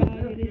messy, but I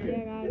don't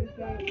care. This is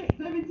like a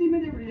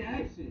 17-minute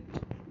reaction.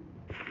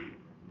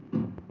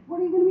 What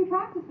are you going to be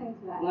practicing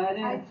today? Let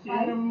it I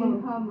spice in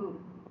her mood.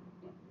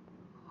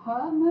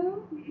 Her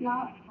mood,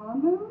 not her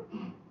mood?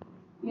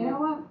 You know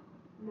what?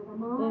 Never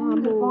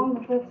mind, as long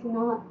as it's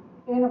not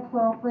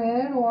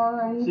inappropriate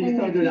or anything. She's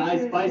trying to do the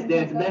Ice Spice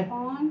dance, man.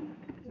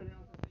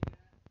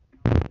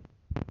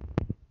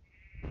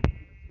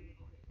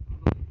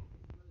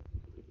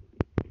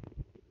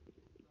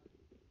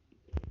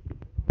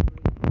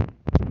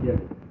 Yeah.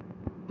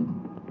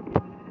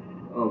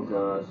 Oh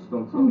gosh,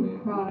 don't tell me.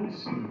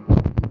 Gosh.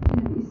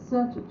 gonna be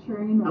such a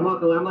train wreck. I'm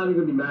not even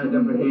gonna be mad at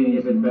them for hating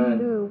if it's bad.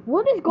 Dude,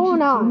 what is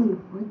going on?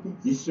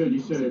 You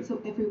should.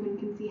 So everyone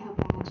can see how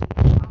bad.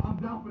 I'm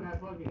down for that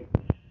fucking.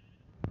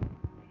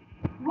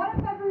 What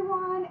up,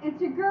 everyone? It's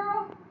your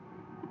girl.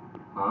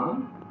 Huh?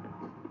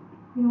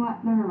 You know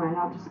what? Never mind.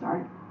 I'll just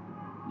start.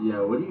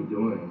 Yeah, what are you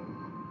doing?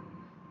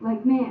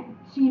 Like, man,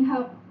 she and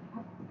her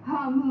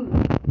mood.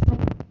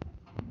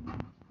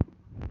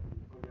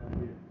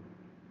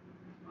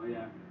 Oh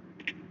yeah.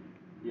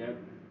 Yep.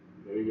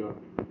 There you go.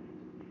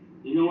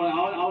 You know what? I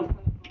was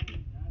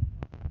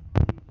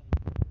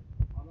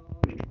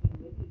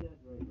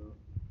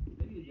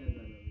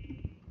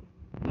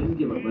Just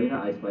give up, bro. You're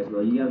not Ice Spice,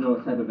 bro. You gotta know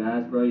what type of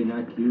ass, bro. You're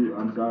not cute.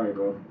 I'm sorry,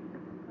 bro.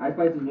 Ice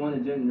Spice is one to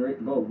generate.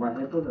 Bro, my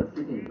headphones are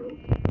freaking broke.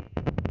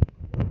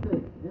 What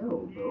the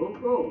hell, bro?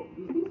 Bro,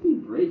 these things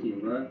keep breaking,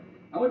 bro.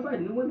 I would buy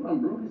new ones, but I'm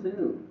broke as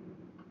hell.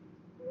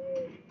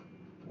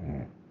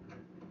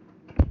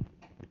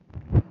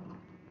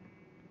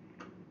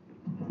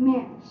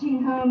 Man, she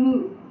and her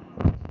mood.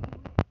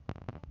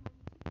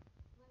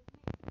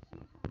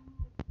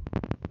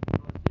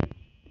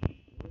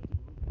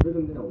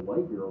 Rhythm than a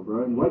white girl,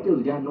 bro. And white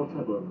girls got no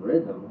type of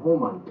rhythm. Oh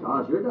my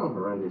gosh, you're down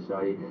horrendous,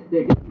 shawty.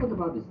 Yeah, get the fuck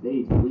about the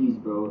stage, please,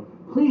 bro.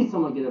 Please,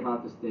 someone get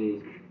about the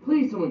stage.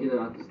 Please, someone get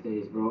about the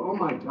stage, bro. Oh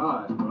my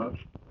gosh, bro.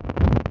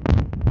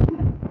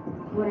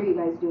 What are you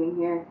guys doing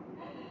here?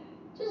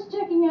 Just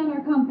checking out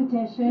our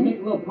competition. Make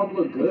a little pump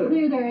look good. It's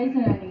clear there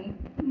isn't any.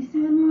 You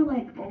sound more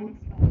like Old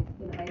Spice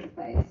than Ice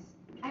Spice.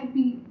 I'd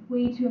be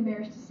way too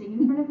embarrassed to sing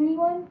in front of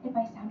anyone if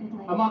I sounded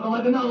like. I'm not gonna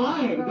let them not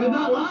lying. They're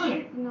not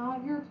lying. It's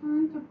not your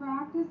turn to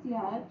practice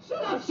yet.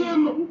 Shut up, You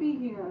Shim. shouldn't be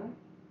here.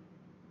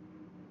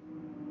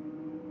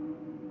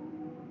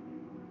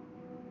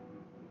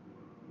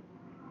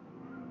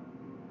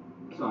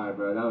 Sorry,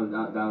 bro. That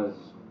was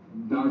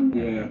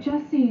yeah.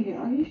 Jesse,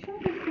 are you sure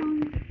this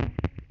song?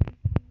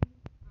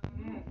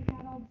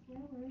 That old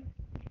swear word.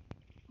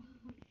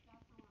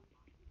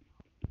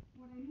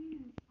 What I mean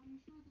is, are you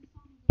sure this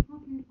song is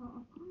appropriate for a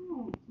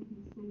girl to be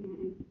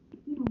singing?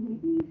 You know,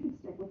 maybe you should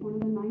stick with one of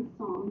the nice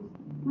songs,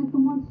 like the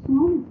one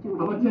Sloan is doing.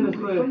 How about Taylor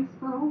Swift? Nice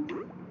girls.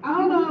 I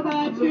don't know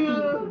about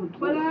you,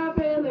 but I'm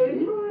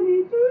feeling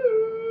 22.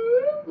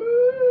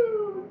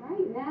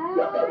 Right now.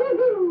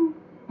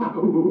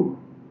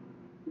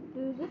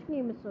 Dude, this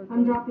game is so good.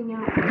 I'm dropping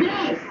out.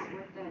 Yes! Not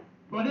worth it.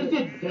 Bro, this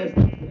shit's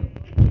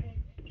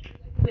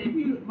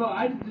bro,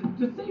 I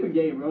just say your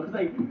game, bro. Cause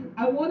like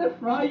I want to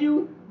fry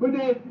you, but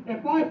then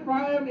if I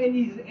fry him and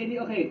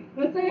okay,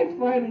 let's say I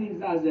fry him and he's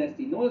not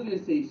zesty, no one's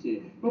gonna say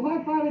shit. But if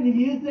I fry him and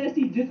he is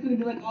zesty, just gonna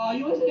be like, oh,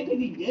 you want to say because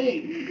he's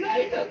gay? Now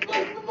you just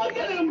look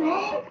at him,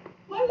 bro.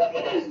 Like look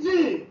at this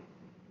shit,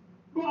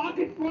 bro. I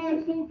could fry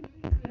him so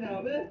crazy right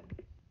now, man.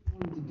 I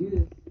wanted to do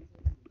this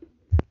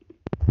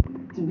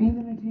to be an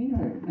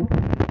entertainer.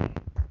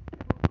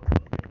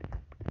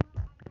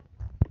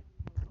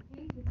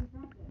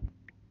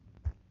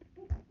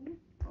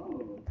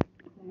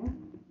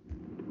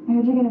 I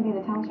heard you're gonna be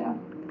the talent show.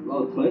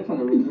 Well, Clay's on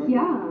the reason.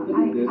 Yeah,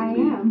 I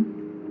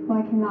am. Well,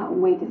 I cannot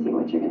wait to see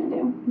what you're gonna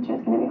do. I'm sure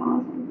it's gonna be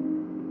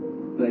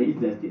awesome. But he's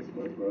zesty as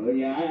fuck, bro.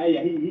 Yeah,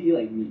 he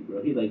like me,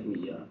 bro. He like me,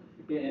 yeah.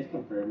 Yeah, it's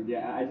confirmed.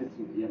 Yeah, I just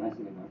seen it. Yeah, I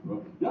seen it now,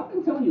 bro. Y'all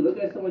can tell when you look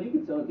at someone, you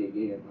can tell if they're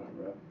gay or not,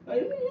 bro.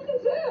 Like, you can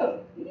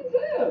tell. You can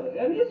tell.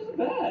 I mean, it's just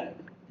bad.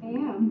 I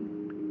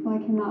am. Well, I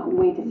cannot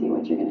wait to see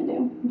what you're gonna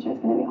do. I'm sure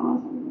it's gonna be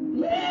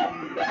awesome.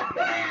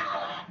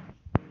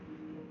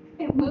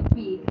 It will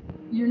be.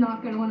 You're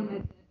not gonna want to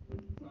miss it.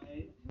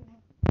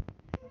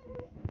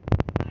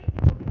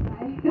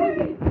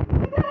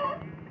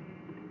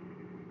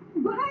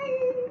 Bye.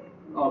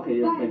 Okay,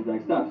 your face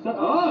back. Stop. Shut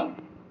up.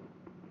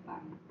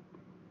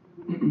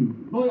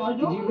 Boy, are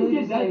y'all really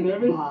get that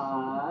nervous?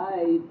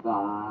 Bye,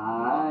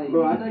 bye.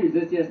 Bro, I know you're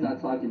zesty ass not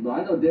talking, bro.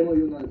 I know demo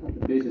you know how to talk to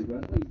bitches, bro.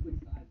 That's why you switch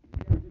sides.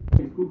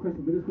 In school, crush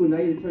from middle school, now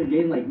you turn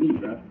game like me,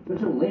 bro. Shut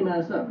your lame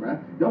ass up, bro.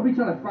 Don't be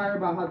trying to fire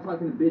about how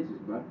talking to bitches,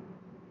 bro.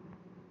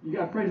 You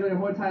got friends on your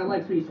whole entire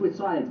life, so you switch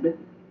sides, bitch.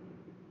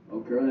 Oh,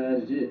 girl,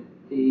 ass shit.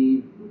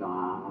 Hey,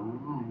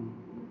 bye.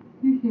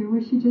 You hear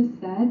what she just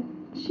said?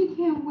 She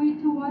can't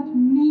wait to watch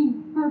me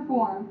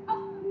perform.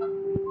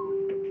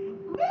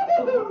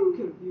 So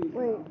confused.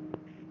 Wait.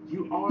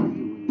 You are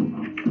doing it.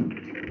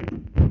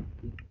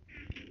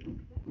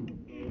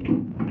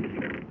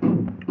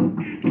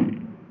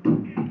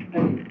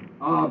 Hey,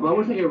 bro, I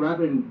wish I could rap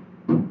in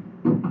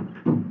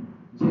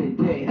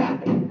JJ.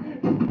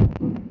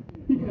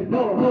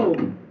 No.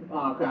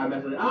 Oh, crap, I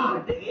messed with it.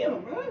 Ah,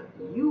 damn, bro.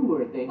 You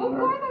were thinking. Of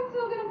course I'm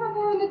still gonna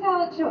perform the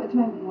talent show. It's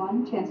my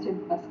one chance to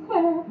impress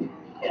Claire.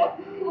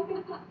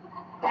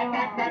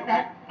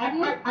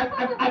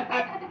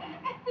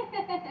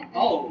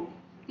 Oh.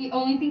 The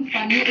only thing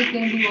funny is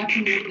gonna be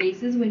watching your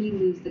faces when you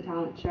lose the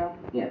talent show.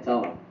 Yeah,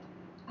 tell him.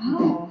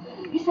 Oh,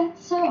 is that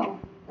so?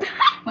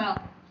 Well,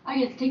 I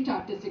guess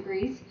TikTok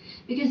disagrees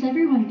because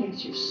everyone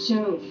thinks you're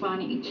so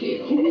funny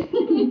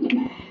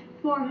too.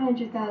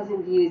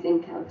 400,000 views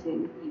and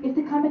counting. If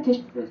the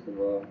competition. First of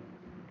all,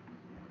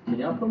 can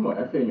y'all put more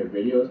effort in your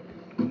videos?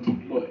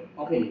 But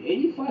okay,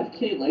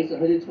 85K likes,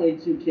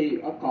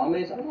 122K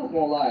comments. I'm not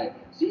gonna lie,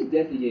 she's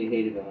definitely getting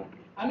hated on.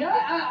 I mean,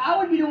 I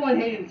would be the one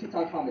hating the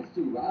TikTok comments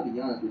too, but I'll be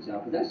honest with y'all,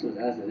 because that shit was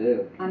ass as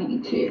hell. Funny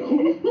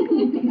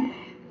too.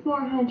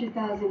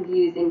 400,000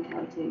 views and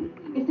counting.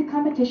 If the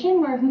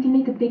competition were who can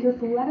make a bigger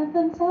fool out of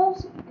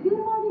themselves, who'd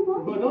already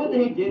won? But don't let the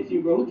hate get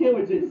you, bro. Who cares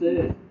what Jit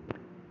says?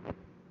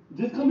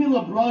 Just call me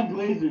LeBron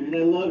Glazer, and I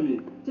love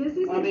it.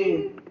 I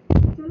mean,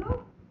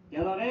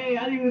 hello, hey,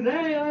 how do you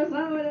say? What's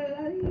up with it?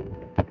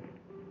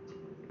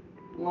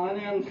 My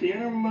name's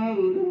Sierra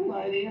Mood.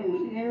 My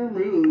name's Sierra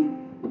Mood.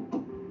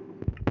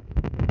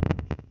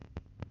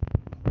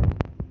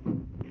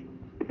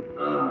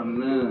 Oh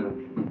man,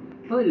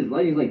 I feel like this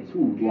lighting is like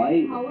too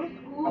light. How was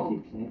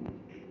school?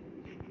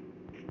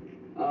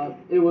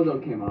 It was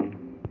okay, Mom.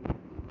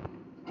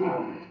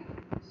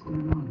 What's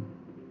going on?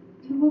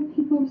 To what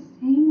people are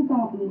saying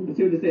about me. Let's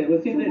see what they say.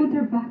 Let's see So what with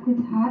her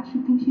backwards hat, she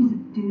thinks she's a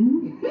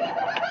dude?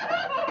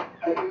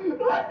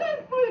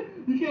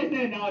 You can't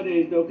say it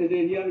nowadays though, because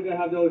then you're gonna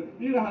have those.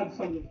 You're gonna have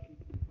some.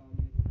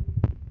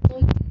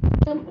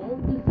 Some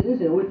own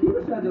decision. When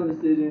people try their own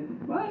decision,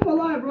 but I ain't gonna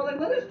lie, bro. Like,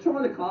 let us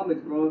troll the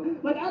comments, bro.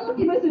 Like, I look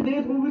at the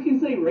days where we can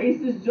say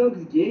racist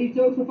jokes, gay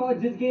jokes without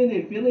just getting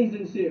their feelings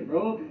and shit,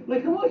 bro.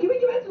 Like, come on, can we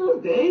get back to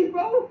those days,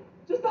 bro?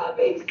 Just stop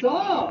being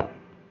soft.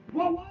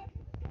 Bro, why are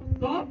you so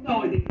soft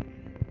nowadays?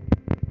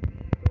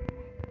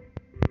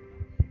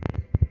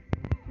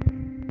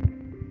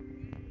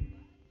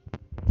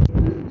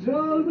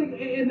 Jokes, like,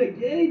 and the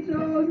gay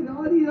jokes and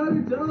all these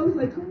other jokes,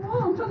 like, come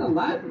on, I'm trying to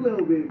laugh a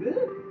little bit, man.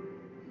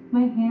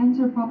 My hands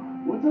are probably...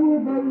 What type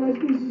of Barbie Life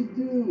species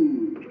do?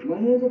 My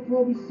hands are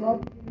probably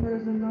softer than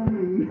hers and numb.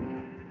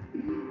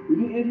 We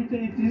need Andrew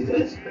Tate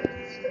t-shirts.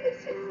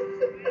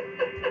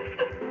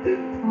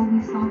 All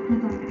these soft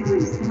ones are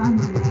hers, and I'm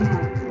a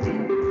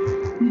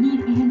man. We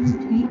need Andrew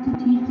Tate to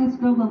teach this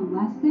girl a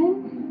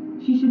lesson?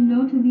 She should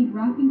know to leave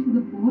rapping to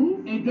the boys?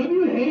 And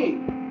W hate.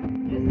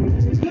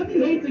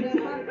 W hate's a